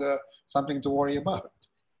no longer something to worry about.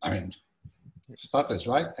 I mean, starters,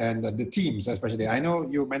 right? And the teams, especially. I know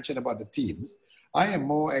you mentioned about the teams. I am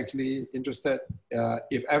more actually interested,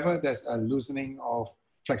 if ever there's a loosening of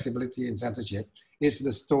flexibility in censorship, it's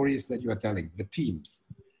the stories that you are telling, the themes.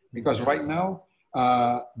 Because right now,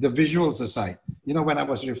 the visuals aside, you know, when I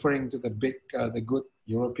was referring to the big, the good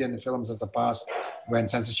European films of the past, when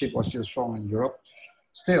censorship was still strong in Europe,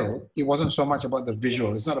 still, it wasn't so much about the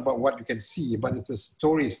visual. It's not about what you can see, but it's the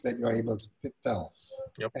stories that you are able to tell.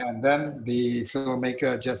 And then the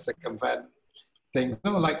filmmaker just circumvent things,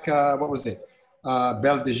 you know, like, what was it?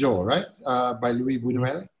 Belle de Jour, right? By Louis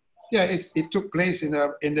Buñuel. Yeah, it took place in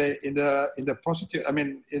the prostitute. I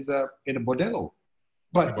mean, in a bordello,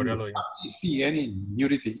 but you hardly see any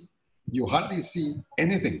nudity. You hardly see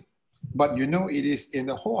anything, but you know it is in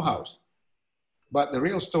the whorehouse. But the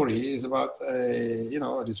real story is about you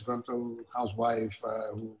know, a disgruntled housewife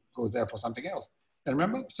who goes there for something else. And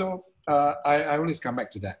remember, so I always come back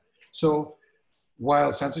to that. So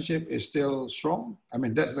while censorship is still strong, I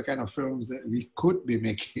mean, that's the kind of films that we could be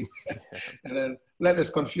making. And then let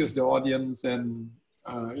us confuse the audience and,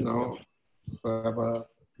 you know, forever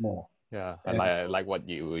more. Yeah, and I like what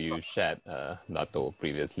you shared, Dato,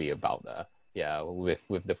 previously about,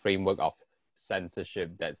 with the framework of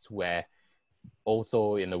censorship, that's where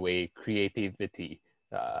also, in a way, creativity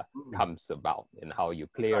comes about in how you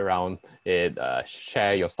play around it,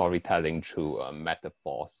 share your storytelling through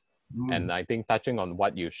metaphors. And I think touching on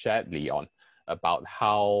what you shared, Leon, about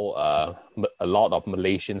how a lot of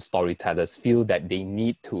Malaysian storytellers feel that they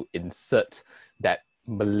need to insert that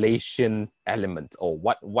Malaysian element, or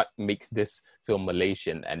what makes this film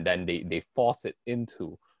Malaysian, and then they force it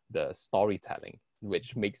into the storytelling,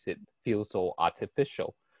 which makes it feel so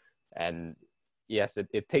artificial. And yes,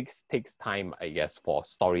 it takes time, I guess, for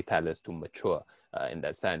storytellers to mature in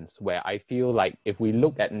that sense, where I feel like if we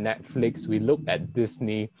look at Netflix, we look at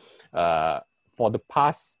Disney, for the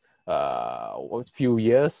past few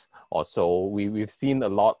years or so, we've seen a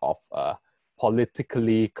lot of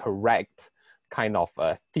politically correct kind of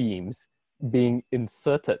themes being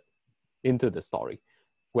inserted into the story,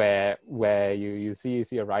 where you see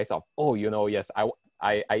a rise of, oh, you know, yes,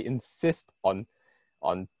 I insist on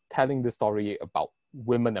telling the story about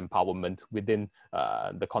women empowerment within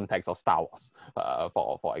the context of Star Wars,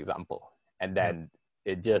 for example, and then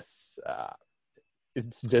it's just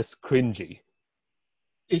cringy.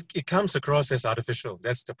 It comes across as artificial.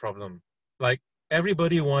 That's the problem. Like,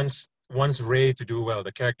 everybody wants Rey to do well,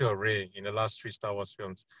 the character of Rey in the last 3 Star Wars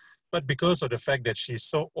films, but because of the fact that she's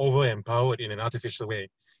so over empowered in an artificial way,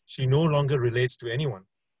 she no longer relates to anyone.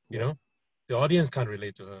 You know, the audience can't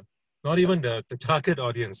relate to her. Not even the target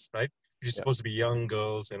audience, right? She's supposed to be young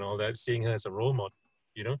girls and all that, seeing her as a role model,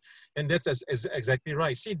 you know? And that's exactly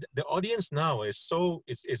right. See, the audience now is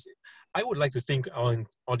I would like to think our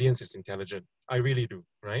audience is intelligent. I really do,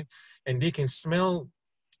 right? And they can smell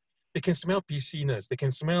PC-ness. They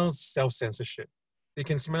can smell self-censorship. They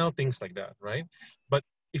can smell things like that, right? But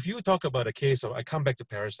if you talk about a case of, I come back to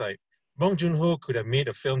Parasite, Bong Joon-ho could have made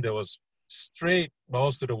a film that was straight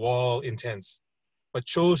balls to the wall intense, but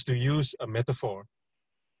chose to use a metaphor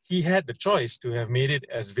he had the choice to have made it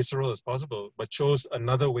as visceral as possible, but chose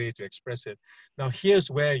another way to express it. Now, here's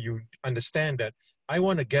where you understand that I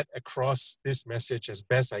want to get across this message as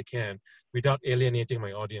best I can without alienating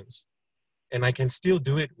my audience. And I can still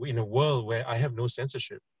do it in a world where I have no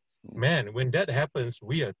censorship. Man, when that happens,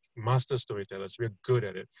 we are master storytellers. We're good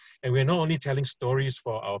at it. And we're not only telling stories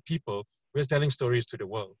for our people, we're telling stories to the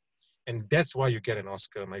world. And that's why you get an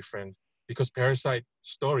Oscar, my friend, because Parasite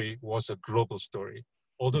story was a global story,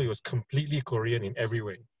 although it was completely Korean in every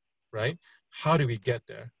way, right? How do we get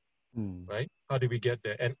there, right? How do we get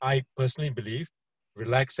there? And I personally believe,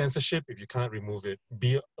 relax censorship if you can't remove it.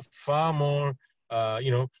 Be far more,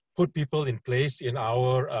 put people in place in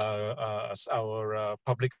our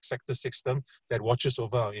public sector system that watches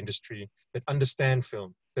over our industry, that understand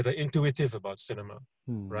film, that are intuitive about cinema,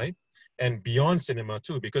 right? And beyond cinema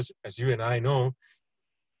too, because as you and I know,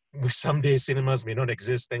 someday cinemas may not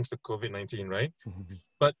exist thanks to COVID-19, right?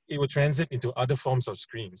 But it will transit into other forms of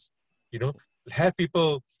screens. Have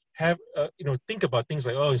people think about things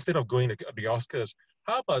like, oh, instead of going to the Oscars,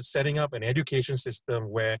 how about setting up an education system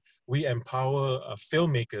where we empower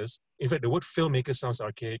filmmakers? In fact, the word filmmaker sounds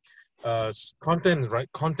archaic.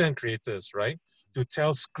 Content creators, right? To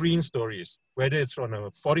tell screen stories, whether it's on a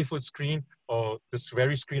 40-foot screen or this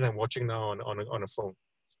very screen I'm watching now on a phone.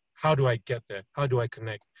 How do I get there? How do I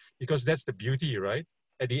connect? Because that's the beauty, right?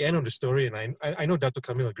 At the end of the story, and I know Dato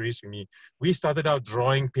Kamil agrees with me, we started out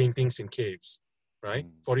drawing paintings in caves, right?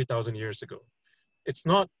 40,000 years ago. It's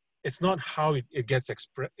not how it gets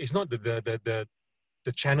expressed. It's not the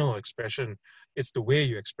channel of expression. It's the way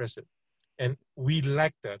you express it. And we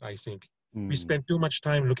lack that, I think. We spend too much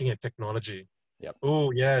time looking at technology. Yep.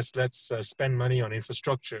 Oh, yes, let's spend money on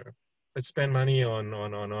infrastructure. Let's spend money on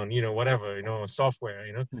whatever,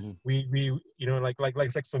 software, we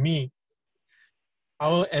like for me,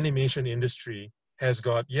 our animation industry has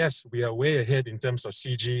got, yes, we are way ahead in terms of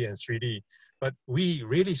CG and 3D, but we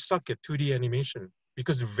really suck at 2D animation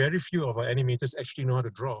because very few of our animators actually know how to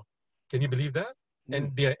draw. Can you believe that?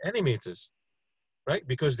 And they're animators, right?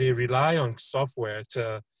 Because they rely on software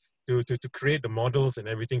to create the models and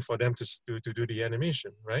everything for them to do the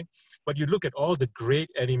animation, right? But you look at all the great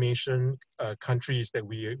animation countries that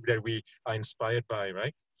we are inspired by,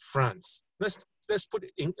 right? France. Let's put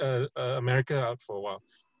America out for a while.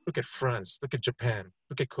 Look at France. Look at Japan.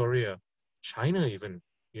 Look at Korea, China even.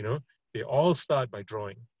 They all start by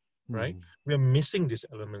drawing, right? We're missing these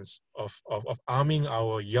elements of arming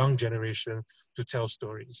our young generation to tell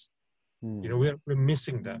stories. We're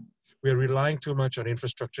missing that. We're relying too much on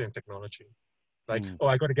infrastructure and technology. Like, oh,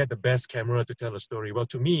 I got to get the best camera to tell a story. Well,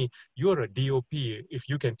 to me, you're a DOP if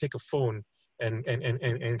you can take a phone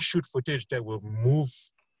and shoot footage that will move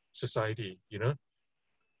society.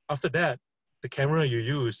 After that, the camera you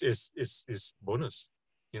use is bonus.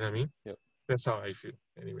 You know what I mean? Yep. That's how I feel,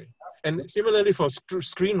 anyway. And similarly for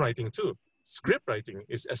screenwriting too, script writing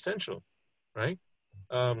is essential, right?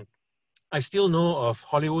 I still know of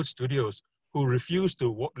Hollywood studios who refuse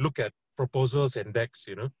to look at proposals and decks,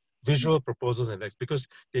 visual proposals and decks, because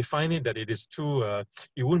they find it that it is too,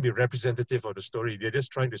 it wouldn't be representative of the story. They're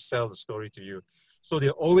just trying to sell the story to you. So they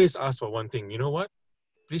always ask for one thing, you know what?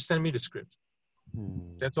 Please send me the script.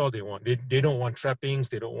 That's all they want. They don't want trappings.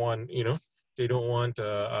 They don't want, they don't want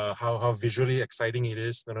how visually exciting it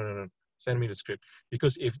is. No. Send me the script.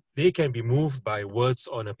 Because if they can be moved by words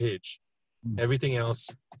on a page, everything else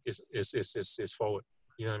is forward.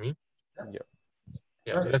 You know what I mean?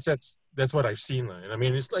 Yeah. That's what I've seen. And I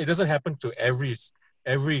mean, it doesn't happen to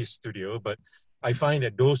every studio, but I find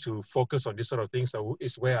that those who focus on this sort of things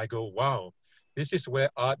is where I go, wow, this is where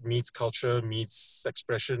art meets culture, meets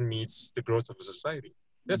expression, meets the growth of a society.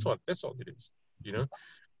 That's all it is.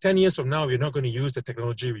 10 years from now, we're not going to use the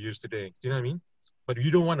technology we use today. Do you know what I mean? But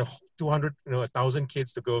you don't want 200, 1,000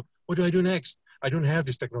 kids to go, what do I do next? I don't have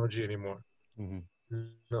this technology anymore.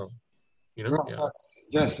 No.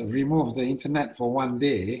 Just remove the internet for one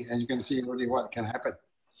day and you can see really what can happen.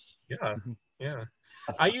 Yeah.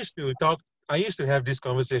 I used to have this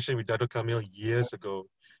conversation with Dato Kamil years ago.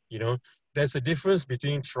 There's a difference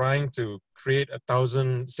between trying to create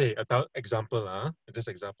 1,000, example.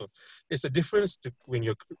 It's a difference when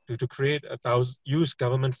you're to create 1,000, use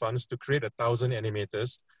government funds to create 1,000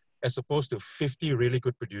 animators as opposed to 50 really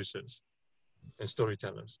good producers and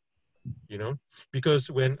storytellers. Because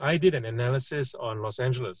when I did an analysis on Los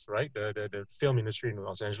Angeles, right, the film industry in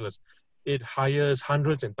Los Angeles, it hires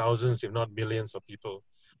hundreds and thousands, if not millions of people.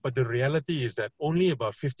 But the reality is that only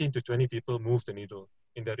about 15 to 20 people move the needle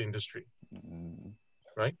in that industry,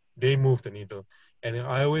 right? They move the needle. And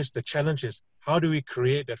the challenge is, how do we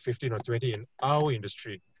create that 15 or 20 in our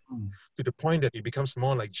industry? to the point that it becomes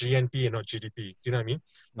more like GNP and not GDP. Do you know what I mean?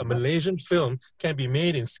 A Malaysian film can be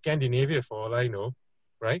made in Scandinavia for all I know,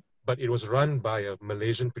 right? But it was run by a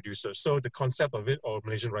Malaysian producer. So the concept of it, or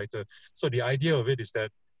Malaysian writer. So the idea of it is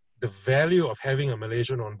that the value of having a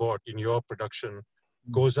Malaysian on board in your production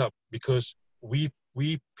goes up because we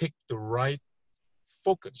pick the right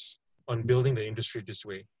focus on building the industry this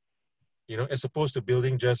way, you know, as opposed to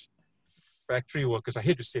building just factory workers. I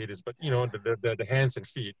hate to say this, but you know, the hands and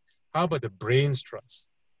feet. How about the brains trust?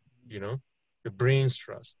 You know, the brains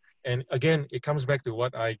trust. And again, it comes back to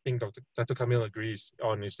what I think Dato Kamil agrees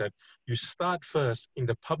on, is that you start first in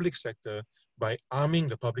the public sector by arming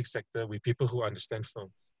the public sector with people who understand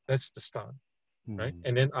film. That's the start, right?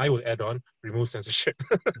 And then I will add on, remove censorship,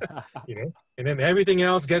 you know, and then everything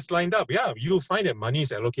else gets lined up. Yeah, you'll find that money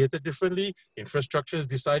is allocated differently, infrastructure is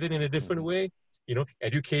decided in a different way, you know,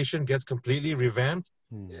 education gets completely revamped.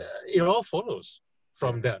 It all follows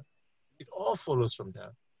from that. It all follows from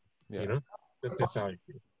that, you know. That's how I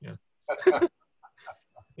feel. Yeah.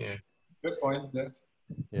 Yeah. Good points, yes.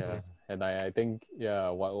 Yeah, and I think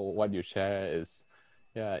what you share is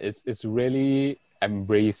it's really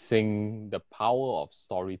embracing the power of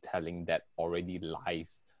storytelling that already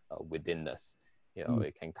lies within us. You know,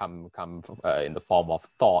 it can come in the form of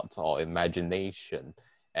thought or imagination,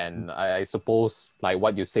 and I suppose, like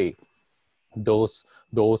what you say, those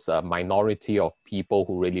minority of people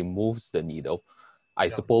who really moves the needle, I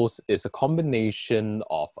suppose, is a combination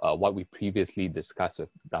of what we previously discussed with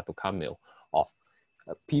Dato Kamil, of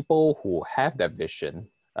people who have that vision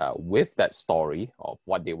with that story of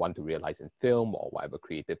what they want to realize in film or whatever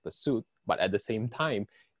creative pursuit, but at the same time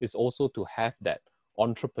is also to have that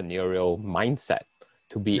entrepreneurial mindset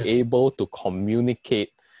to be able to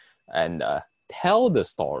communicate and tell the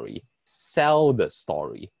story, sell the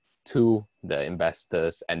story to the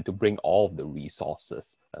investors, and to bring all of the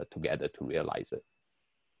resources together to realize it.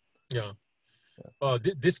 Yeah.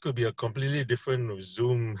 This could be a completely different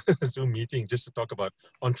Zoom meeting just to talk about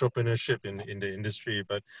entrepreneurship in the industry.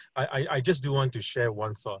 But I just do want to share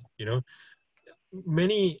one thought. You know,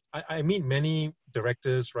 I meet many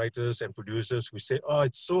directors, writers, and producers who say, "Oh,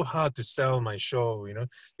 it's so hard to sell my show. You know,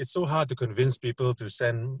 it's so hard to convince people to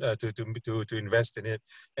send to invest in it,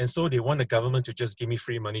 and so they want the government to just give me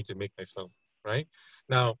free money to make my film." Right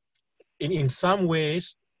now, in some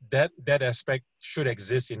ways, that aspect should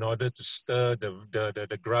exist in order to stir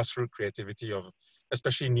the grassroots creativity of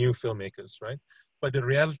especially new filmmakers, right? But the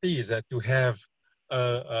reality is that to have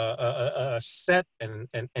a set and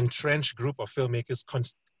entrenched group of filmmakers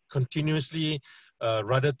continuously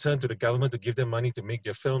rather turn to the government to give them money to make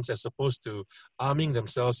their films, as opposed to arming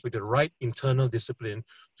themselves with the right internal discipline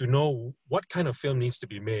to know what kind of film needs to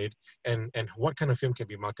be made and what kind of film can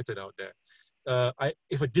be marketed out there.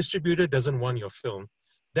 If a distributor doesn't want your film,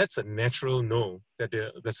 that's a natural no, that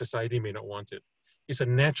the society may not want it. It's a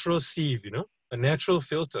natural sieve, you know, a natural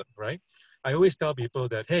filter, right? I always tell people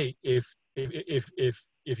that, hey, if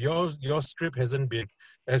your script has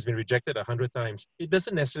been rejected 100 times, it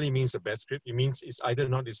doesn't necessarily mean it's a bad script. It means it's either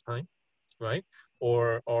not this time, right?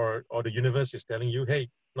 Or the universe is telling you, hey,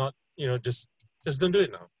 not, you know, just don't do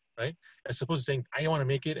it now, right? As opposed to saying, I want to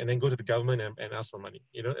make it and then go to the government and ask for money.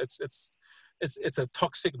 You know, it's a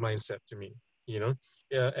toxic mindset to me. You know,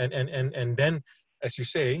 and then, as you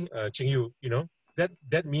say, Ching Yu, you know,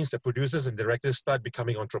 that means that producers and directors start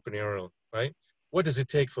becoming entrepreneurial, right? What does it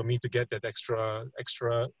take for me to get that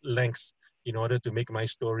extra length in order to make my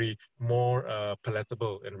story more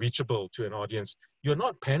palatable and reachable to an audience? You're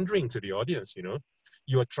not pandering to the audience, you know,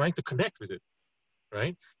 you are trying to connect with it,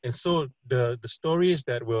 right? And so the stories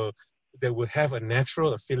that will have a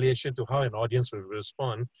natural affiliation to how an audience will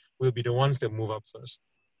respond will be the ones that move up first.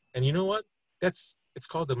 And you know what? It's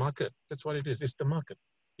called the market. That's what it is. It's the market,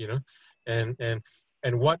 you know,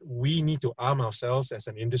 and what we need to arm ourselves as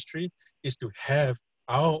an industry is to have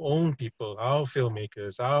our own people, our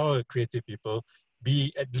filmmakers, our creative people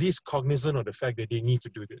be at least cognizant of the fact that they need to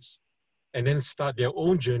do this, and then start their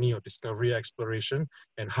own journey of discovery, exploration,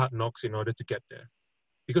 and hard knocks in order to get there.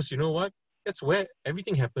 Because you know what? That's where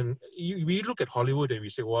everything happened. We look at Hollywood and we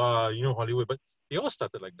say, wow, you know, Hollywood, but they all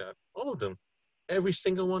started like that. All of them. Every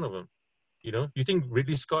single one of them. You know, you think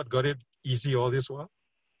Ridley Scott got it easy all this while?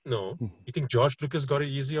 No. You think George Lucas got it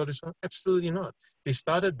easy all this while? Absolutely not. They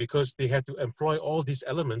started because they had to employ all these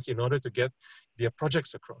elements in order to get their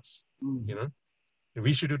projects across. You know, and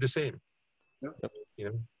we should do the same. Yep. You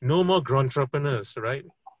know, no more entrepreneurs, right?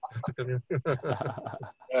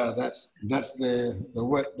 Yeah, that's the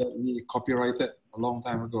word that we copyrighted a long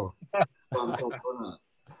time ago. Grantopreneur.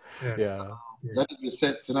 Yeah. That we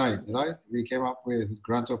said tonight, right? We came up with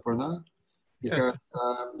grantopreneur. because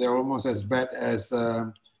they're almost as bad as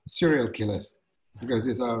serial killers, because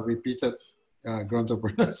these are repeated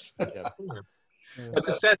entrepreneurs. Yeah. But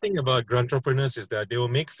the sad thing about entrepreneurs is that they will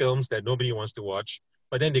make films that nobody wants to watch,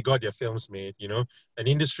 but then they got their films made, you know. An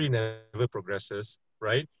industry never progresses,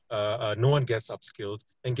 right? No one gets upskilled.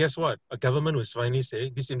 And guess what? A government will finally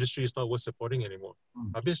say, this industry is not worth supporting anymore.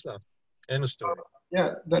 Habislah. End of story.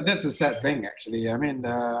 Yeah, that's a sad thing, actually. I mean,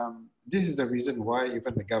 this is the reason why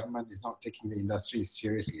even the government is not taking the industry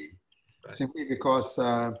seriously. Right. Simply because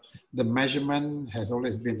the measurement has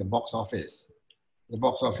always been the box office. The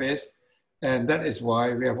box office. And that is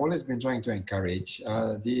why we have always been trying to encourage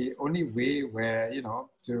the only way where, you know,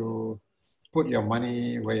 to put your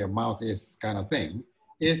money where your mouth is kind of thing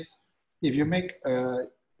is if you make a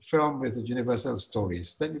film with universal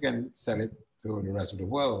stories, then you can sell it to the rest of the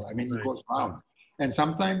world. I mean, it goes round. And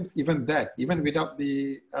sometimes even that, even without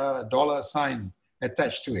the dollar sign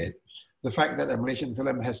attached to it, the fact that a Malaysian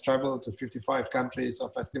film has traveled to 55 countries or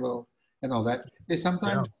festival and all that is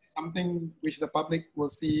sometimes something which the public will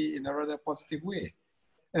see in a rather positive way.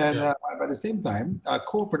 And at the same time,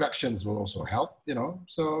 co-productions will also help, you know.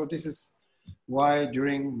 So this is why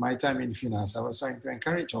during my time in FINAS, I was trying to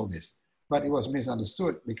encourage all this. But it was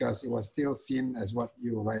misunderstood because it was still seen as what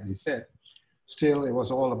you rightly said. Still, it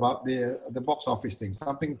was all about the box office thing,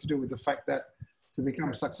 something to do with the fact that to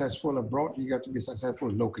become successful abroad, you got to be successful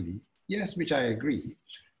locally. Yes, which I agree.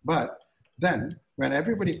 But then when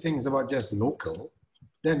everybody thinks about just local,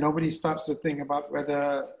 then nobody starts to think about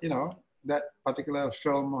whether, you know, that particular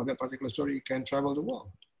film or that particular story can travel the world.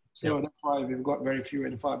 So that's why we've got very few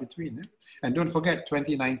and far between. Eh? And don't forget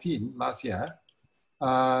 2019, last year,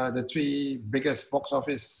 the 3 biggest box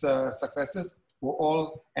office successes were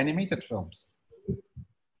all animated films.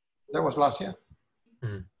 That was last year.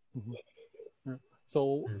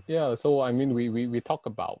 So, yeah, so I mean, we talk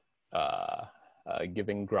about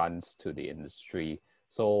giving grants to the industry.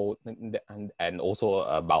 So, and also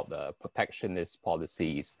about the protectionist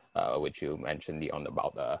policies, which you mentioned, Leon,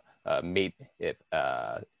 about made if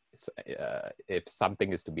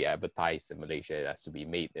something is to be advertised in Malaysia, it has to be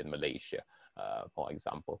made in Malaysia, for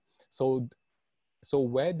example. So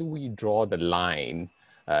where do we draw the line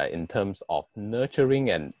in terms of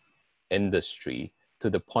nurturing an industry to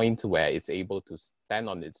the point where it's able to stand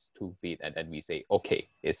on its 2 feet, and then we say, okay,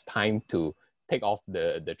 it's time to take off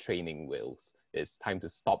the training wheels. It's time to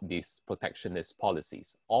stop these protectionist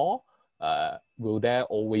policies? Or will there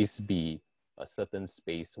always be a certain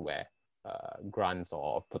space where grants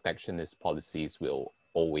or protectionist policies will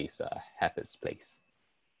always have its place?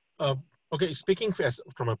 Okay, speaking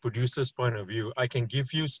from a producer's point of view, I can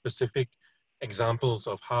give you specific examples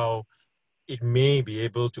of how it may be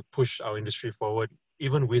able to push our industry forward,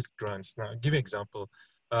 even with grants. Now, I'll give you an example.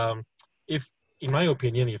 In my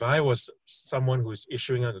opinion, if I was someone who's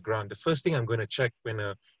issuing a grant, the first thing I'm going to check when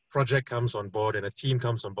a project comes on board and a team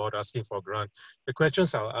comes on board asking for a grant, the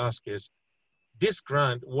questions I'll ask is, this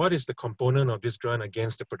grant, what is the component of this grant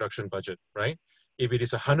against the production budget, right? If it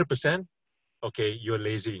is 100%, okay, you're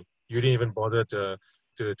lazy. You didn't even bother to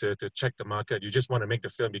check the market. You just want to make the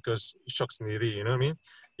film because shocks sendiri, you know what I mean?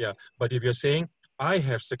 Yeah, but if you're saying, I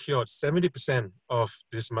have secured 70% of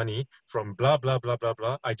this money from blah, blah, blah, blah,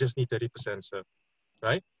 blah, I just need 30%, sir,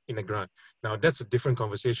 right? In a grant. Now, that's a different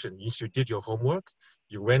conversation. You did your homework.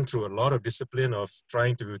 You went through a lot of discipline of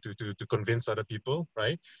trying to convince other people,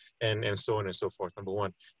 right? And so on and so forth, number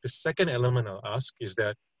one. The second element I'll ask is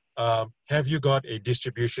that, have you got a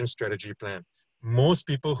distribution strategy plan? Most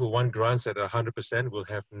people who want grants at 100% will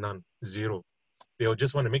have none, zero. They'll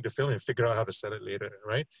just want to make the film and figure out how to sell it later,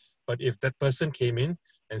 right? But if that person came in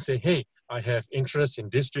and say, hey, I have interest in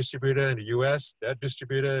this distributor in the US, that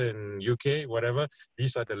distributor in UK, whatever,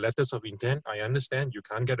 these are the letters of intent. I understand you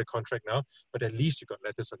can't get a contract now, but at least you got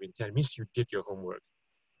letters of intent. It means you did your homework.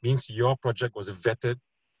 It means your project was vetted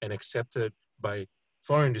and accepted by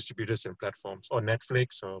foreign distributors and platforms, or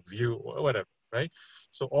Netflix or View or whatever, right?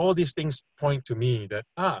 So all these things point to me that,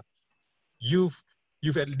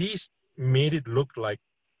 you've at least made it look like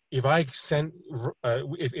if I send,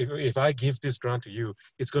 if I give this grant to you,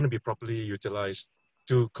 it's going to be properly utilized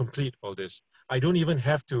to complete all this. I don't even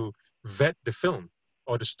have to vet the film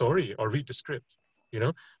or the story or read the script, you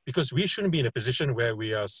know, because we shouldn't be in a position where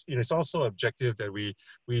we are, you know, it's also objective that we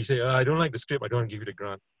say, oh, I don't like the script, I don't want to give you the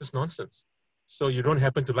grant. That's nonsense. So you don't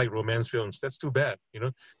happen to like romance films. That's too bad, you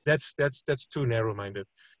know. That's too narrow-minded.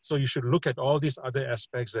 So you should look at all these other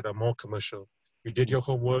aspects that are more commercial. You did your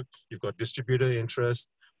homework. You've got distributor interest.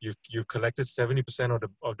 You've collected 70%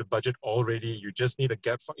 of the budget already. You just need a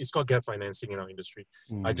gap. It's called gap financing in our industry.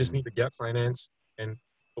 I just need the gap finance, and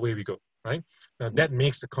away we go. right? Now that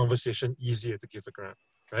makes the conversation easier to give a grant,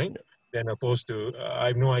 right? Than opposed to, I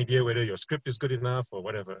have no idea whether your script is good enough or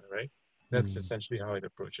whatever, right? That's essentially how I'd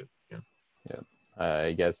approach it. Yeah. Yeah.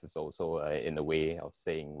 I guess it's also in a way of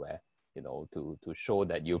saying where, you know, to show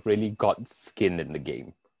that you've really got skin in the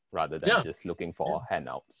game rather than just looking for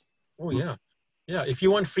handouts. Oh, yeah. Yeah. If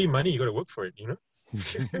you want free money, you got to work for it, you know?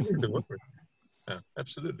 You have to work for it. Yeah,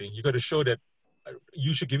 absolutely. You got to show that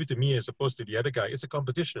you should give it to me as opposed to the other guy. It's a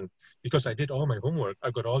competition because I did all my homework.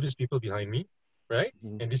 I've got all these people behind me, right?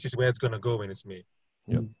 And this is where it's going to go when it's made.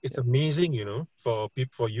 Yep. It's amazing, you know, for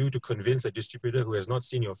you to convince a distributor who has not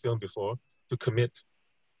seen your film before to commit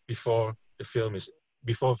before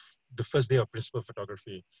the first day of principal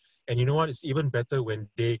photography. And you know what? It's even better when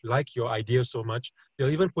they like your idea so much, they'll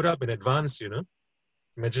even put up an advance, you know.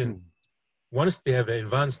 Imagine. Once they have the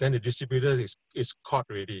advance, then the distributor is caught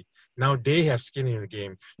already. Now they have skin in the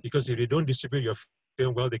game because if they don't distribute your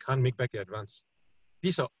film well, they can't make back the advance.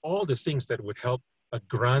 These are all the things that would help a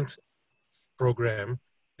grant program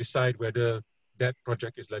decide whether that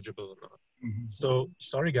project is legible or not. So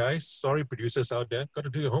sorry guys, sorry producers out there, got to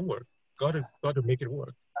do your homework. Got to make it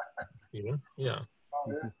work. You know? Yeah. Oh,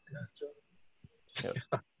 yeah, that's true.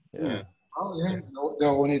 Yeah. Oh, yeah. The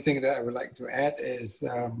only thing that I would like to add is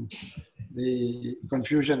the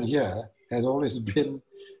confusion here has always been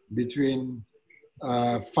between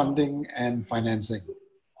funding and financing.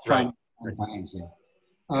 Right. And financing.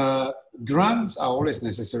 Grants are always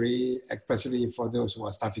necessary, especially for those who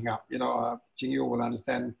are starting up. You know, Ching Yu will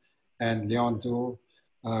understand, and Leon too,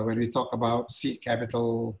 when we talk about seed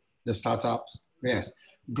capital, the startups. Yes,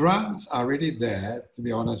 grants are really there, to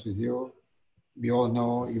be honest with you. We all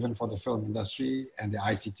know, even for the film industry and the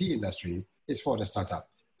ICT industry, it's for the startup.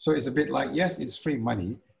 So it's a bit like, yes, it's free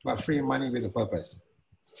money, but free money with a purpose.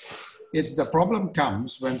 It's the problem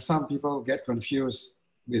comes when some people get confused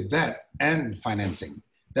with that and financing.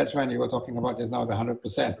 That's when you were talking about just now the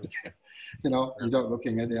 100%. You know, you're not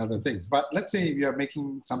looking at the other things. But let's say you're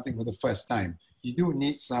making something for the first time. You do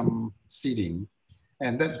need some seeding.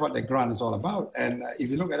 And that's what the grant is all about. And if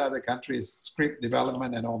you look at other countries, script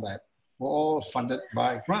development and all that, were all funded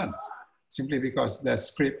by grants, simply because the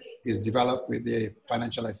script is developed with the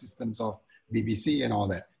financial assistance of BBC and all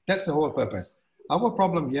that. That's the whole purpose. Our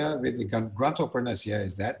problem here with the grantopreneurs here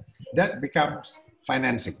is that becomes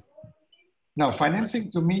financing. Now,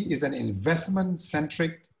 financing to me is an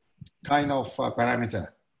investment-centric kind of parameter,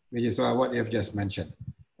 which is what you've just mentioned.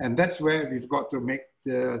 And that's where we've got to make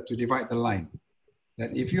to divide the line.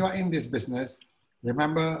 That if you are in this business,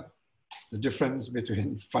 remember the difference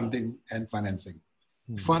between funding and financing.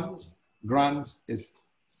 Funds, grants is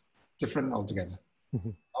different altogether.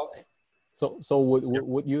 Okay. So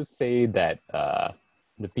would you say that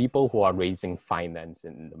the people who are raising finance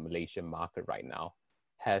in the Malaysian market right now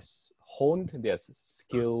has honed their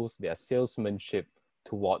skills, their salesmanship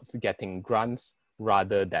towards getting grants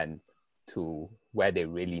rather than to where they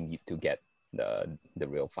really need to get the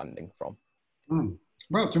real funding from?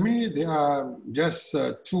 Well, to me, there are just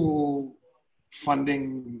two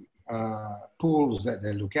funding pools that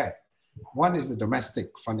they look at. One is the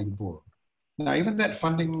domestic funding pool. Now, even that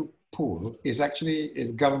funding pool is actually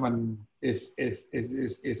government is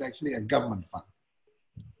actually a government fund,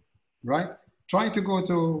 right? Try to go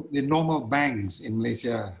to the normal banks in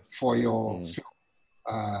Malaysia for your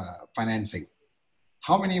financing.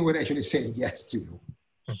 How many would actually say yes to you?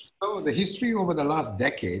 So the history over the last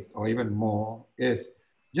decade or even more is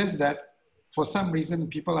just that for some reason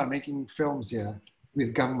people are making films here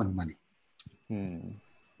with government money.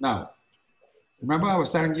 Now, remember I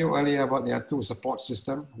was telling you earlier about there are two support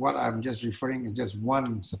systems. What I'm just referring is just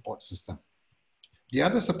one support system. The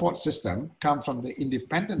other support system comes from the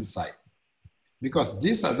independent side, because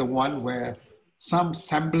these are the one where some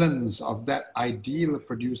semblance of that ideal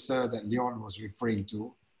producer that Leon was referring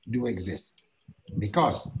to do exist,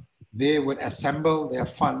 because they would assemble their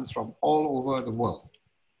funds from all over the world.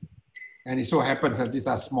 And it so happens that these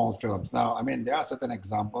are small films. Now, I mean, there are certain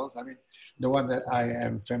examples. I mean, the one that I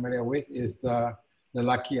am familiar with is the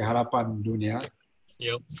Laki Harapan Dunia,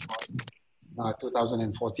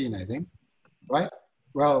 2014, I think, right?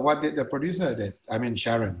 Well, what did the producer did? I mean,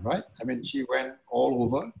 Sharon, right? I mean, she went all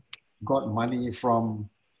over, got money from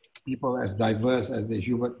people as diverse as the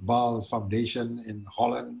Hubert Bals Foundation in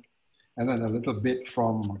Holland, and then a little bit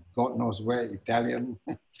from God knows where, Italian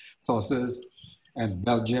sources and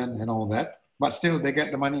Belgian and all that. But still, they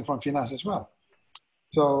get the money from FINAS as well.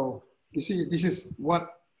 So, you see, this is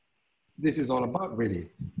what this is all about,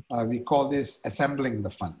 really. We call this assembling the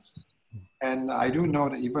funds. And I do know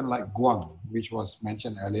that even like Guam, which was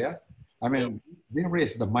mentioned earlier, I mean, they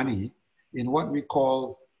raise the money in what we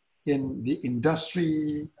call in the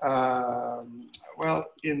industry, well,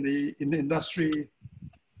 in the industry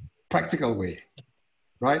practical way,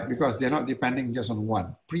 right? Because they're not depending just on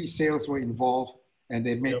one. Pre-sales were involved, and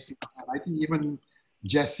they made. Yep. I think even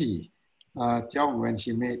Jessie Tiong, when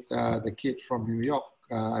she made the kid from New York,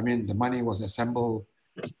 I mean, the money was assembled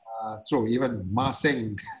through even Ma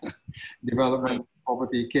Seng development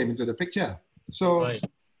property came into the picture. So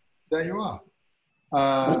there you are.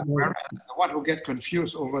 Whereas the one who get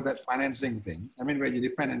confused over that financing things, I mean, when you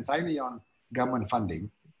depend entirely on government funding,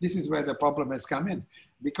 this is where the problem has come in.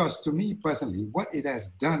 Because to me personally, what it has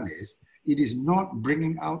done is, it is not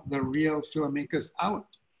bringing out the real filmmakers out.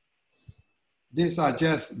 These are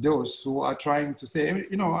just those who are trying to say,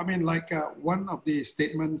 you know, I mean, like one of the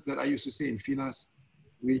statements that I used to say in FINAS,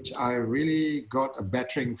 which I really got a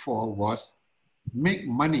battering for, was make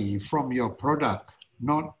money from your product,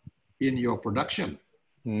 not in your production.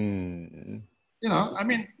 You know, I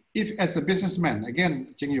mean, if as a businessman,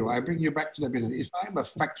 again, Ching Yu, I bring you back to the business. If I'm a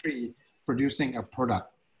factory producing a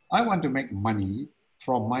product, I want to make money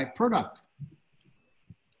from my product.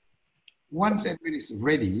 Once it is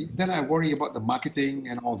ready, then I worry about the marketing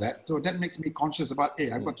and all that. So that makes me conscious about,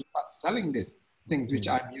 hey, I've got to start selling these things which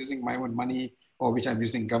I'm using my own money or which I'm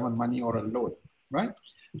using government money or a loan, right?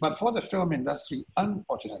 But for the film industry,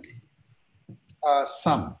 unfortunately,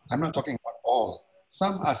 some, I'm not talking about all,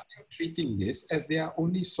 some are still treating this as their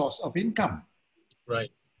only source of income. Right.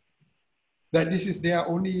 That this is their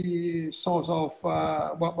only source of,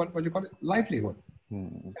 what do you call it? Livelihood.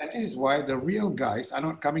 And this is why the real guys are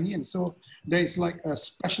not coming in. So there's like a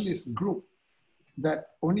specialist group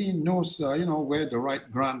that only knows, you know, where the right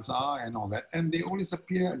grants are and all that. And they always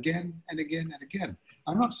appear again and again and again.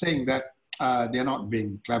 I'm not saying that they're not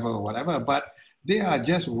being clever or whatever, but they are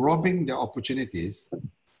just robbing the opportunities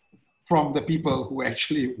from the people who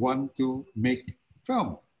actually want to make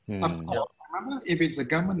films. Of course, remember, if it's a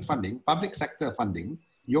government funding, public sector funding,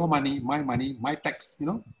 your money, my tax, you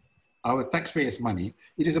know, our taxpayers' money,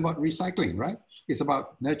 it is about recycling, right? It's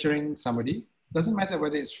about nurturing somebody. Doesn't matter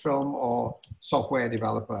whether it's film or software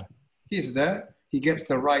developer. He's there, he gets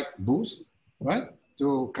the right boost, right?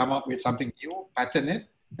 To come up with something new, patent it,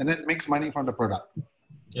 and then makes money from the product.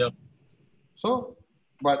 Yep. So,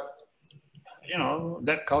 but, you know,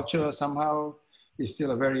 that culture somehow is still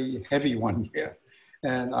a very heavy one here.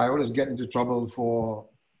 And I always get into trouble for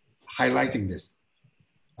highlighting this.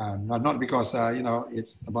 Not because, you know,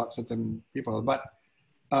 it's about certain people, but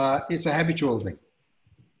it's a habitual thing.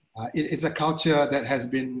 It's a culture that has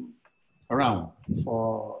been around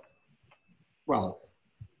for, well,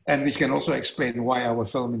 and which can also explain why our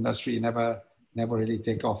film industry never really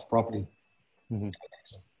take off properly. I think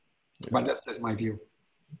so. But that's just my view.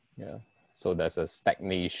 Yeah. So there's a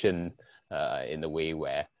stagnation in a way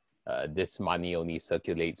where this money only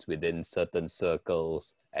circulates within certain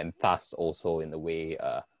circles, and thus also in a way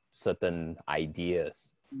certain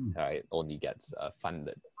ideas only gets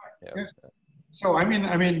funded. Yeah. Yes. So I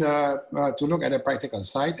mean, to look at the practical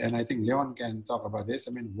side, and I think Leon can talk about this.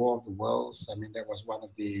 I mean, War of the Worlds. I mean, that was one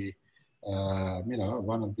of the, you know,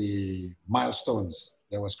 one of the milestones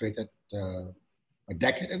that was created a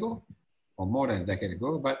decade ago, or more than a decade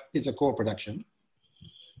ago. But it's a co-production.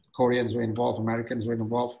 Koreans were involved, Americans were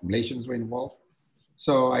involved, Malaysians were involved.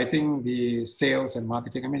 So I think the sales and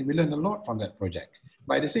marketing, I mean, we learned a lot from that project.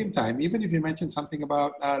 But at the same time, even if you mentioned something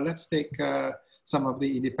about, let's take some of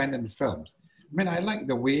the independent films. I mean, I like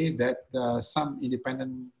the way that some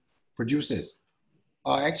independent producers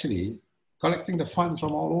are actually collecting the funds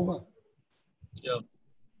from all over. Yeah.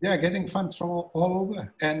 Yeah, getting funds from all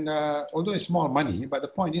over. And although it's small money, but the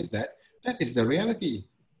point is that is the reality.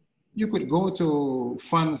 You could go to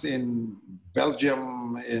funds in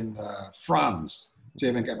Belgium, in France, to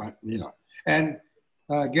even get my, you know. And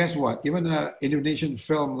guess what? Even an Indonesian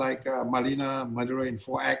film like Malina Madura in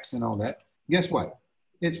 4X and all that, guess what?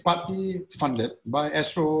 It's partly funded by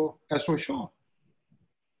Astro Shaw.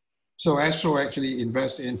 So Astro actually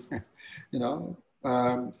invests in, you know,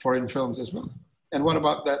 foreign films as well. And what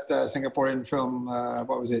about that Singaporean film?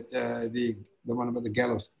 What was it? The one about the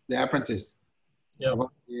gallows, The Apprentice. Yep.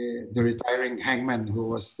 About the retiring hangman who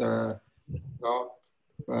was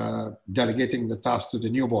delegating the task to the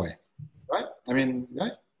new boy, right? I mean,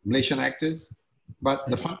 right? Malaysian actors, but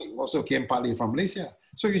the funding also came partly from Malaysia.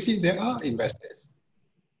 So you see, there are investors,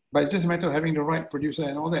 but it's just a matter of having the right producer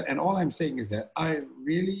and all that. And all I'm saying is that I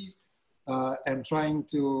really am trying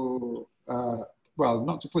to, well,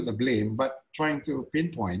 not to put the blame, but trying to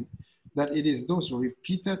pinpoint that it is those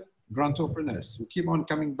repeated grantopreneurs who keep on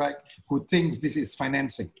coming back, who thinks this is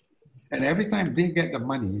financing. And every time they get the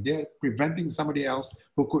money, they're preventing somebody else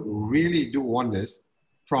who could really do wonders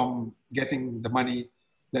from getting the money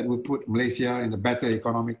that would put Malaysia in a better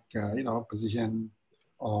economic, position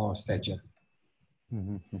or stature.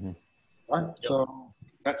 Right. Yep. So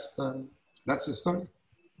that's the story.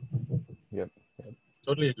 Yep.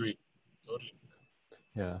 Totally agree. Totally.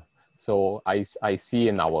 Yeah. So I see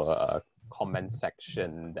in our comment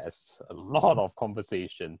section there's a lot of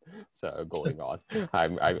conversation going on.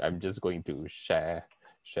 I'm just going to share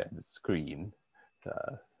the screen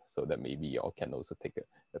so that maybe you all can also take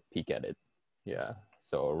a peek at it. Yeah.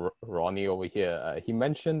 So Ronnie over here, he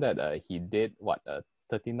mentioned that he did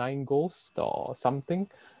 39 Ghosts or something.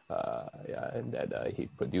 And that he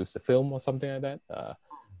produced a film or something like that.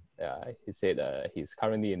 He said he's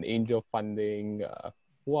currently in angel funding.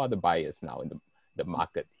 Who are the buyers now in the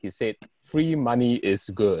market? He said free money is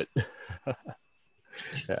good.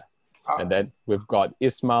 Yeah. And then we've got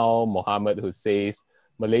Ismail Mohammed who says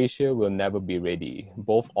Malaysia will never be ready.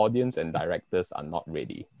 Both audience and directors are not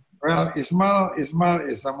ready. Well, Ismail is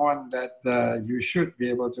someone that you should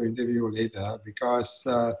be able to interview later because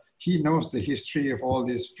he knows the history of all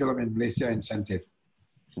this film in Malaysia incentive.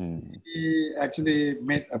 He actually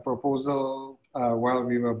made a proposal while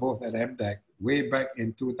we were both at MDEC way back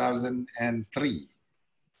in 2003.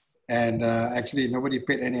 And actually nobody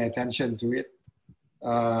paid any attention to it.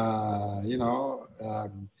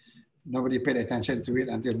 Nobody paid attention to it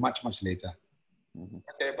until much, much later.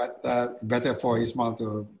 Okay, but better for Ismail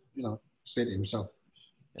to, say it himself.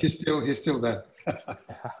 Yeah. He's still there.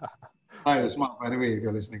 Hi, Ismail, by the way, if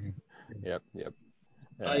you're listening. Yep.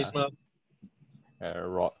 Hi, Ismail.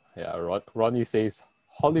 Ronnie says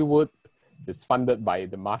Hollywood is funded by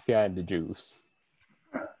the mafia and the Jews.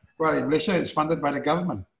 Well, in Malaysia, it's funded by the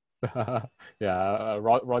government.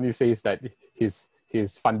 Ronnie says that he's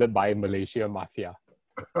funded by Malaysia mafia.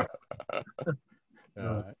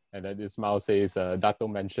 And then Ismail says, Dato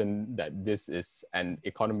mentioned that this is an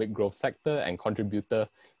economic growth sector and contributor.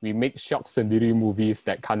 We make shock sendiri movies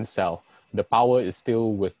that can't sell. The power is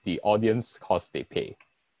still with the audience because they pay.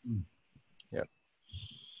 Yeah.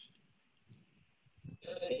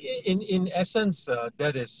 In essence,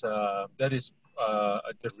 that is the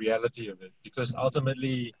reality of it. Because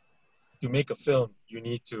ultimately, to make a film, you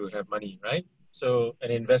need to have money, right? So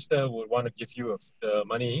an investor would want to give you the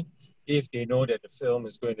money if they know that the film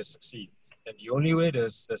is going to succeed. And the only way the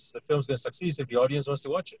film's going to succeed is if the audience wants to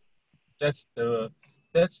watch it. That's the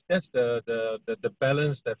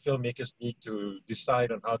balance that filmmakers need to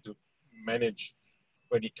decide on how to manage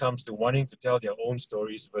when it comes to wanting to tell their own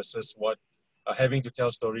stories versus having to tell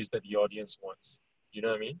stories that the audience wants. You know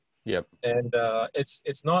what I mean? Yep. And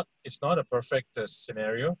it's not a perfect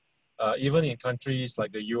scenario. Even in countries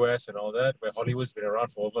like the US and all that, where Hollywood's been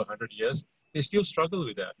around for over 100 years, they still struggle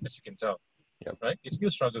with that, as you can tell. Yep. Right? They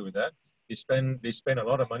still struggle with that. They spend a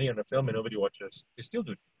lot of money on a film and nobody watches. They still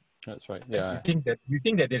do. That's right. Yeah. You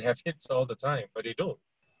think that they have hits all the time, but they don't.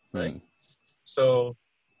 Right? So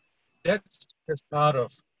that's just part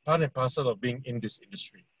and parcel of being in this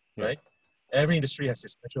industry. Right? Every industry has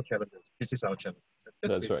its special challenges. This is our challenge.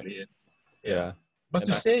 That's basically it. Yeah. But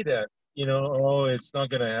to say that, it's not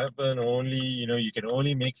going to happen, only, you can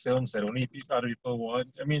only make films that only other people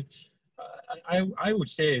want. I mean, I would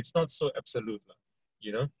say it's not so absolute.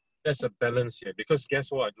 There's a balance here. Because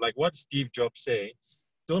guess what? Like what Steve Jobs say,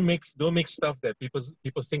 don't make stuff that people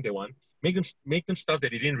think they want. Make them stuff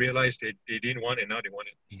that they didn't realize they didn't want and now they want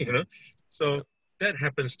it. So that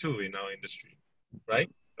happens too in our industry,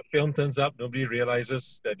 right? A film turns up, nobody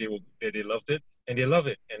realizes that they loved it, and they love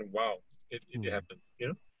it, and wow, it happens.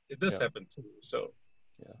 It does happen too. So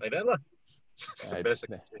like that, it's the best I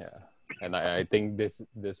can say. And I think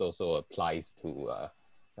this also applies to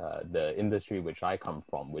the industry which I come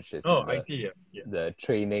from, which is the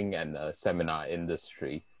training and seminar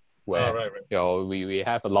industry, where we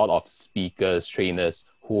have a lot of speakers, trainers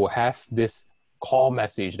who have this core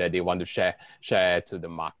message that they want to share to the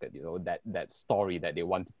market, that story that they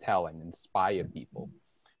want to tell and inspire people.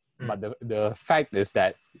 But the fact is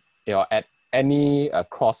that at any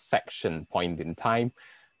cross-section point in time,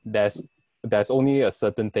 there's only a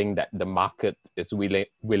certain thing that the market is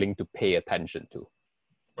willing to pay attention to.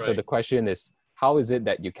 Right. So the question is, how is it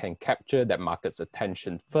that you can capture that market's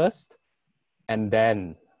attention first and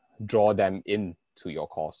then draw them into your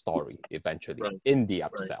core story eventually in the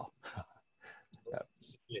upsell?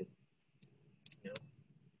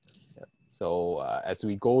 So as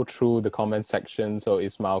we go through the comment section, so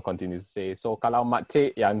Ismail continues to say, so kalau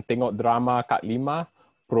makcik yang tengok drama kat 5,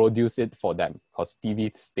 produce it for them because TV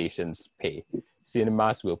stations pay.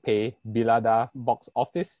 Cinemas will pay. Bila dah box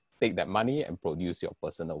office, take that money and produce your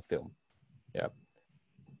personal film. Can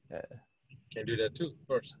do that too, of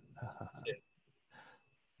course.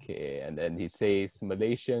 Okay, and then he says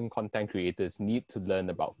Malaysian content creators need to learn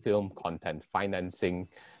about film content financing,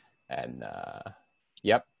 and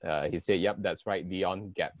he said, yep, that's right,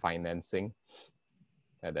 Dion, get financing.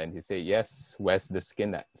 And then he said, yes, where's the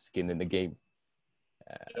skin at? Skin in the game.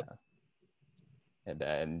 And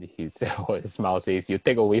then he said, Ismail says, you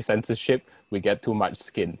take away censorship, we get too much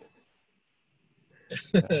skin.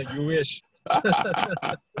 You wish.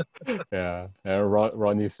 Yeah, and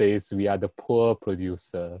Ronnie says, we are the poor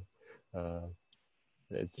producer.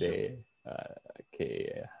 Let's say,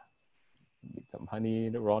 okay, need some honey,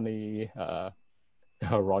 Ronnie.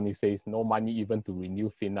 Ronnie says, no money even to renew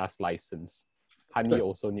FINAS license. Honey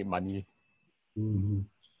also need money. Mm-hmm.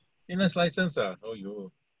 FINAS license, oh,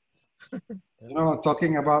 you. You know,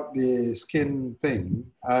 talking about the skin thing,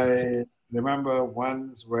 I remember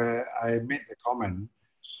once where I made the comment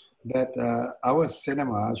that our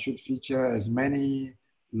cinema should feature as many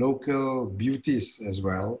local beauties as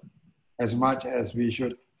well, as much as we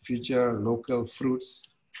should feature local fruits,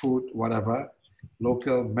 food, whatever,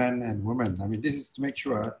 local men and women. I mean, this is to make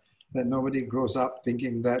sure that nobody grows up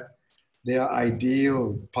thinking that their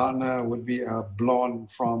ideal partner would be a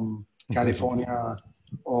blonde from California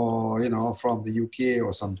or, you know, from the UK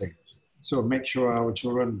or something. So make sure our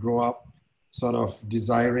children grow up sort of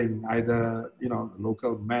desiring either, you know,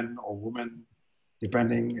 local men or women,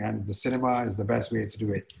 depending, and the cinema is the best way to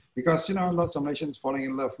do it. Because, you know, lots of Malaysians falling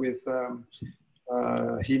in love with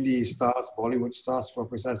Hindi stars, Bollywood stars for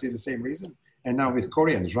precisely the same reason. And now with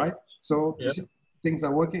Koreans, right? So you see, things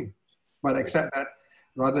are working. But except that,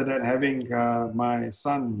 rather than having my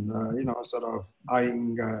son, you know, sort of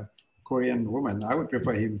eyeing Korean woman, I would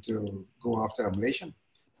prefer him to go after a Malaysian,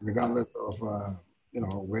 regardless of, you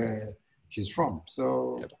know, where she's from.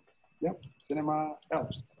 So, yep, cinema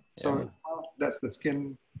helps. So that's the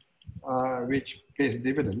skin which pays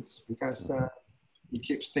dividends because it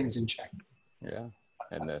keeps things in check. Yeah,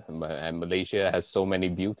 and Malaysia has so many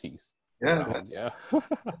beauties. Yeah,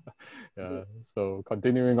 yeah. So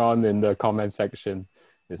continuing on in the comment section,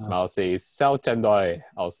 Ismail says, sell chendol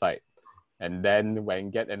outside. And then when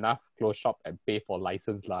get enough, close shop and pay for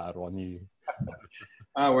license lah, Ronnie.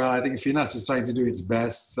 Well, I think FINAS is trying to do its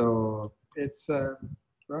best. So it's,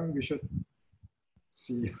 well, we should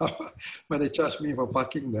see how, when they charge me for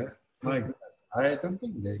parking there. My goodness, I don't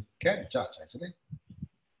think they can charge actually.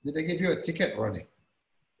 Did they give you a ticket, Ronnie?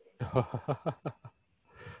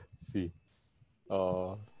 See.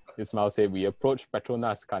 Ismail said, we approached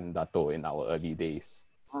Petronas Dato in our early days.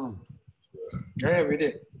 Yeah, we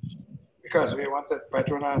did. Because we wanted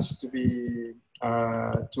Petronas to be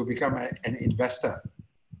to become an investor.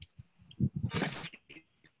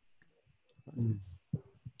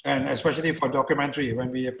 And especially for documentary, when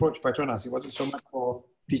we approached Petronas, it wasn't so much for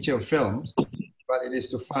feature films, but it is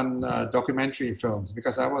to fund documentary films.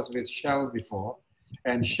 Because I was with Shell before,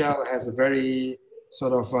 and Shell has a very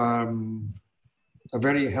sort of a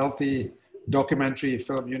very healthy documentary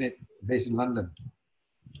film unit based in London.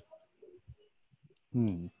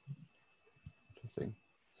 Interesting.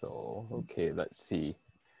 So, okay, let's see.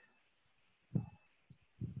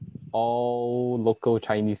 All local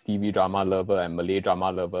Chinese TV drama lover and Malay drama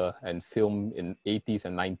lover and film in 80s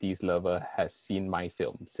and 90s lover has seen my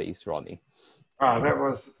film, says Ronnie. That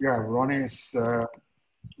was, Ronnie's,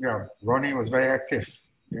 Ronnie was very active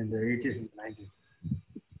in the 80s and 90s.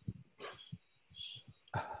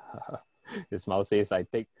 Ismail says, I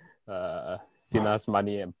take FINAS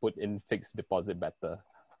money and put in fixed deposit better.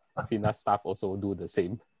 FINAS staff also do the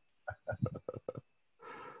same.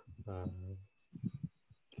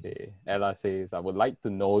 Okay, Ella says, I would like to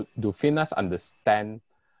know, do FINAS understand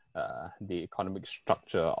the economic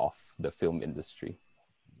structure of the film industry?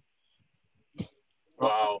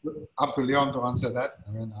 Wow. Up to Leon to answer that.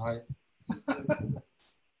 I mean,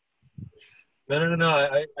 No.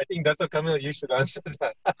 I think Dato Kamil, you should answer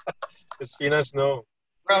that. Does FINAS know?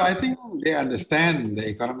 Well, I think they understand the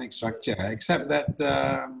economic structure, except that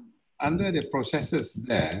under the processes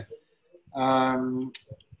there,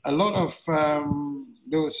 a lot of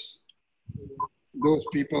those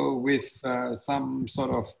people with some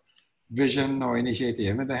sort of vision or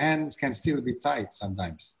initiative, and the hands can still be tied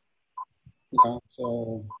sometimes. You know,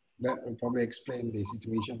 so that will probably explain the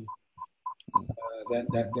situation that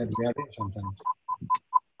we are in sometimes.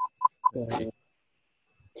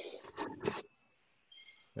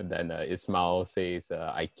 And then Ismail says,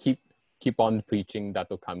 I keep on preaching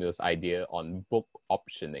Dato Kamil's idea on book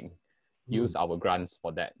optioning. Use our grants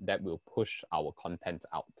for that. That will push our content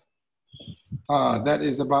out. That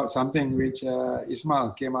is about something which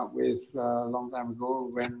Ismail came up with a long time ago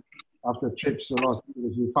when, after trips to Los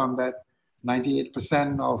Angeles, we found that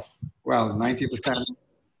 90%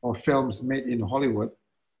 or films made in Hollywood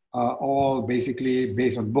are all basically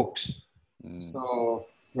based on books. So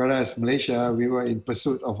whereas Malaysia, we were in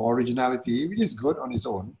pursuit of originality, which is good on its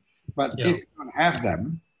own. But Yeah. if you don't have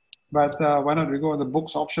them, but why not we go on the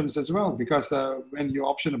books options as well? Because when you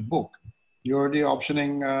option a book, you're already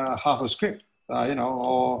optioning half a script,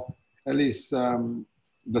 or at least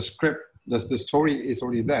the script, the story is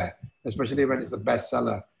already there, especially when it's a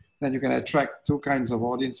bestseller. Then you can attract two kinds of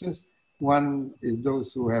audiences. One is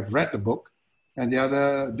those who have read the book, and the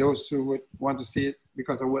other, those who would want to see it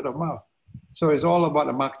because of word of mouth. So it's all about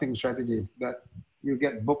a marketing strategy that you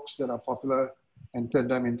get books that are popular and turn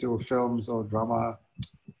them into films or drama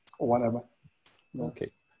or whatever. Okay.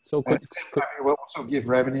 So at the same time, it will also give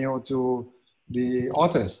revenue to the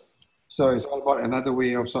authors. So it's all about another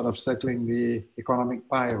way of sort of circling the economic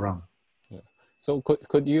pie around. Yeah. So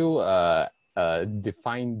could you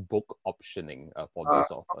define book optioning for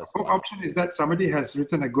those of us? Book option is that somebody has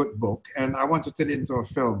written a good book and I want to turn it into a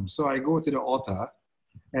film. So I go to the author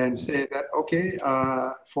and say that, okay,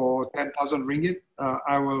 for 10,000 ringgit,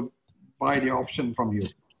 I will buy the option from you.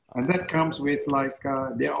 And that comes with like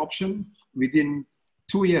their option within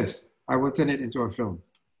 2 years, I will turn it into a film.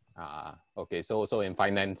 Okay. So in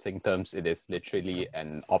financing terms, it is literally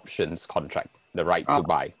an options contract, the right to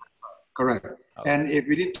buy. Correct. Okay. And if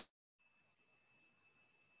we did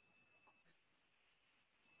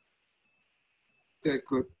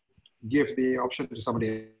could give the option to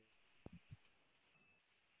somebody.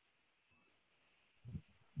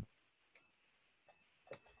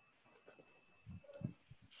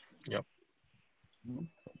 Yep.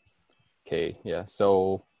 Okay. Yeah.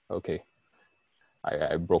 So, okay.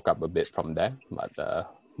 I broke up a bit from there, but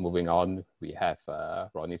moving on, we have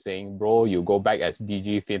Ronnie saying, bro, you go back as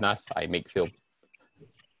DG FINAS, I make film.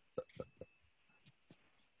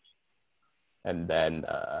 And then,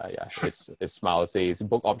 Ismail says,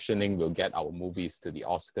 book optioning will get our movies to the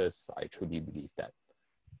Oscars. I truly believe that.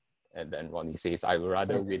 And then Ronnie says, I would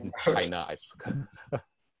rather win China Oscar.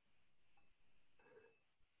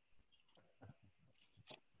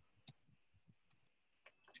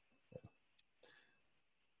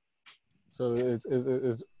 So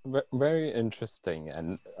it's very interesting.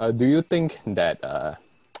 And do you think that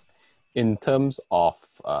in terms of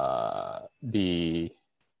the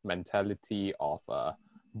mentality of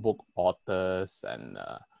book authors and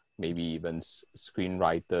maybe even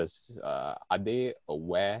screenwriters, are they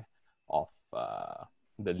aware of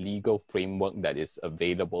the legal framework that is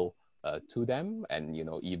available to them? And,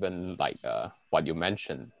 even like what you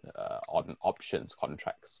mentioned on options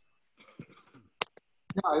contracts.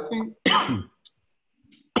 Yeah, I think,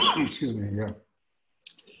 excuse me, yeah.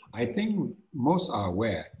 I think most are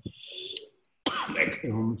aware,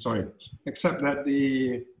 sorry, except that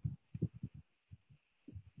it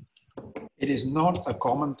is not a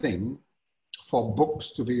common thing for books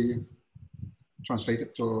to be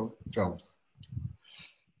translated to films.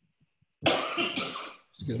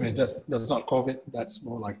 Excuse me, that's not COVID, that's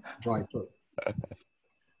more like dry throat.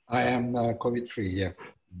 I am COVID-free, yeah.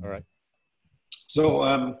 All right. So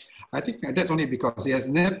I think that's only because it has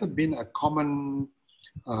never been a common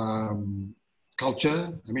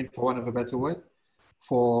culture, I mean, for want of a better word,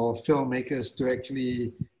 for filmmakers to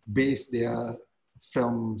actually base their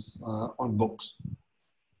films on books.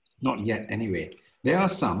 Not yet, anyway. There are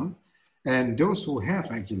some, and those who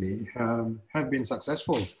have actually have been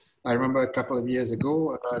successful. I remember a couple of years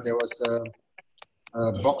ago, there was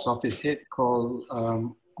a box office hit called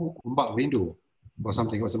Ombak Rindu or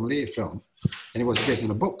something. It was a Malay film, and it was based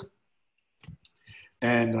on a book.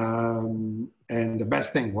 And the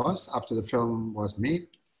best thing was, after the film was made,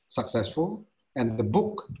 successful, and the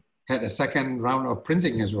book had a second round of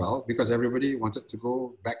printing as well, because everybody wanted to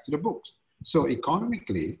go back to the books. So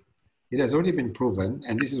economically, it has already been proven,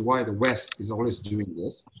 and this is why the West is always doing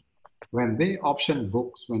this. When they option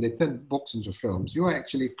books, when they turn books into films, you are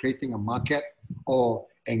actually creating a market or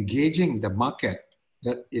engaging the market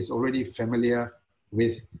that is already familiar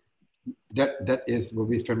with, will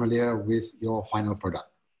be familiar with your final product.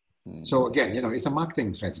 So again, it's a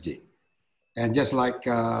marketing strategy. And just like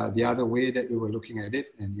the other way that we were looking at it,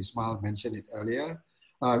 and Ismail mentioned it earlier,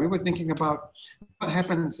 we were thinking about what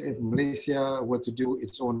happens if Malaysia were to do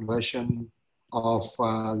its own version of,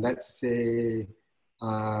 let's say,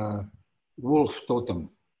 Wolf Totem,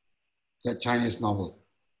 that Chinese novel.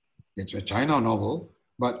 It's a China novel,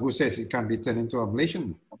 but who says it can be turned into a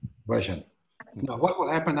Malaysian version? Now, what will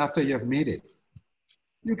happen after you have made it?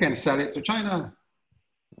 You can sell it to China.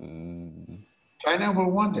 China will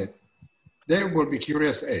want it. They will be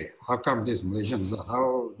curious, hey, how come these Malaysians,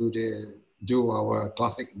 how do they do our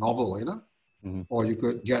classic novel, or you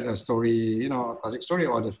could get a story, you know, a classic story,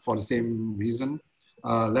 or for the same reason.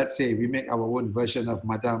 Let's say we make our own version of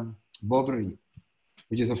Madame Bovary,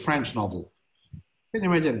 which is a French novel. Can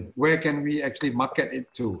you imagine, where can we actually market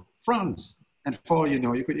it to? France. And for, you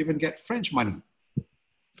know, you could even get French money.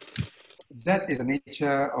 That is the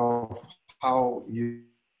nature of how you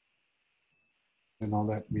and all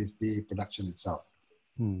that with the production itself.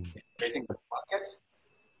 Creating the market.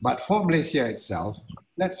 But for Malaysia itself,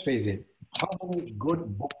 let's face it, how many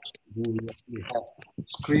good books do we actually have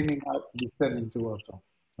screaming out to be turned into a film,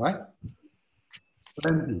 right?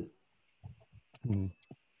 Plenty.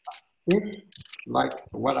 If, like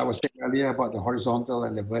what I was saying earlier about the horizontal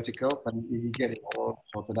and the verticals, and if you get it all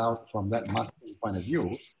sorted out from that marketing point of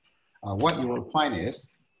view, what you will find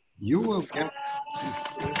is you will get a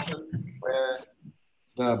situation where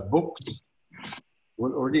the books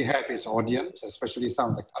will already have its audience, especially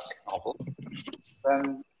some of the classic novels.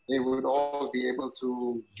 Then they would all be able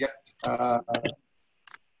to get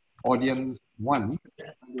audience once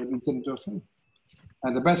and they'll be turned into a film.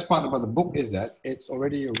 And the best part about the book is that it's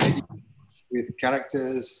already ready with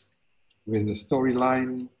characters, with the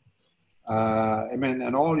storyline. I mean,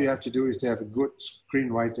 and all you have to do is to have a good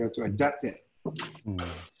screenwriter to adapt it.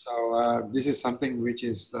 So this is something which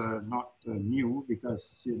is not new,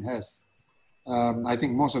 because it has, I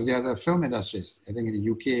think most of the other film industries, I think in the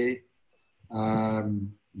UK,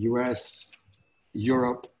 US,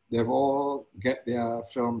 Europe, they've all get their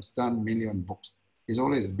films done mainly on books. It's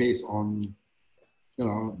always based on, you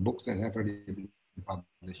know, books that have already been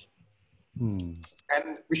published. And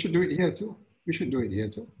we should do it here too. We should do it here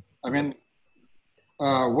too. I mean,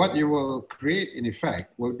 what you will create in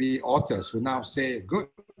effect will be authors who now say, good,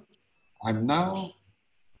 I'm now,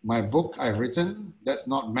 my book I've written, that's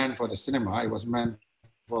not meant for the cinema, it was meant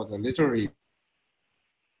for the literary.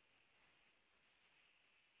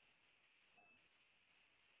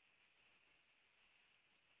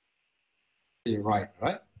 Right?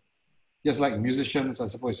 Just like musicians are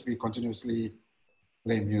supposed to be continuously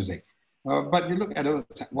playing music. But you look at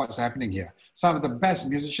what's happening here. Some of the best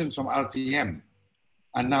musicians from RTM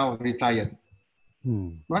are now retired,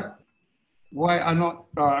 right? Why are not?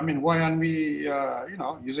 Why aren't we,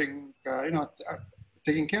 using,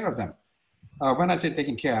 taking care of them? When I say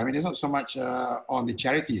taking care, I mean it's not so much on the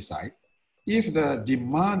charity side. If the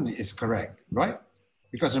demand is correct, right?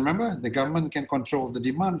 Because remember, the government can control the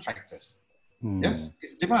demand factors. Yes,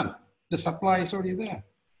 it's demand. The supply is already there.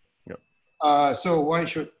 Yep. So why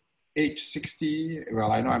should age 60,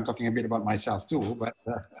 well, I know I'm talking a bit about myself too, but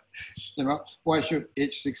why should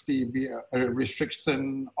age 60 be a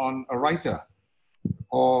restriction on a writer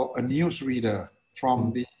or a newsreader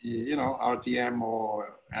from the, RTM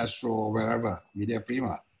or Astro or wherever, Media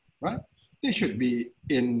Prima, right? They should be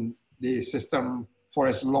in the system for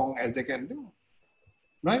as long as they can do,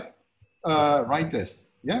 right? Writers,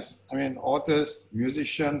 yes? I mean, authors,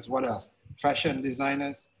 musicians, what else? Fashion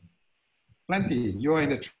designers, plenty. You are in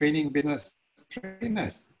the training business,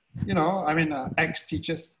 trainers,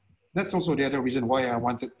 ex-teachers. That's also the other reason why I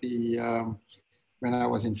wanted the, when I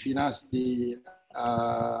was in FINAS, the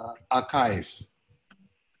archives,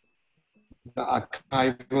 the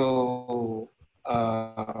archival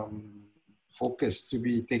focus to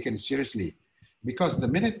be taken seriously. Because the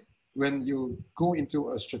minute when you go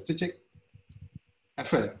into a strategic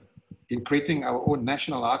effort in creating our own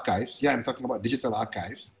national archives, I'm talking about digital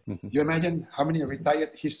archives, you imagine how many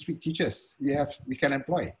retired history teachers we can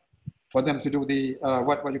employ for them to do the,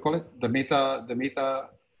 what you call it? The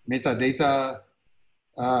metadata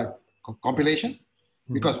compilation.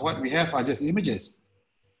 Because what we have are just images.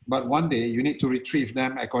 But one day you need to retrieve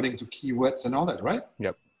them according to keywords and all that, right?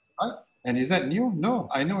 Yep. Right? And is that new? No,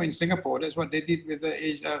 I know in Singapore, that's what they did with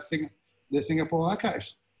the Singapore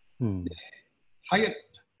archives. They hired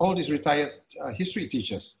all these retired history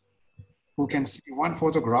teachers who can see one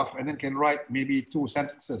photograph and then can write maybe 2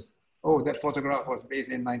 sentences. Oh, that photograph was based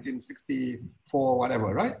in 1964,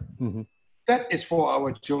 whatever, right? That is for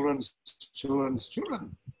our children's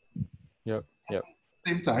children. Yep. At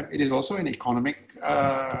the same time, it is also an economic,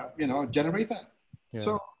 generator. Yeah.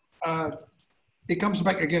 So it comes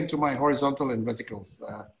back again to my horizontal and verticals,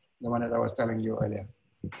 the one that I was telling you earlier.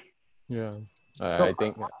 Yeah, I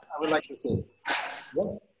think I would like to say, yes,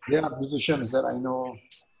 there are musicians that I know,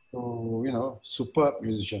 who, superb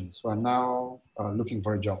musicians who are now looking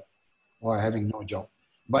for a job or having no job.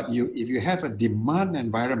 But if you have a demand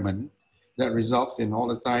environment that results in all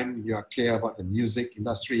the time, you are clear about the music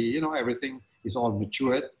industry, everything is all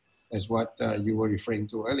matured, as what you were referring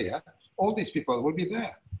to earlier, all these people will be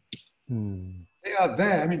there. They are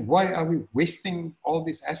there. I mean, why are we wasting all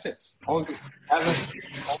these assets, all this talent, all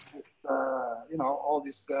this all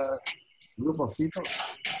this group of people.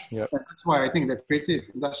 Yep. And that's why I think the creative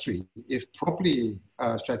industry, if properly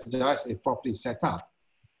strategized, if properly set up,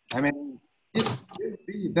 I mean, it will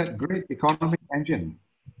be that great economic engine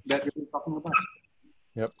that we've been talking about.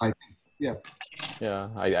 Yep. I think, yeah. Yeah,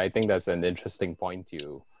 I think that's an interesting point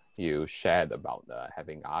you shared about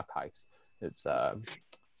having archives. It's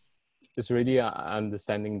really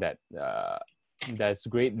understanding that there's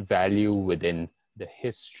great value within the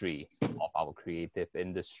history of our creative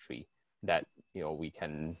industry that we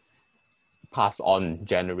can pass on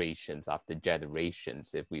generations after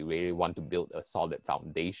generations if we really want to build a solid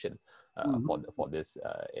foundation for this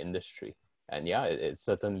industry. And yeah, it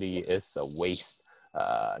certainly is a waste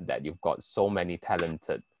that you've got so many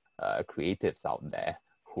talented creatives out there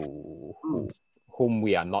whom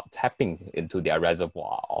we are not tapping into their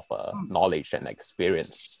reservoir of knowledge and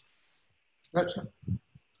experience. That's right.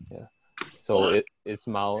 Yeah. So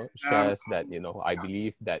Ismail shares that I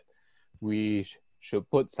believe that we should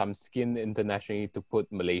put some skin internationally to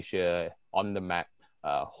put Malaysia on the map.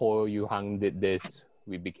 Ho Yu Hang did this.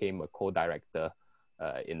 We became a co-director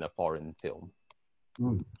in a foreign film.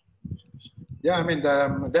 Yeah, I mean,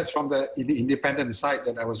 that's from the independent side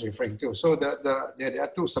that I was referring to. So there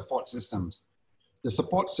are two support systems. The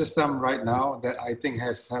support system right now that I think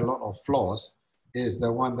has a lot of flaws is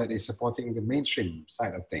the one that is supporting the mainstream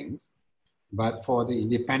side of things. But for the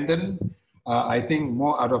independent, I think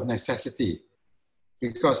more out of necessity,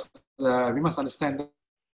 because we must understand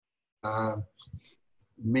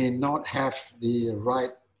may not have the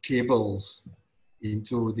right cables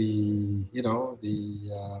into the,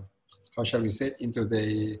 how shall we say it, into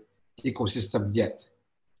the ecosystem yet.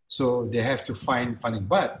 So they have to find funding.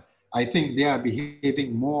 But I think they are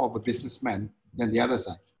behaving more of a businessman than the other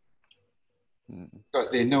side. Because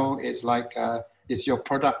they know it's like, it's your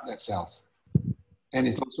product that sells. And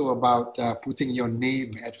it's also about putting your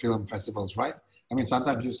name at film festivals, right? I mean,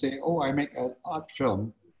 sometimes you say, oh, I make an art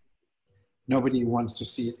film. Nobody wants to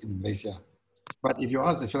see it in Malaysia. But if you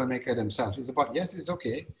ask the filmmaker themselves, it's about, yes, it's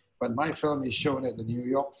okay, but my film is shown at the New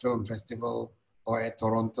York Film Festival or at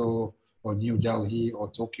Toronto or New Delhi or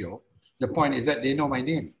Tokyo. The point is that they know my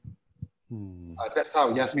name. That's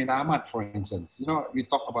how Yasmin Ahmad, for instance, we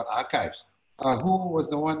talk about archives. Who was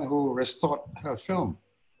the one who restored her film?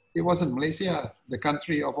 It wasn't Malaysia, the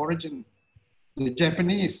country of origin. The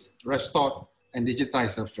Japanese restored and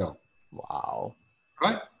digitized her film. Wow.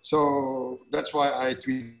 Right? So that's why I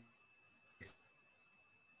tweet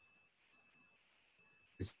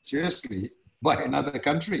seriously by another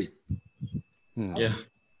country. Yeah.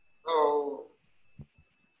 So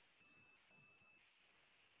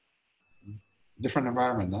different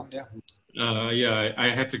environment, no? Yeah. Yeah, I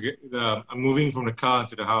had to get. I'm moving from the car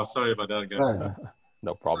to the house. Sorry about that, guys. Right.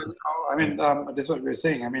 No problem. So, I mean, that's what we're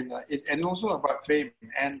saying. I mean, and also about fame.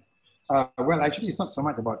 And well, actually, it's not so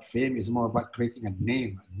much about fame. It's more about creating a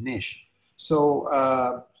name, a niche.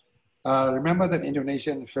 So remember that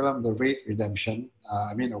Indonesian film, The Raid Redemption?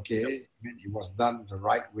 I mean, it was done the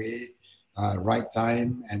right way, right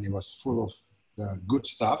time, and it was full of good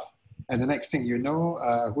stuff. And the next thing you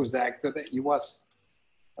know, who's the actor that he was?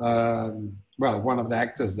 Well, one of the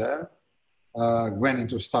actors there went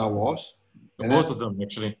into Star Wars. Both of them,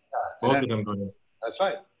 actually. Both of them. That's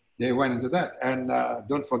right. They went into that. And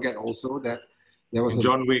don't forget also that there was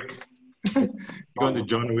John Wick. Going to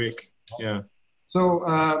John Wick. Yeah. So,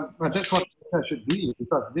 but that's what it should be,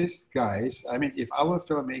 because these guys, I mean, if our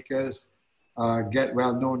filmmakers get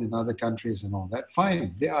well known in other countries and all that,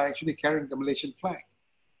 fine. They are actually carrying the Malaysian flag.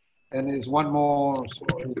 And there's one more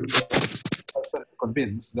story I'm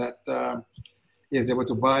convinced that if they were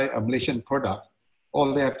to buy a Malaysian product,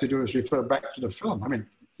 all they have to do is refer back to the film. I mean,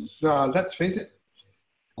 let's face it.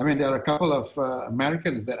 I mean, there are a couple of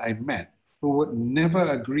Americans that I met who would never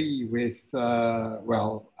agree with,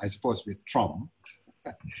 well, I suppose with Trump,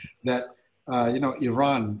 that,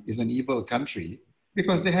 Iran is an evil country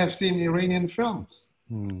because they have seen Iranian films.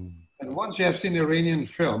 And once you have seen Iranian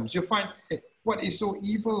films, you find, hey, what is so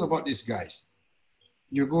evil about these guys?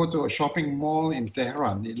 You go to a shopping mall in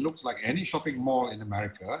Tehran, it looks like any shopping mall in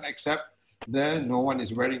America, except there no one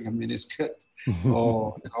is wearing a miniskirt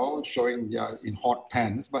or showing in hot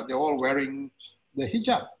pants, but they're all wearing the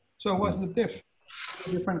hijab. So what's the diff?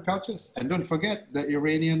 Different cultures. And don't forget the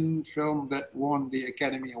Iranian film that won the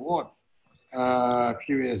Academy Award a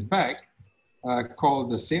few years back, called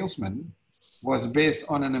The Salesman, was based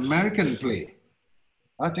on an American play.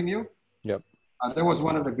 Ching Yu? Yep. That was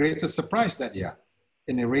one of the greatest surprise that year.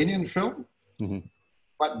 An Iranian film,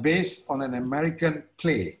 but based on an American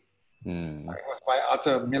play. It was by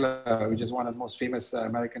Arthur Miller, which is one of the most famous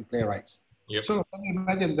American playwrights. Yep. So can you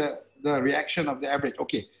imagine the reaction of the average.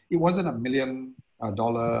 Okay, it wasn't $1 million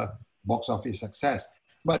box office success,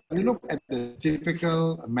 but you look at the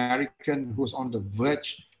typical American who's on the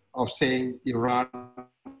verge of saying Iran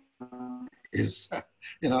is,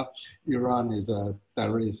 Iran is a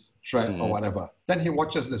terrorist threat or whatever. Then he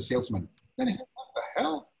watches The Salesman. Then he says, what the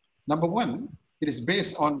hell? Number one, it is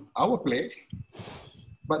based on our play,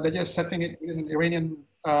 but they're just setting it in Iranian,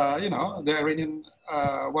 the Iranian,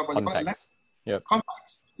 what was it? Context. Yep.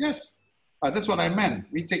 Context. Yes. That's what I meant.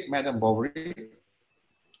 We take Madame Bovary,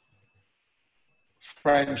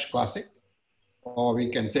 French classic, or we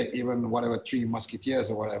can take even whatever Three Musketeers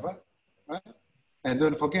or whatever, right? And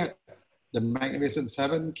don't forget, the Magnificent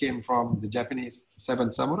Seven came from the Japanese Seven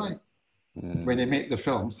Samurai. When they made the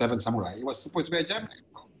film Seven Samurai, it was supposed to be a Japanese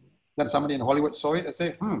film. Then somebody in Hollywood saw it and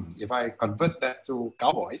said, if I convert that to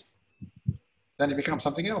cowboys, then it becomes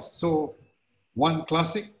something else. So one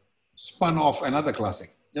classic spun off another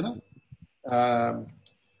classic,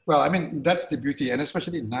 Well, I mean, that's the beauty. And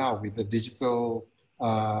especially now with the digital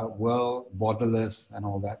world, borderless and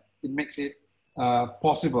all that, it makes it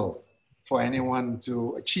possible for anyone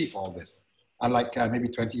to achieve all this. Unlike maybe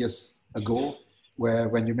 20 years ago, where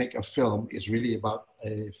when you make a film, it's really about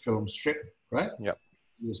a film strip, right? Yep.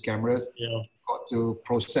 Use cameras, got to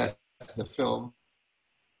process the film,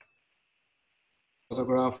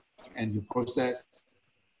 photograph, and you process,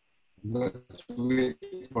 go to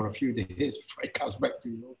it for a few days before it comes back to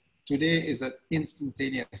you. Today is an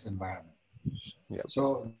instantaneous environment. Yep.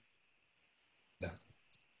 So,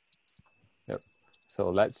 Yep. So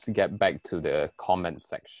let's get back to the comment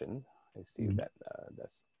section. I see that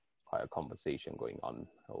there's quite a conversation going on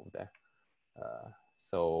over there.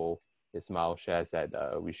 So Ismail shares that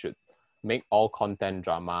we should make all content,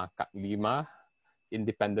 drama, kat lima,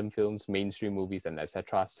 independent films, mainstream movies, and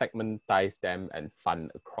etc. segmentize them and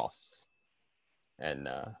fund across. And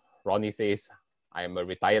Ronnie says, I am a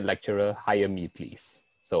retired lecturer, hire me please.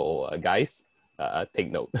 So guys,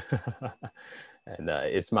 take note. And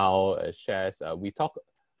Ismail shares, we talk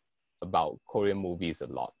about Korean movies a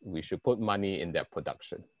lot. We should put money in their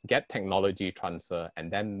production, get technology transfer,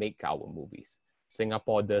 and then make our movies.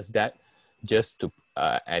 Singapore does that just to,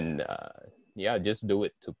 just do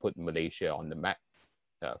it to put Malaysia on the map.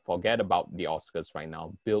 Forget about the Oscars right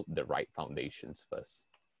now. Build the right foundations first.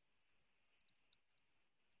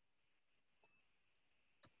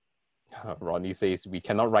 Ronnie says, we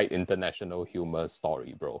cannot write international humor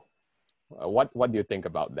story, bro. What do you think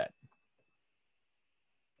about that?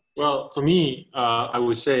 Well, for me, I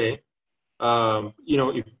would say,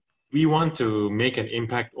 if we want to make an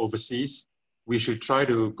impact overseas, we should try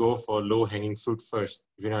to go for low-hanging fruit first,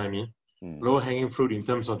 if you know what I mean. Low-hanging fruit in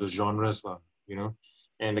terms of the genres,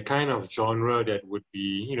 and the kind of genre that would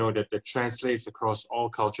be, that translates across all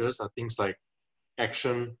cultures are things like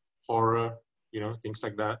action, horror, things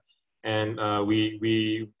like that. And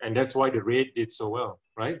and that's why The Raid did so well,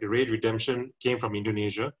 right? The Raid Redemption came from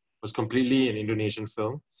Indonesia, was completely an Indonesian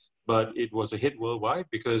film, but it was a hit worldwide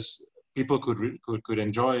because people could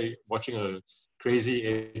enjoy watching a crazy,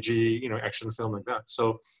 edgy, action film like that.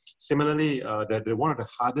 So similarly, that one of the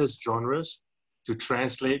hardest genres to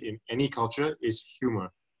translate in any culture is humor.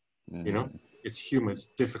 It's humor. It's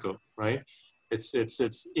difficult, right? It's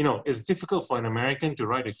difficult for an American to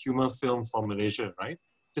write a humor film for Malaysia, right?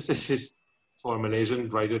 Just as it's for a Malaysian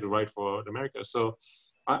writer to write for America. So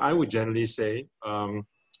I would generally say,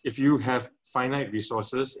 if you have finite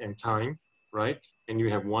resources and time, right, and you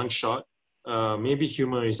have one shot, maybe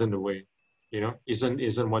humor isn't the way,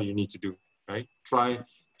 isn't what you need to do, right? Try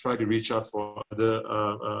to reach out for other,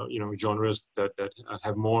 genres that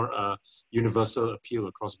have more universal appeal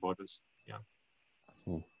across borders. Yeah.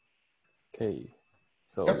 Okay.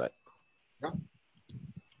 So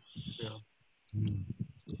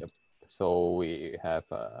Yep. So we have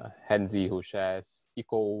Henzi who shares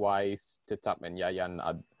Iko Wise, Tetap, and Yayan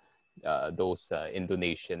are those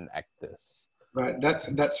Indonesian actors. Right.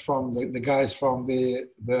 That's from the guys from the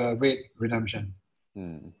Raid Redemption.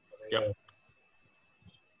 Yep.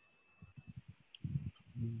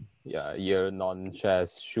 Yeah, Year Non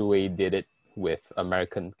shares Shui did it with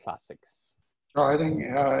American classics. Oh, I think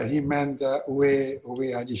he meant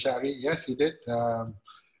Uwe Haji Syari. Yes, he did.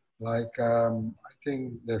 I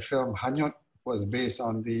think the film Hanyut was based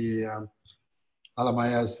on the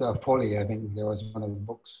Alamaya's Folly. I think there was one of the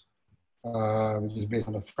books which is based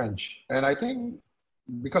on the French. And I think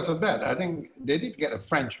because of that, I think they did get a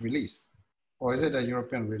French release. Or is it a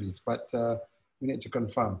European release? But we need to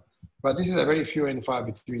confirm. But this is a very few and far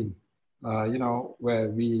between, where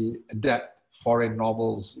we adapt foreign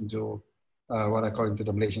novels into what I call into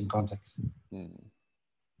the Malaysian context.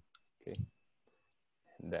 Okay.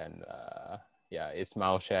 Then, yeah,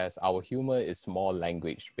 Ismail shares, our humor is more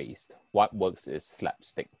language-based. What works is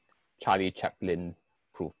slapstick. Charlie Chaplin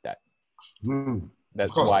proved that.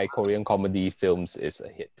 That's why Korean comedy films is a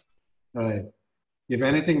hit. Right. If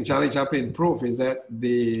anything, Charlie Chaplin proved is that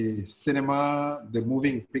the cinema, the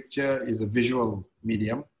moving picture is a visual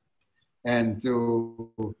medium. And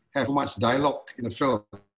to have too much dialogue in a film,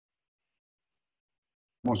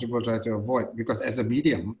 most people try to avoid, because as a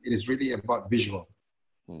medium, it is really about visual.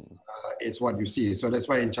 It's what you see. So that's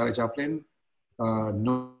why in Charlie Chaplin, I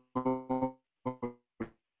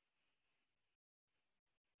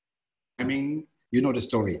mean, you know the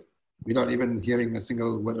story without even hearing a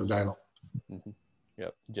single word of dialogue.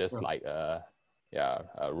 Yep, just like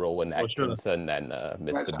Rowan Atkinson and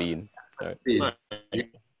Mr. Bean.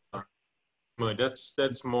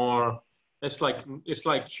 That's more. It's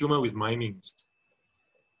like humor with mimings.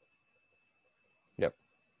 Yep.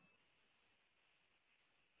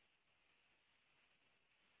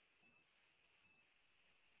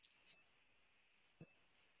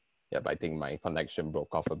 Yep, I think my connection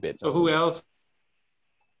broke off a bit. So who else?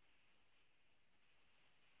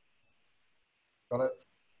 Got it.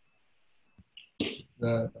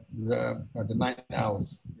 The night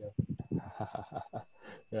owls.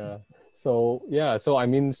 Yeah. Yeah. So I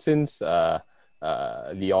mean, since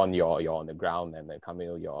Leon, you're on the ground, and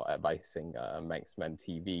Kamil, you're advising Maxman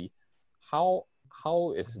TV. How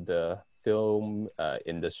is the film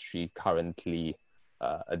industry currently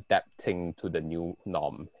adapting to the new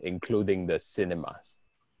norm, including the cinemas,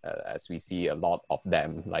 as we see a lot of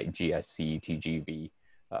them like GSC, TGV,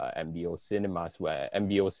 MBO cinemas, where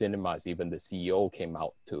MBO cinemas, even the CEO came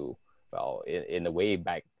out to, well, in a way,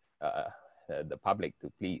 back the public to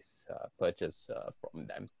please purchase from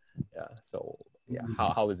them. Yeah. So yeah,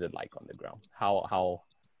 how is it like on the ground? How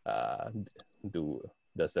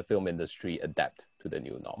does the film industry adapt to the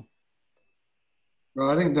new norm? Well,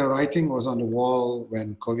 I think the writing was on the wall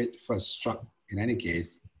when COVID first struck. In any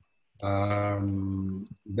case,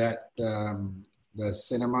 that the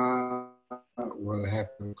cinema will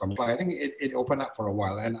have to comply. I think it opened up for a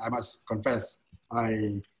while, and I must confess,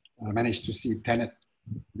 I managed to see Tenet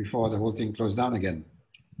before the whole thing closed down again.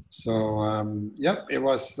 So, yep, it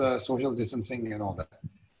was social distancing and all that.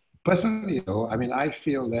 Personally, though, I mean, I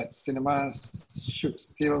feel that cinemas should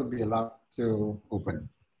still be allowed to open.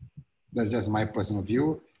 That's just my personal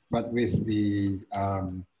view. But with the,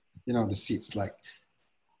 the seats, like,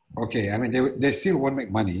 okay, I mean, they still won't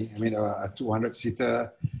make money. I mean, a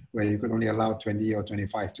 200-seater where you could only allow 20 or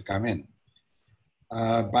 25 to come in.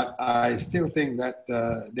 But I still think that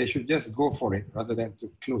they should just go for it rather than to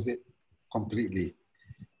close it completely.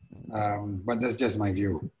 But that's just my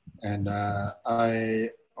view. And I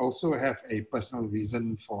also have a personal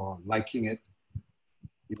reason for liking it,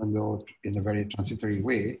 even though in a very transitory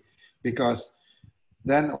way, because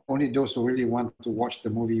then only those who really want to watch the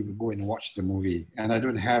movie will go and watch the movie. And I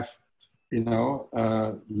don't have,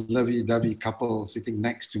 a lovey-dovey couple sitting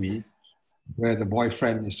next to me where the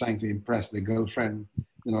boyfriend is trying to impress the girlfriend,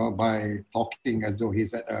 by talking as though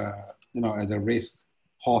he's at a race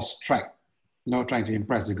horse track, trying to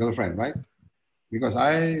impress the girlfriend, right? Because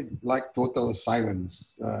I like total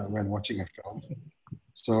silence when watching a film.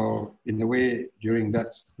 So in a way, during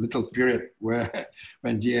that little period when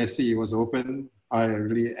GSC was open, I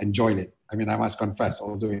really enjoyed it. I mean, I must confess,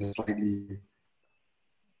 although in a slightly,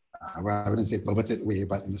 I wouldn't say perverted way,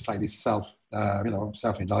 but in a slightly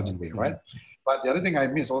self-indulgent way, right? But the other thing I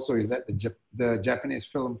miss also is that the Japanese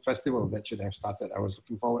Film Festival that should have started. I was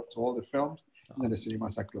looking forward to all the films, and then the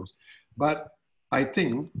cinemas are closed. But I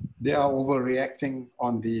think they are overreacting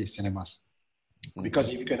on the cinemas. Because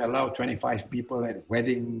if you can allow 25 people at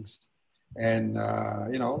weddings and,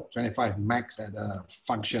 25 max at a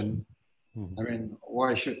function, I mean,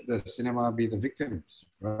 why should the cinema be the victims,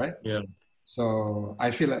 right? Yeah. So I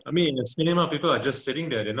feel like... I mean, in the cinema, people are just sitting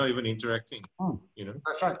there. They're not even interacting,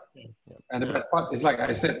 That's right. Yeah. And the best part is, like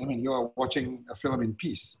I said, I mean, you are watching a film in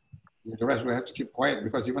peace. The rest will have to keep quiet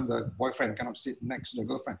because even the boyfriend cannot sit next to the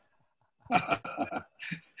girlfriend.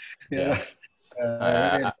 Yeah.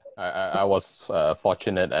 I was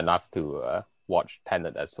fortunate enough to watch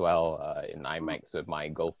Tenet as well in IMAX with my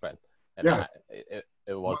girlfriend, and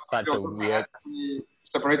it was such a weird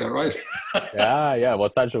separated, right? yeah, it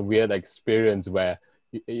was such a weird experience where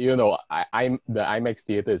the IMAX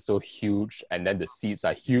theater is so huge, and then the seats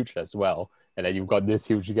are huge as well, and then you've got this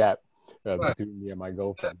huge gap between me and my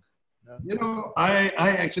girlfriend. I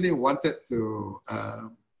actually wanted to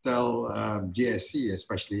tell GSC,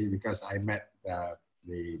 especially because I met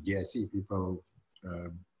the GSC people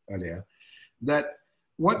earlier, that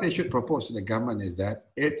what they should propose to the government is that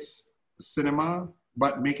it's cinema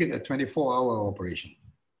but make it a 24-hour operation,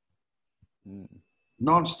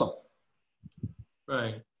 non-stop.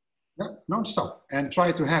 Right. Yeah, non-stop, and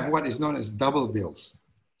try to have what is known as double bills,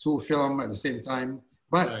 2 film at the same time,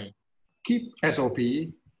 but Right. keep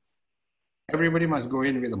SOP. Everybody must go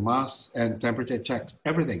in with a mask and temperature checks.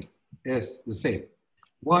 Everything is the same.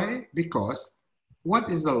 Why? Because what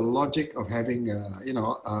is the logic of having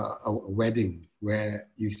a wedding where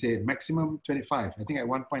you say maximum 25? I think at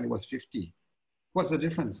one point it was 50. What's the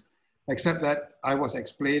difference? Except that I was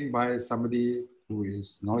explained by somebody who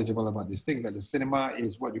is knowledgeable about this thing that the cinema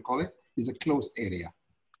is what you call it, is a closed area.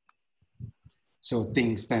 So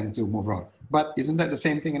things tend to move around. But isn't that the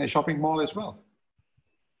same thing in a shopping mall as well?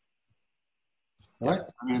 Right?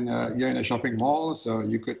 I mean, you're in a shopping mall, so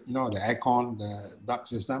you could, the aircon, the duct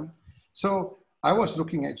system. So I was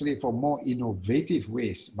looking actually for more innovative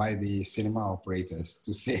ways by the cinema operators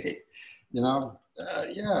to say,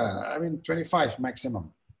 yeah, I mean, 25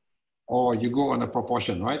 maximum. Or you go on a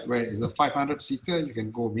proportion, right? Where it's a 500-seater, you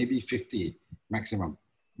can go maybe 50 maximum.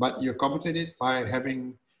 But you compensate it by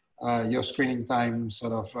having your screening time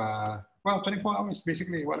sort of, 24 hours,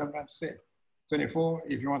 basically what I'm trying to say. 24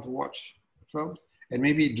 if you want to watch films, and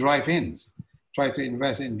maybe drive-ins. Try to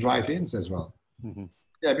invest in drive-ins as well. Mm-hmm.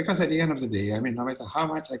 Yeah, because at the end of the day, I mean, no matter how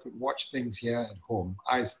much I could watch things here at home,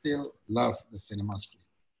 I still love the cinema screen.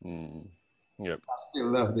 Yep. I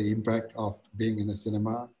still love the impact of being in a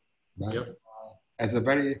cinema, but Yep. as a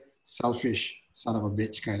very selfish son of a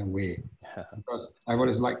bitch kind of way, because I've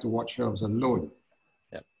always liked to watch films alone.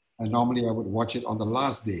 Yep. And normally I would watch it on the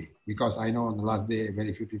last day, because I know on the last day,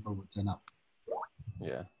 very few people would turn up.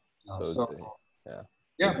 Yeah.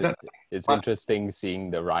 Yeah, it's interesting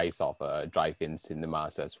seeing the rise of drive-in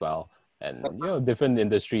cinemas as well, and different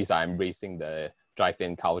industries are embracing the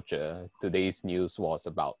drive-in culture. Today's news was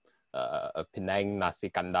about a Penang nasi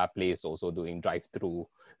kandar place also doing drive-through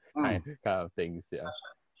kind of things. Yeah,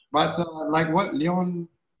 but like what Leon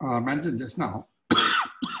mentioned just now,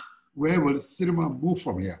 where will cinema move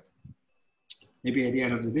from here? Maybe at the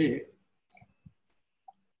end of the day,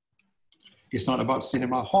 it's not about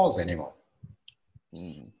cinema halls anymore.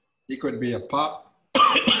 It could be a park,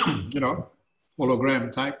 hologram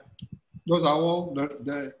type. Those are all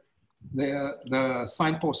the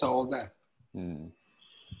signposts are all there.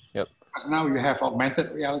 Yep. Because now you have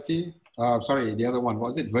augmented reality. The other one,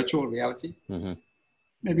 was it virtual reality?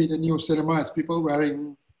 Maybe the new cinema is people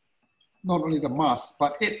wearing not only the mask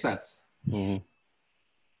but headsets. Yeah.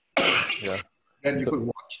 Then you could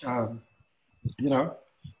watch,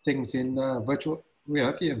 things in virtual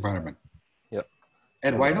reality environment. Yep.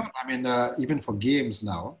 And why not? I mean, even for games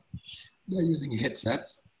now, they're using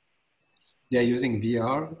headsets. They're using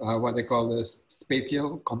VR, what they call this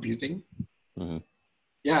spatial computing.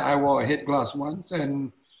 Yeah, I wore a head glass once,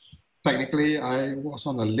 and technically I was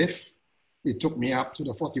on a lift. It took me up to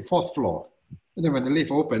the 44th floor. And then when the lift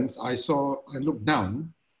opens, I looked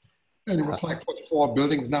down, and it was like 44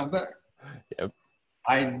 buildings down there. Yep.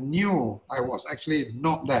 I knew I was actually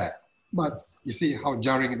not there, but you see how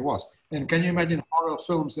jarring it was. And can you imagine horror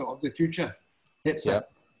films of the future?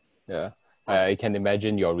 Yeah. I can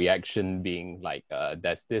imagine your reaction being like,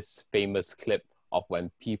 there's this famous clip of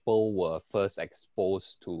when people were first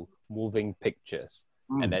exposed to moving pictures,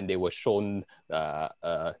 and then they were shown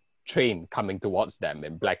a train coming towards them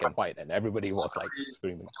in black and white, and everybody was like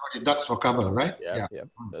screaming. Ducks for cover, right? Yeah,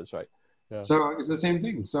 that's right. Yeah. So it's the same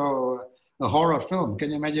thing. So a horror film, can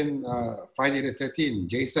you imagine Friday the 13th,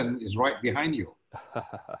 Jason is right behind you.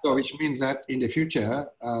 So which means that in the future,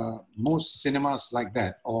 most cinemas like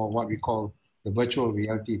that, or what we call the virtual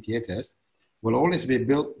reality theaters, will always be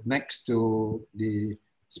built next to the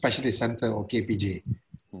specialist center or KPJ,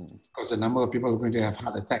 because the number of people who are going to have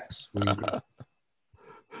heart attacks.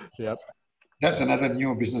 Yep. That's another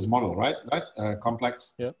new business model, right?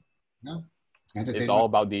 Complex. Yep. Yeah. It's all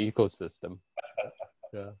about the ecosystem.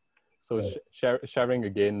 Yeah. So sharing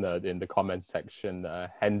again in the comment section,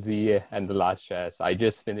 Henzi and the last shares. I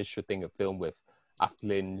just finished shooting a film with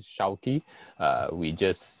Aflin Shauki. We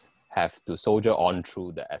just have to soldier on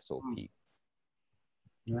through the SOP.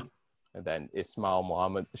 Yeah. And then Ismail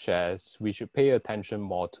Mohammed shares, we should pay attention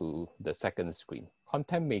more to the second screen.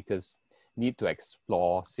 Content makers need to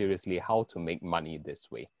explore seriously how to make money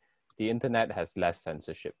this way. The internet has less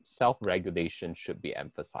censorship. Self-regulation should be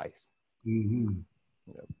emphasized.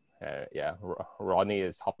 Ronnie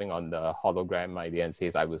is hopping on the hologram idea and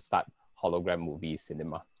says, I will start hologram movie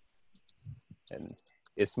cinema. And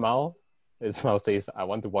Ismail says, I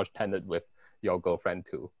want to watch Tenet with your girlfriend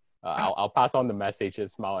too. I'll pass on the message,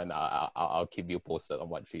 Ismail, and I'll keep you posted on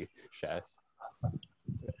what she shares.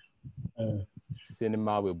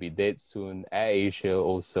 cinema will be dead soon. AirAsia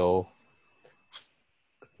also.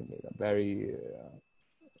 Very,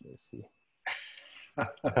 let's see.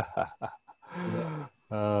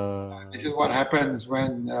 This is what happens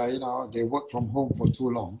when you know, they work from home for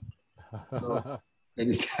too long. So that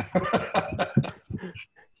is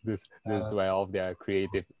this is where all their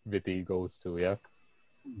creativity goes to, yeah.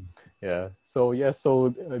 Yeah. So yeah.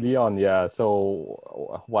 So Leon, yeah.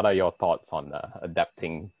 So what are your thoughts on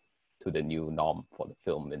adapting to the new norm for the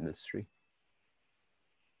film industry?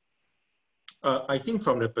 I think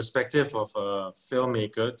from the perspective of a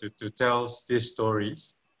filmmaker to tell these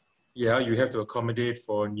stories, yeah, you have to accommodate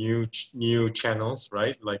for new channels,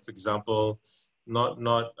 right? Like, for example,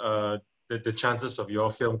 the chances of your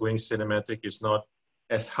film going cinematic is not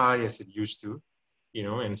as high as it used to, you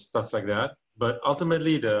know, and stuff like that. But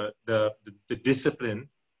ultimately, the discipline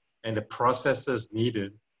and the processes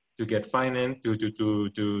needed to get finance, to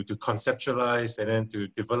conceptualize, and then to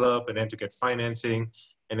develop, and then to get financing,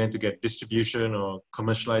 and then to get distribution or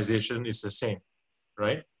commercialization is the same,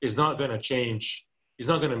 right? It's not going to change. It's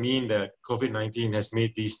not going to mean that COVID-19 has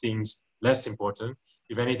made these things less important.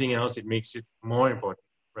 If anything else, it makes it more important,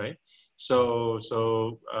 right? So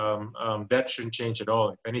that shouldn't change at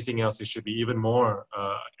all. If anything else, it should be even more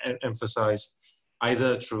emphasized,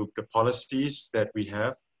 either through the policies that we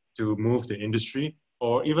have to move the industry,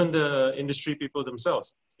 or even the industry people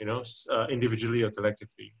themselves, you know, individually or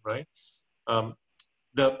collectively, right?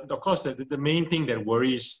 Of course, the main thing that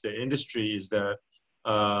worries the industry is that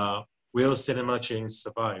will cinema chains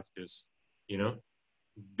survive this? You know,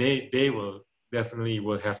 they will definitely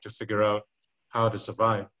have to figure out how to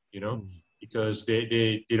survive, you know, because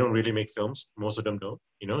they don't really make films. Most of them don't,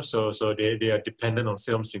 you know, so they are dependent on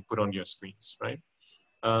films being put on your screens, right?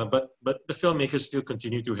 But the filmmakers still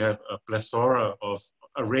continue to have a plethora of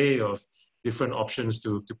array of different options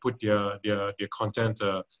to put their content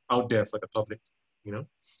out there for the public, you know.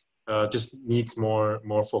 Just needs more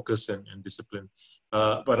focus and discipline.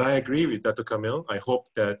 But I agree with Dato Kamil. I hope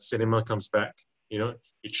that cinema comes back. You know,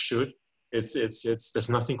 it should. It's there's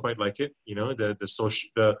nothing quite like it. You know, the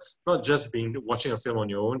not just watching a film on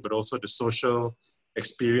your own, but also the social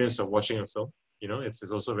experience of watching a film. You know, it's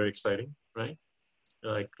also very exciting, right?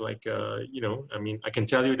 You know, I mean, I can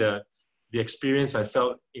tell you that the experience I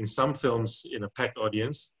felt in some films in a packed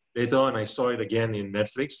audience, later on I saw it again in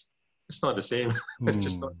Netflix. It's not the same. It's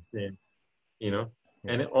just not the same, you know.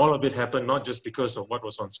 Yeah. And all of it happened not just because of what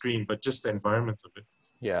was on screen, but just the environment of it.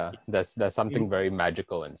 Yeah, there's something very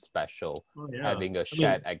magical and special having a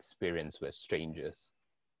shared experience with strangers.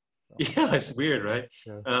 Yeah, it's weird, right?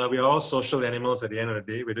 Yeah. We're all social animals at the end of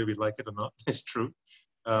the day, whether we like it or not. It's true.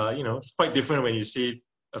 You know, it's quite different when you see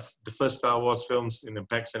the first Star Wars films in the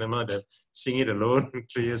packed cinema than seeing it alone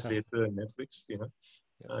 3 years later on Netflix, you know.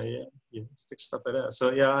 Stuff like that.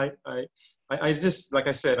 So yeah, I just, like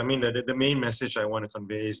I said, I mean, the main message I want to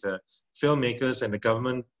convey is that filmmakers and the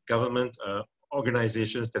government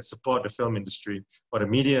organizations that support the film industry or the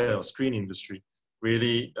media or screen industry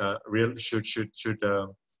really should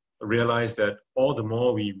realize that all the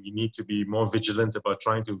more we need to be more vigilant about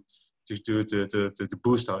trying to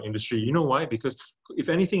boost our industry. You know why? Because if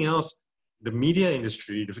anything else, the media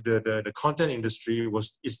industry, the content industry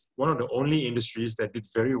is one of the only industries that did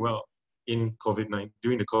very well in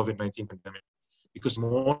during the COVID-19 pandemic, because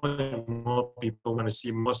more and more people want to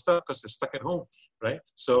see more stuff because they're stuck at home, right?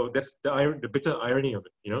 So that's the bitter irony of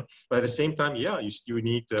it, you know. But at the same time, yeah, you still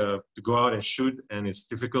need to go out and shoot, and it's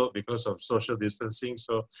difficult because of social distancing.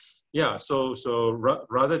 So yeah, so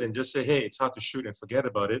rather than just say, hey, it's hard to shoot and forget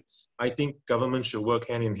about it, I think government should work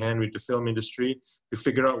hand in hand with the film industry to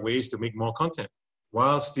figure out ways to make more content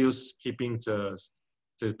while still keeping to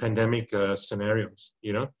pandemic scenarios,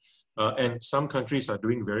 you know. And some countries are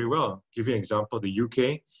doing very well. I'll give you an example, the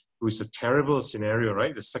UK, who is a terrible scenario,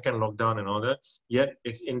 right? The second lockdown and all that, yet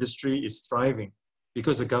its industry is thriving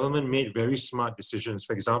because the government made very smart decisions.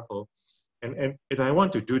 For example, and I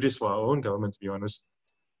want to do this for our own government, to be honest.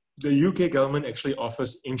 The UK government actually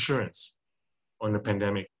offers insurance on the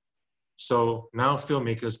pandemic. So now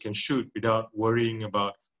filmmakers can shoot without worrying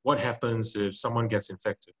about what happens if someone gets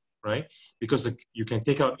infected, right? Because you can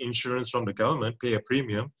take out insurance from the government, pay a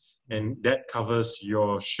premium, and that covers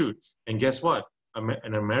your shoot. And guess what?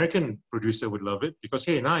 An American producer would love it because,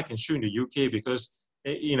 hey, now I can shoot in the UK because,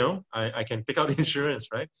 you know, I can take out insurance,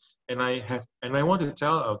 right? And I want to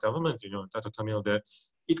tell our government, you know, Dato Kamil, that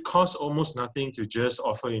it costs almost nothing to just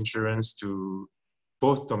offer insurance to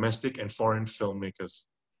both domestic and foreign filmmakers,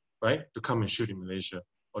 right? To come and shoot in Malaysia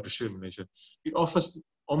or to shoot in Malaysia. It offers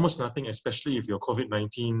almost nothing, especially if your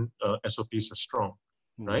COVID-19 SOPs are strong,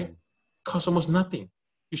 right? Costs almost nothing.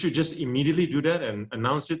 you should just immediately do that and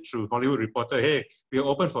announce it through Hollywood Reporter. Hey, we are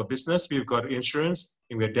open for business. We've got insurance,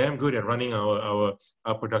 and we're damn good at running our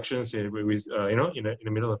productions with you know, in the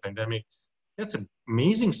middle of a pandemic. That's an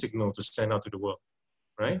amazing signal to send out to the world,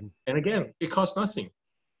 right? Mm-hmm. And again, it costs nothing.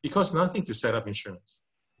 It costs nothing to set up insurance,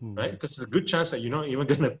 Mm-hmm. right? Because there's a good chance that you're not even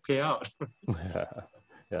going to pay out.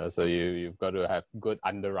 Yeah, so you've got to have good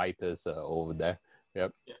underwriters over there.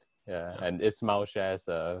 Yep. Yeah, and Ismail shares,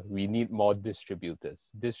 we need more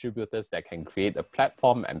distributors that can create a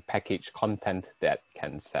platform and package content that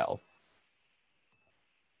can sell.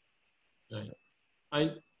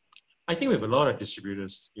 Right. I think we have a lot of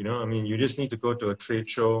distributors, you know. I mean, you just need to go to a trade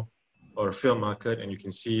show or a film market and you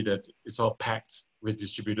can see that it's all packed with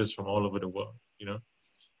distributors from all over the world, you know.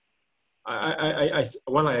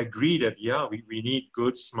 While I agree that, yeah, we need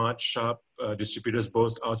good, smart, sharp distributors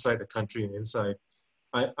both outside the country and inside,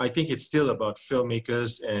 I think it's still about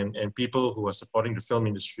filmmakers and people who are supporting the film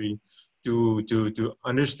industry to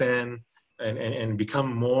understand and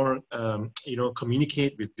become more, you know,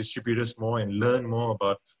 communicate with distributors more and learn more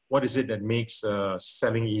about what is it that makes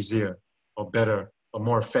selling easier or better or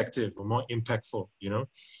more effective or more impactful, you know.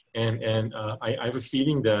 And I have a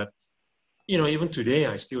feeling that, you know, even today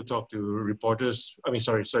I still talk to reporters, I mean,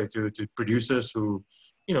 to producers who,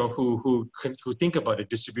 you know, who think about the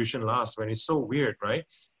distribution last when it's so weird, right?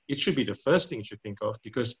 It should be the first thing you should think of,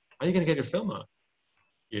 because how are you going to get your film out,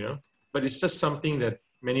 you know? But it's just something that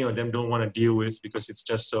many of them don't want to deal with because it's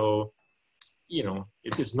just so, you know,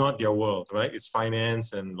 it's not their world, right? It's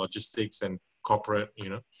finance and logistics and corporate, you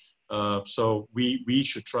know? So we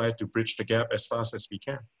should try to bridge the gap as fast as we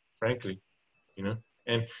can, frankly, you know?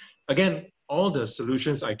 And again, all the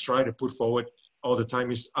solutions I try to put forward all the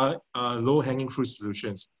time is low-hanging fruit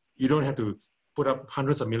solutions. You don't have to put up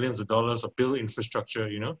hundreds of millions of dollars or build infrastructure,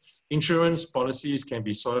 you know. Insurance policies can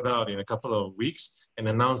be sorted out in a couple of weeks and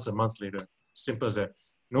announced a month later. Simple as that.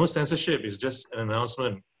 No censorship, is just an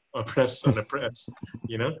announcement or press on the press,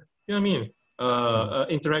 you know. You know what I mean?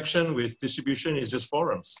 Interaction with distribution is just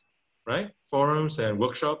forums, right? Forums and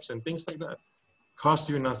workshops and things like that. Costs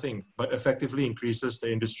you nothing, but effectively increases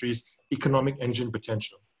the industry's economic engine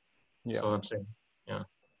potential. Yeah. That's what I'm saying. Yeah.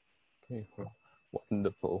 Okay.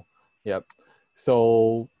 Wonderful. Yep.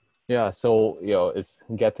 So yeah, so you know, it's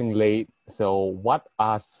getting late. So what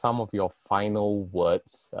are some of your final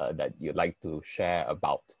words that you'd like to share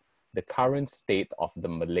about the current state of the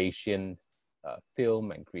Malaysian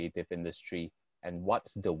film and creative industry, and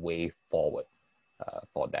what's the way forward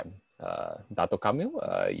for them? Dato Kamil,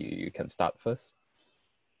 you can start first.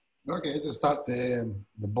 Okay, to start the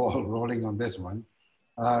ball rolling on this one,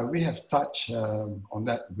 we have touched on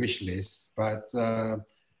that wish list, but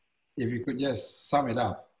if you could just sum it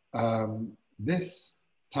up, this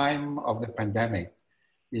time of the pandemic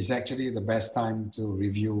is actually the best time to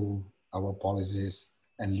review our policies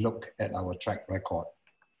and look at our track record.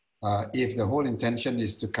 If the whole intention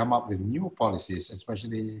is to come up with new policies,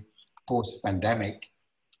 especially post-pandemic,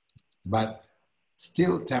 but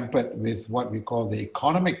still tempered with what we call the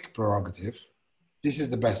economic prerogative, this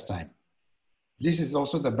is the best time. This is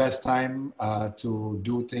also the best time to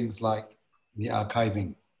do things like the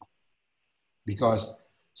archiving, because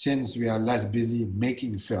since we are less busy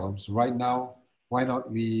making films right now, why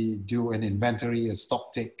not we do an inventory, a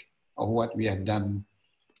stock take of what we have done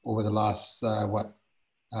over the last,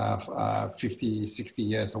 50, 60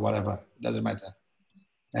 years or whatever, doesn't matter.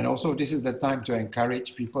 And also this is the time to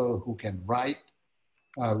encourage people who can write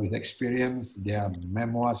with experience, their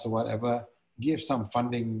memoirs or whatever, give some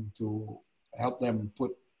funding to help them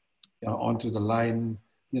put onto the line,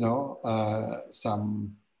 you know,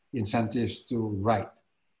 some incentives to write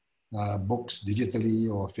books digitally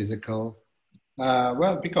or physical.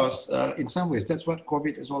 Well, because in some ways, that's what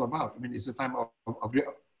COVID is all about. I mean, it's a time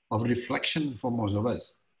of reflection for most of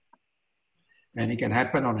us. And it can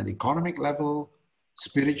happen on an economic level,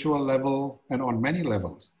 spiritual level, and on many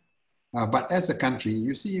levels. But as a country,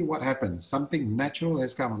 you see what happens. Something natural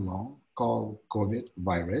has come along called COVID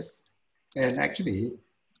virus. And actually,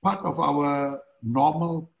 part of our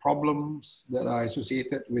normal problems that are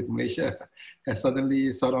associated with Malaysia has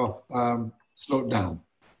suddenly sort of slowed down,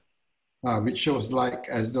 which shows like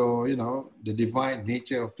as though, you know, the divine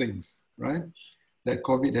nature of things, right? That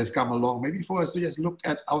COVID has come along, maybe for us to just look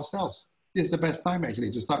at ourselves. This is the best time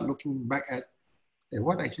actually to start looking back at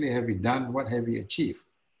what actually have we done, what have we achieved.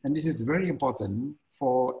 And this is very important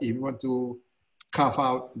for if you want to carve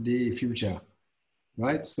out the future,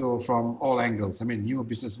 right? So from all angles, I mean, new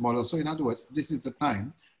business models. So in other words, this is the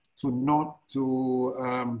time to not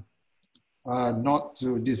to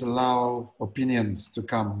disallow opinions to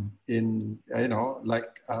come in, you know,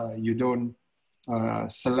 like you don't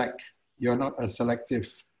select. You're not a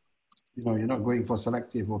selective, you're not going for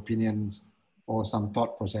selective opinions or some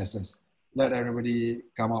thought processes. Let everybody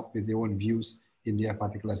come up with their own views in their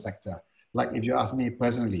particular sector. Like if you ask me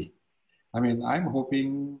personally, I mean, I'm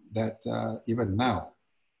hoping that even now,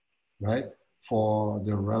 right, for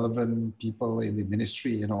the relevant people in the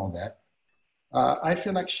ministry and all that, I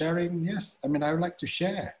feel like sharing, yes. I mean, I would like to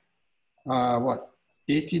share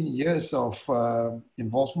 18 years of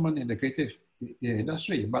involvement in the creative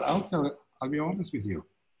industry. But I'll be honest with you,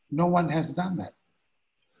 no one has done that,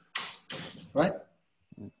 right?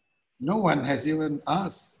 No one has even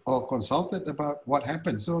asked or consulted about what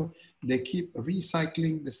happened. So they keep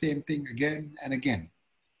recycling the same thing again and again.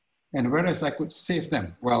 And whereas I could save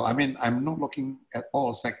them, well, I mean, I'm not looking at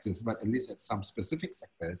all sectors, but at least at some specific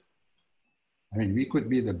sectors. I mean, we could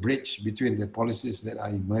be the bridge between the policies that are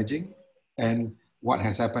emerging and what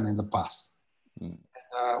has happened in the past.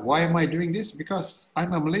 Why am I doing this? Because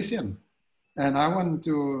I'm a Malaysian and I want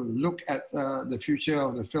to look at the future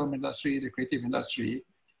of the film industry, the creative industry,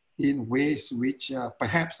 in ways which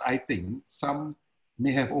perhaps I think some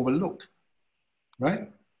may have overlooked, right?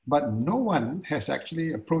 But no one has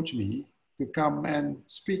actually approached me to come and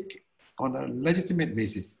speak on a legitimate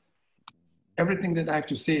basis. Everything that I have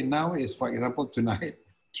to say now is, for example, tonight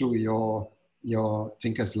through your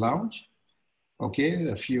Thinkers Lounge, okay,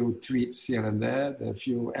 a few tweets here and there, a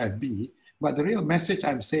few FB, but the real message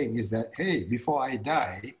I'm saying is that, hey, before I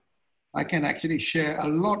die, I can actually share a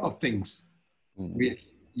lot of things with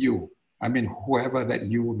you. I mean, whoever that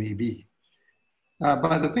you may be.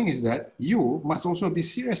 But the thing is that you must also be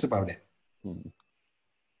serious about it.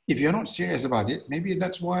 If you're not serious about it, maybe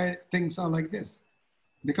that's why things are like this.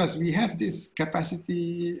 Because we have this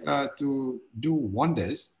capacity to do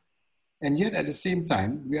wonders, and yet at the same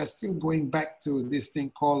time, we are still going back to this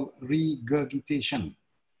thing called regurgitation,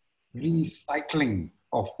 recycling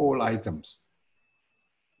of old items,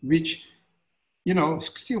 which,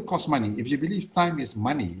 still cost money. If you believe time is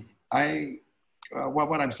money,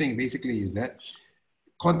 what I'm saying basically is that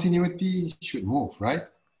continuity should move, right?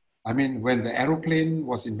 I mean, when the aeroplane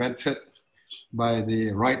was invented by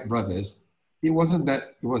the Wright brothers, it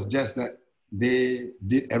was just that they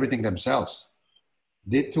did everything themselves.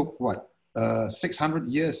 They took 600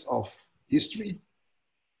 years of history,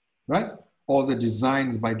 right? All the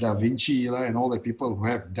designs by Da Vinci and all the people who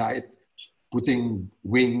have died putting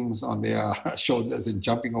wings on their shoulders and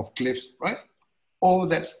jumping off cliffs, right? All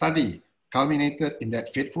that study culminated in that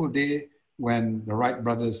fateful day when the Wright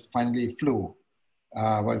brothers finally flew,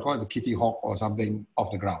 what you call it, the Kitty Hawk or something,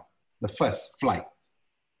 off the ground, the first flight.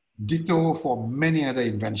 Ditto for many other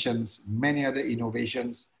inventions, many other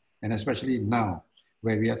innovations, and especially now,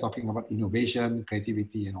 where we are talking about innovation,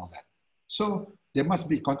 creativity, and all that. So there must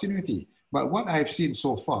be continuity. But what I've seen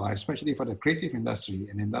so far, especially for the creative industry,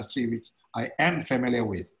 an industry which I am familiar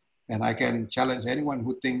with, and I can challenge anyone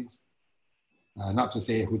who thinks, not to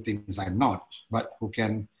say who thinks I'm not, but who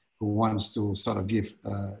wants to sort of give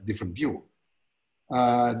a different view.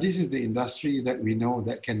 This is the industry that we know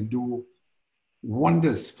that can do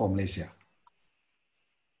wonders for Malaysia.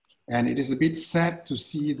 And it is a bit sad to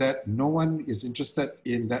see that no one is interested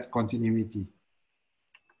in that continuity.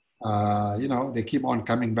 They keep on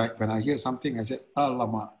coming back. When I hear something, I said,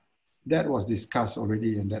 alamak, that was discussed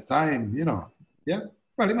already in that time, Yeah.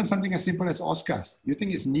 Well, even something as simple as Oscars. You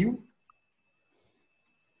think it's new?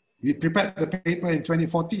 We prepared the paper in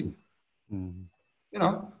 2014.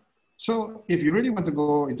 So if you really want to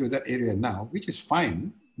go into that area now, which is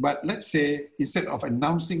fine, but let's say instead of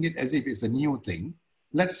announcing it as if it's a new thing,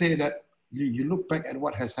 let's say that you look back at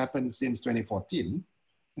what has happened since 2014,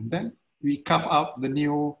 and then we carve out the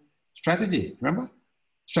new strategy. Remember?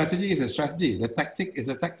 Strategy is a strategy. The tactic is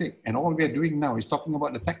a tactic. And all we are doing now is talking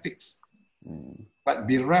about the tactics, but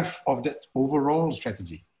bereft of that overall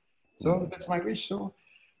strategy. So that's my wish. So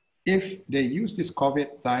if they use this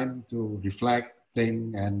COVID time to reflect,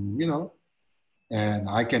 think, and, and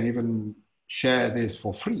I can even share this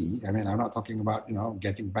for free. I mean, I'm not talking about,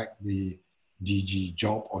 getting back the DG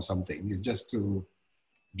job or something. It's just to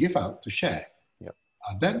give out, to share. Yep.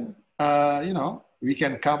 Then, we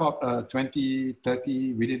can carve up 20,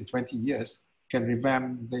 30, within 20 years, can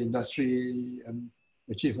revamp the industry and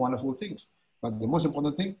achieve wonderful things. But the most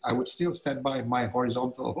important thing, I would still stand by my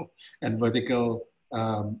horizontal and vertical,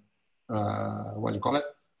 what do you call it?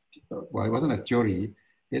 Well, it wasn't a theory.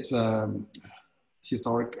 It's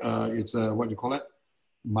historic, it's what do you call it?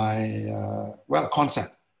 My,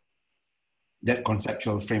 concept. That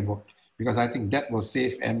conceptual framework, because I think that was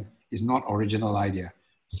safe and is not original idea.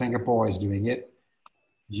 Singapore is doing it.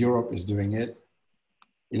 Europe is doing it.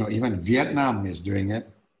 Even Vietnam is doing it.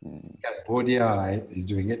 Cambodia is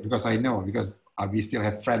doing it, because I know, because we still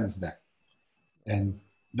have friends there. And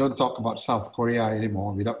don't talk about South Korea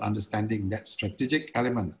anymore without understanding that strategic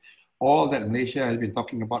element. All that Malaysia has been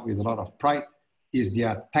talking about with a lot of pride is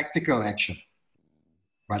their tactical action.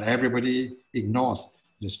 But everybody ignores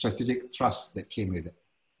the strategic thrust that came with it.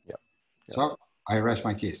 Yep. So I rest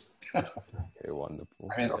my case. Okay, wonderful.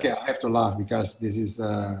 I mean, okay, I have to laugh because this is,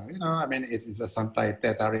 you know, I mean, it's a santai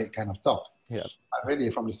teh tarik kind of talk. Yeah. But really,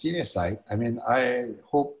 from the serious side, I mean, I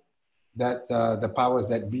hope that the powers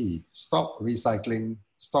that be stop recycling,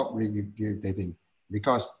 stop regurgitating,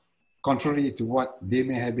 because contrary to what they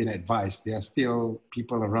may have been advised, there are still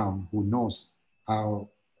people around who knows how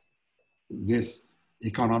this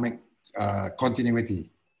economic continuity,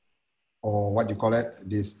 or what you call it,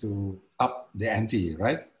 this to up the ante,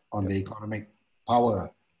 right, on the economic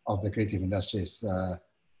power of the creative industries.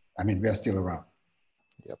 I mean, we are still around.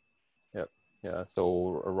 Yeah,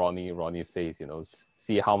 so Ronnie says, you know,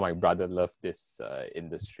 see how my brother loved this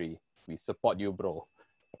industry. We support you, bro.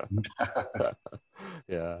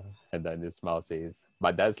 Yeah, and then Ismail says,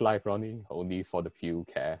 but that's life, Ronnie. Only for the few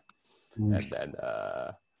care. And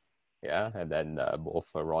then,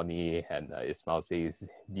 both Ronnie and Ismail says,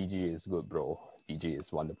 DG is good, bro. DG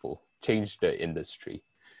is wonderful. Change the industry.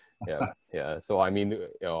 Yeah. So I mean, you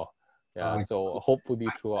know, so hopefully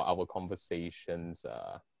through our conversations,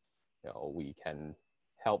 you know, we can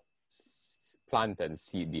help plant and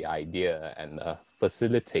seed the idea and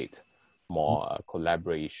facilitate more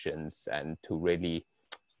collaborations, and to really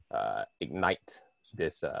ignite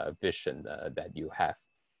this vision that you have.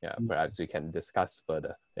 Yeah, perhaps we can discuss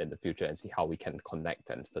further in the future and see how we can connect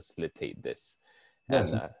and facilitate this.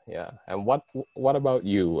 Yes. And and what about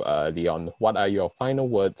you, Leon? What are your final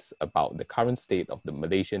words about the current state of the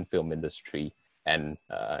Malaysian film industry and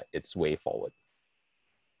its way forward?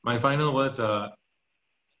 My final words are,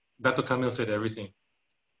 Dato Kamil said everything,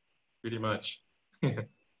 pretty much.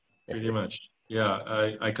 Pretty much.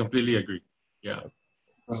 Yeah, I completely agree. Yeah.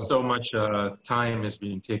 So much time has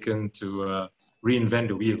been taken to reinvent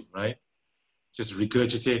the wheel, right? Just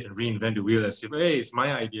regurgitate and reinvent the wheel as if, hey, it's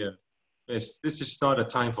my idea. This is not a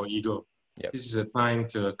time for ego. Yep. This is a time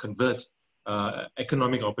to convert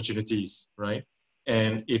economic opportunities, right?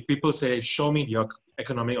 And if people say, show me your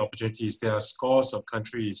economic opportunities, there are scores of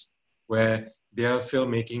countries where their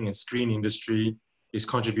filmmaking and screen industry is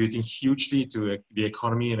contributing hugely to the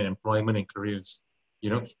economy and employment and careers, you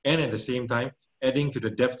know, and at the same time, adding to the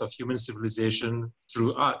depth of human civilization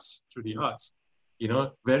through arts, through the arts. You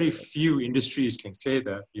know, very few industries can say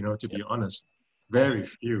that, you know, to be honest, very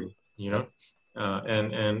few, you know.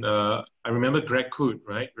 I remember Greg Coote,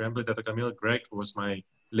 right? Remember Dato Kamil? Greg was my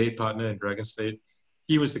late partner in Dragon Slate.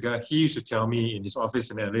 He was the guy, he used to tell me in his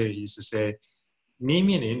office in LA, he used to say, name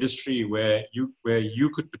me an industry where you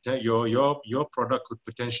could your product could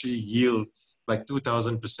potentially yield like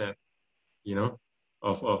 2,000%, you know,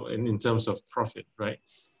 in terms of profit, right?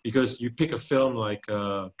 Because you pick a film like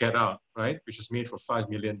Get Out, right, which was made for $5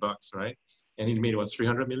 million, right, and it made what,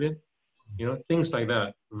 300 million, you know, things like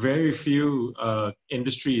that. Very few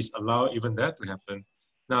industries allow even that to happen.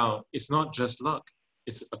 Now, it's not just luck.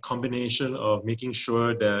 It's a combination of making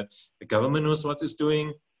sure that the government knows what it's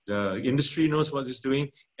doing, the industry knows what it's doing,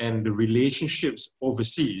 and the relationships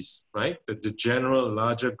overseas, right? The general,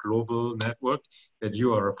 larger global network that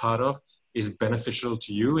you are a part of is beneficial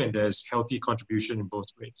to you, and there's healthy contribution in both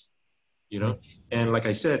ways, you know? And like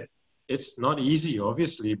I said, it's not easy,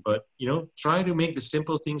 obviously, but, you know, try to make the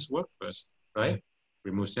simple things work first, right?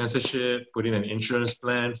 Remove censorship, put in an insurance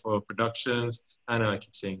plan for productions. I know I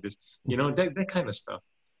keep saying this, you know, that kind of stuff.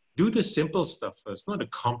 Do the simple stuff first, not the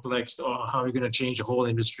complex, oh, how are we going to change the whole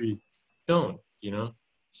industry? Don't, you know,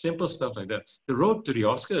 simple stuff like that. The road to the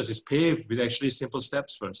Oscars is paved with actually simple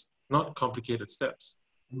steps first, not complicated steps,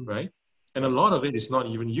 right? And a lot of it is not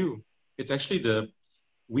even you. It's actually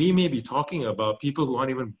we may be talking about people who aren't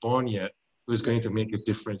even born yet, who's going to make a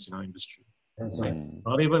difference in our industry. Right?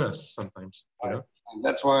 Not even us sometimes, you know? And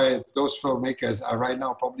that's why those filmmakers are right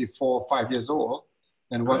now probably 4 or 5 years old.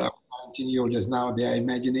 And what our 19-year-old now, their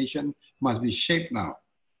imagination must be shaped now.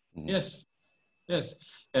 Yes, yes.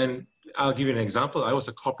 And I'll give you an example. I was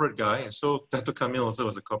a corporate guy, and so Dato Kamil also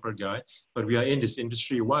was a corporate guy, but we are in this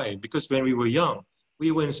industry. Why? Because when we were young,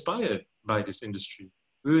 we were inspired by this industry.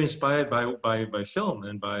 We were inspired by film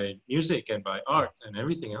and by music and by art and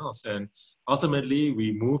everything else. And ultimately,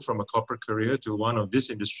 we moved from a corporate career to one of this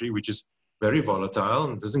industry, which is very volatile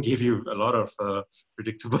and doesn't give you a lot of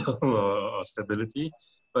predictable or stability,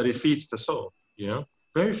 but it feeds the soul, you know?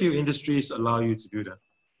 Very few industries allow you to do that,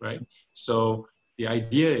 right? So the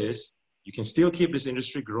idea is you can still keep this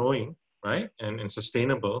industry growing, right? And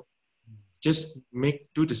sustainable, just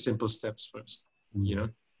do the simple steps first, you know,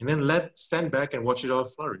 and then stand back and watch it all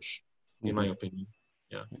flourish, in my opinion.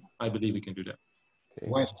 Yeah, I believe we can do that. Okay.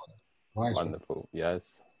 Wise. Wonderful.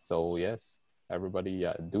 Yes. So yes, everybody,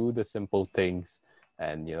 do the simple things,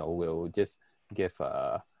 and we'll just give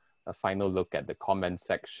a final look at the comment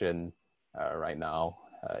section right now.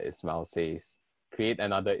 Ismail says, "Create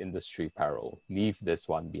another industry peril. Leave this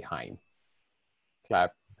one behind."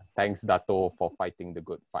 Clap. Thanks, Dato, for fighting the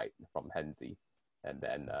good fight, from Henzi. And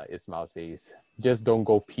then Ismail says, "Just don't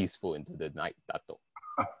go peaceful into the night, Dato."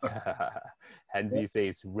 Henzi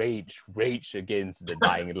says, rage against the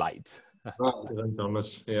dying light. Right.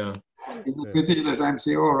 Thomas, yeah. It's a pity there's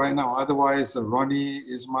MCO right now. Otherwise, Ronnie,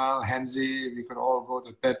 Ismail, Henzi, we could all go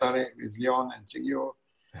to Teh Tarik with Leon and Ching Yu.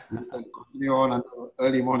 We can continue on until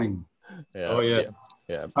early morning. Yeah, oh, yes.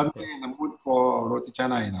 Yeah. Suddenly in the mood for roti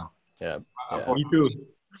canai now. Yeah. Me too.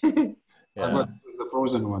 I got the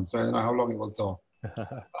frozen one, so I don't know how long it will take.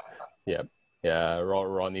 Yeah. Yeah,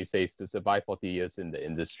 Ronnie says, to survive 40 years in the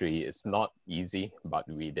industry, it's not easy, but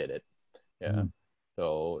we did it. Yeah.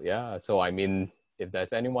 So I mean, if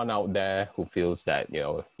there's anyone out there who feels that,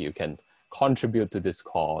 you can contribute to this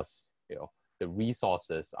cause, the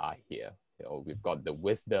resources are here. We've got the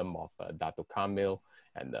wisdom of Dato Kamil,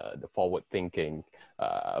 and the forward-thinking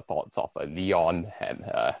thoughts of Leon, and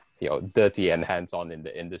dirty and hands-on in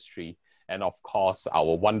the industry. And of course,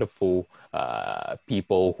 our wonderful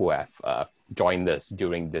people who have joined us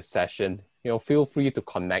during this session. Feel free to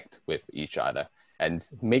connect with each other and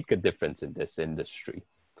make a difference in this industry.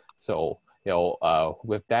 So,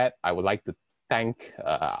 with that, I would like to thank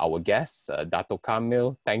our guests, Dato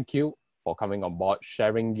Kamil. Thank you for coming on board,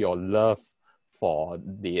 sharing your love for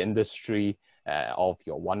the industry, of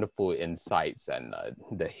your wonderful insights, and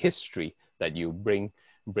the history that you bring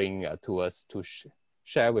to us, to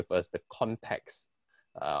share with us the context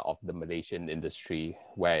of the Malaysian industry,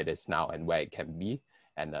 where it is now and where it can be.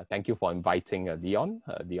 And thank you for inviting Leon.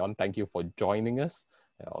 Leon, thank you for joining us.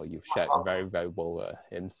 You've shared very valuable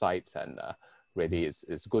insights, and really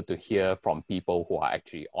it's good to hear from people who are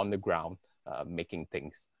actually on the ground making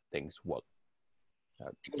things work.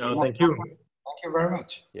 Thank you. Thank you very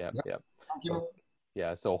much. Yeah. Thank you.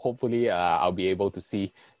 Yeah, so hopefully I'll be able to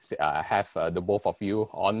have the both of you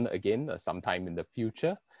on again sometime in the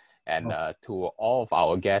future. And to all of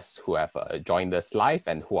our guests who have joined us live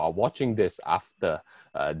and who are watching this after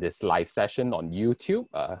this live session on YouTube,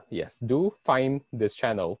 yes, do find this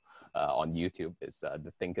channel on YouTube. It's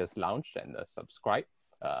the Thinkers Lounge, and subscribe.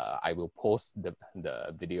 I will post the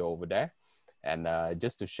video over there. And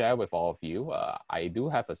just to share with all of you, I do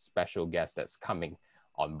have a special guest that's coming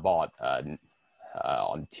on board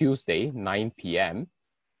on Tuesday, 9 p.m.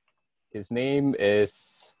 His name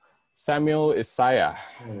is Samuel Isaiah.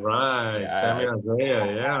 Right, yes. Samuel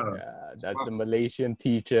Isaiah, yeah. That's the Malaysian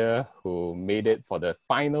teacher who made it for the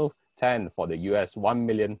final 10 for the US 1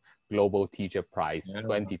 million Global Teacher Prize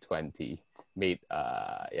 2020.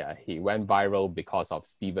 He went viral because of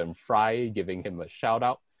Stephen Fry giving him a shout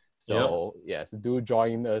out. So yes, do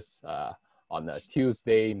join us on a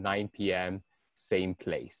Tuesday, 9 p.m., same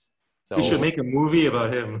place. So, we should make a movie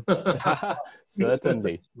about him.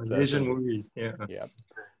 Certainly. Malaysian movie, yeah.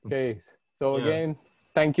 Okay, so again,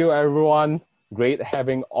 thank you everyone. Great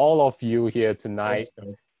having all of you here tonight.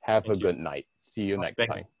 Have a good night. See you next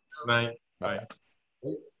time. Bye. Bye.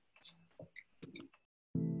 Bye.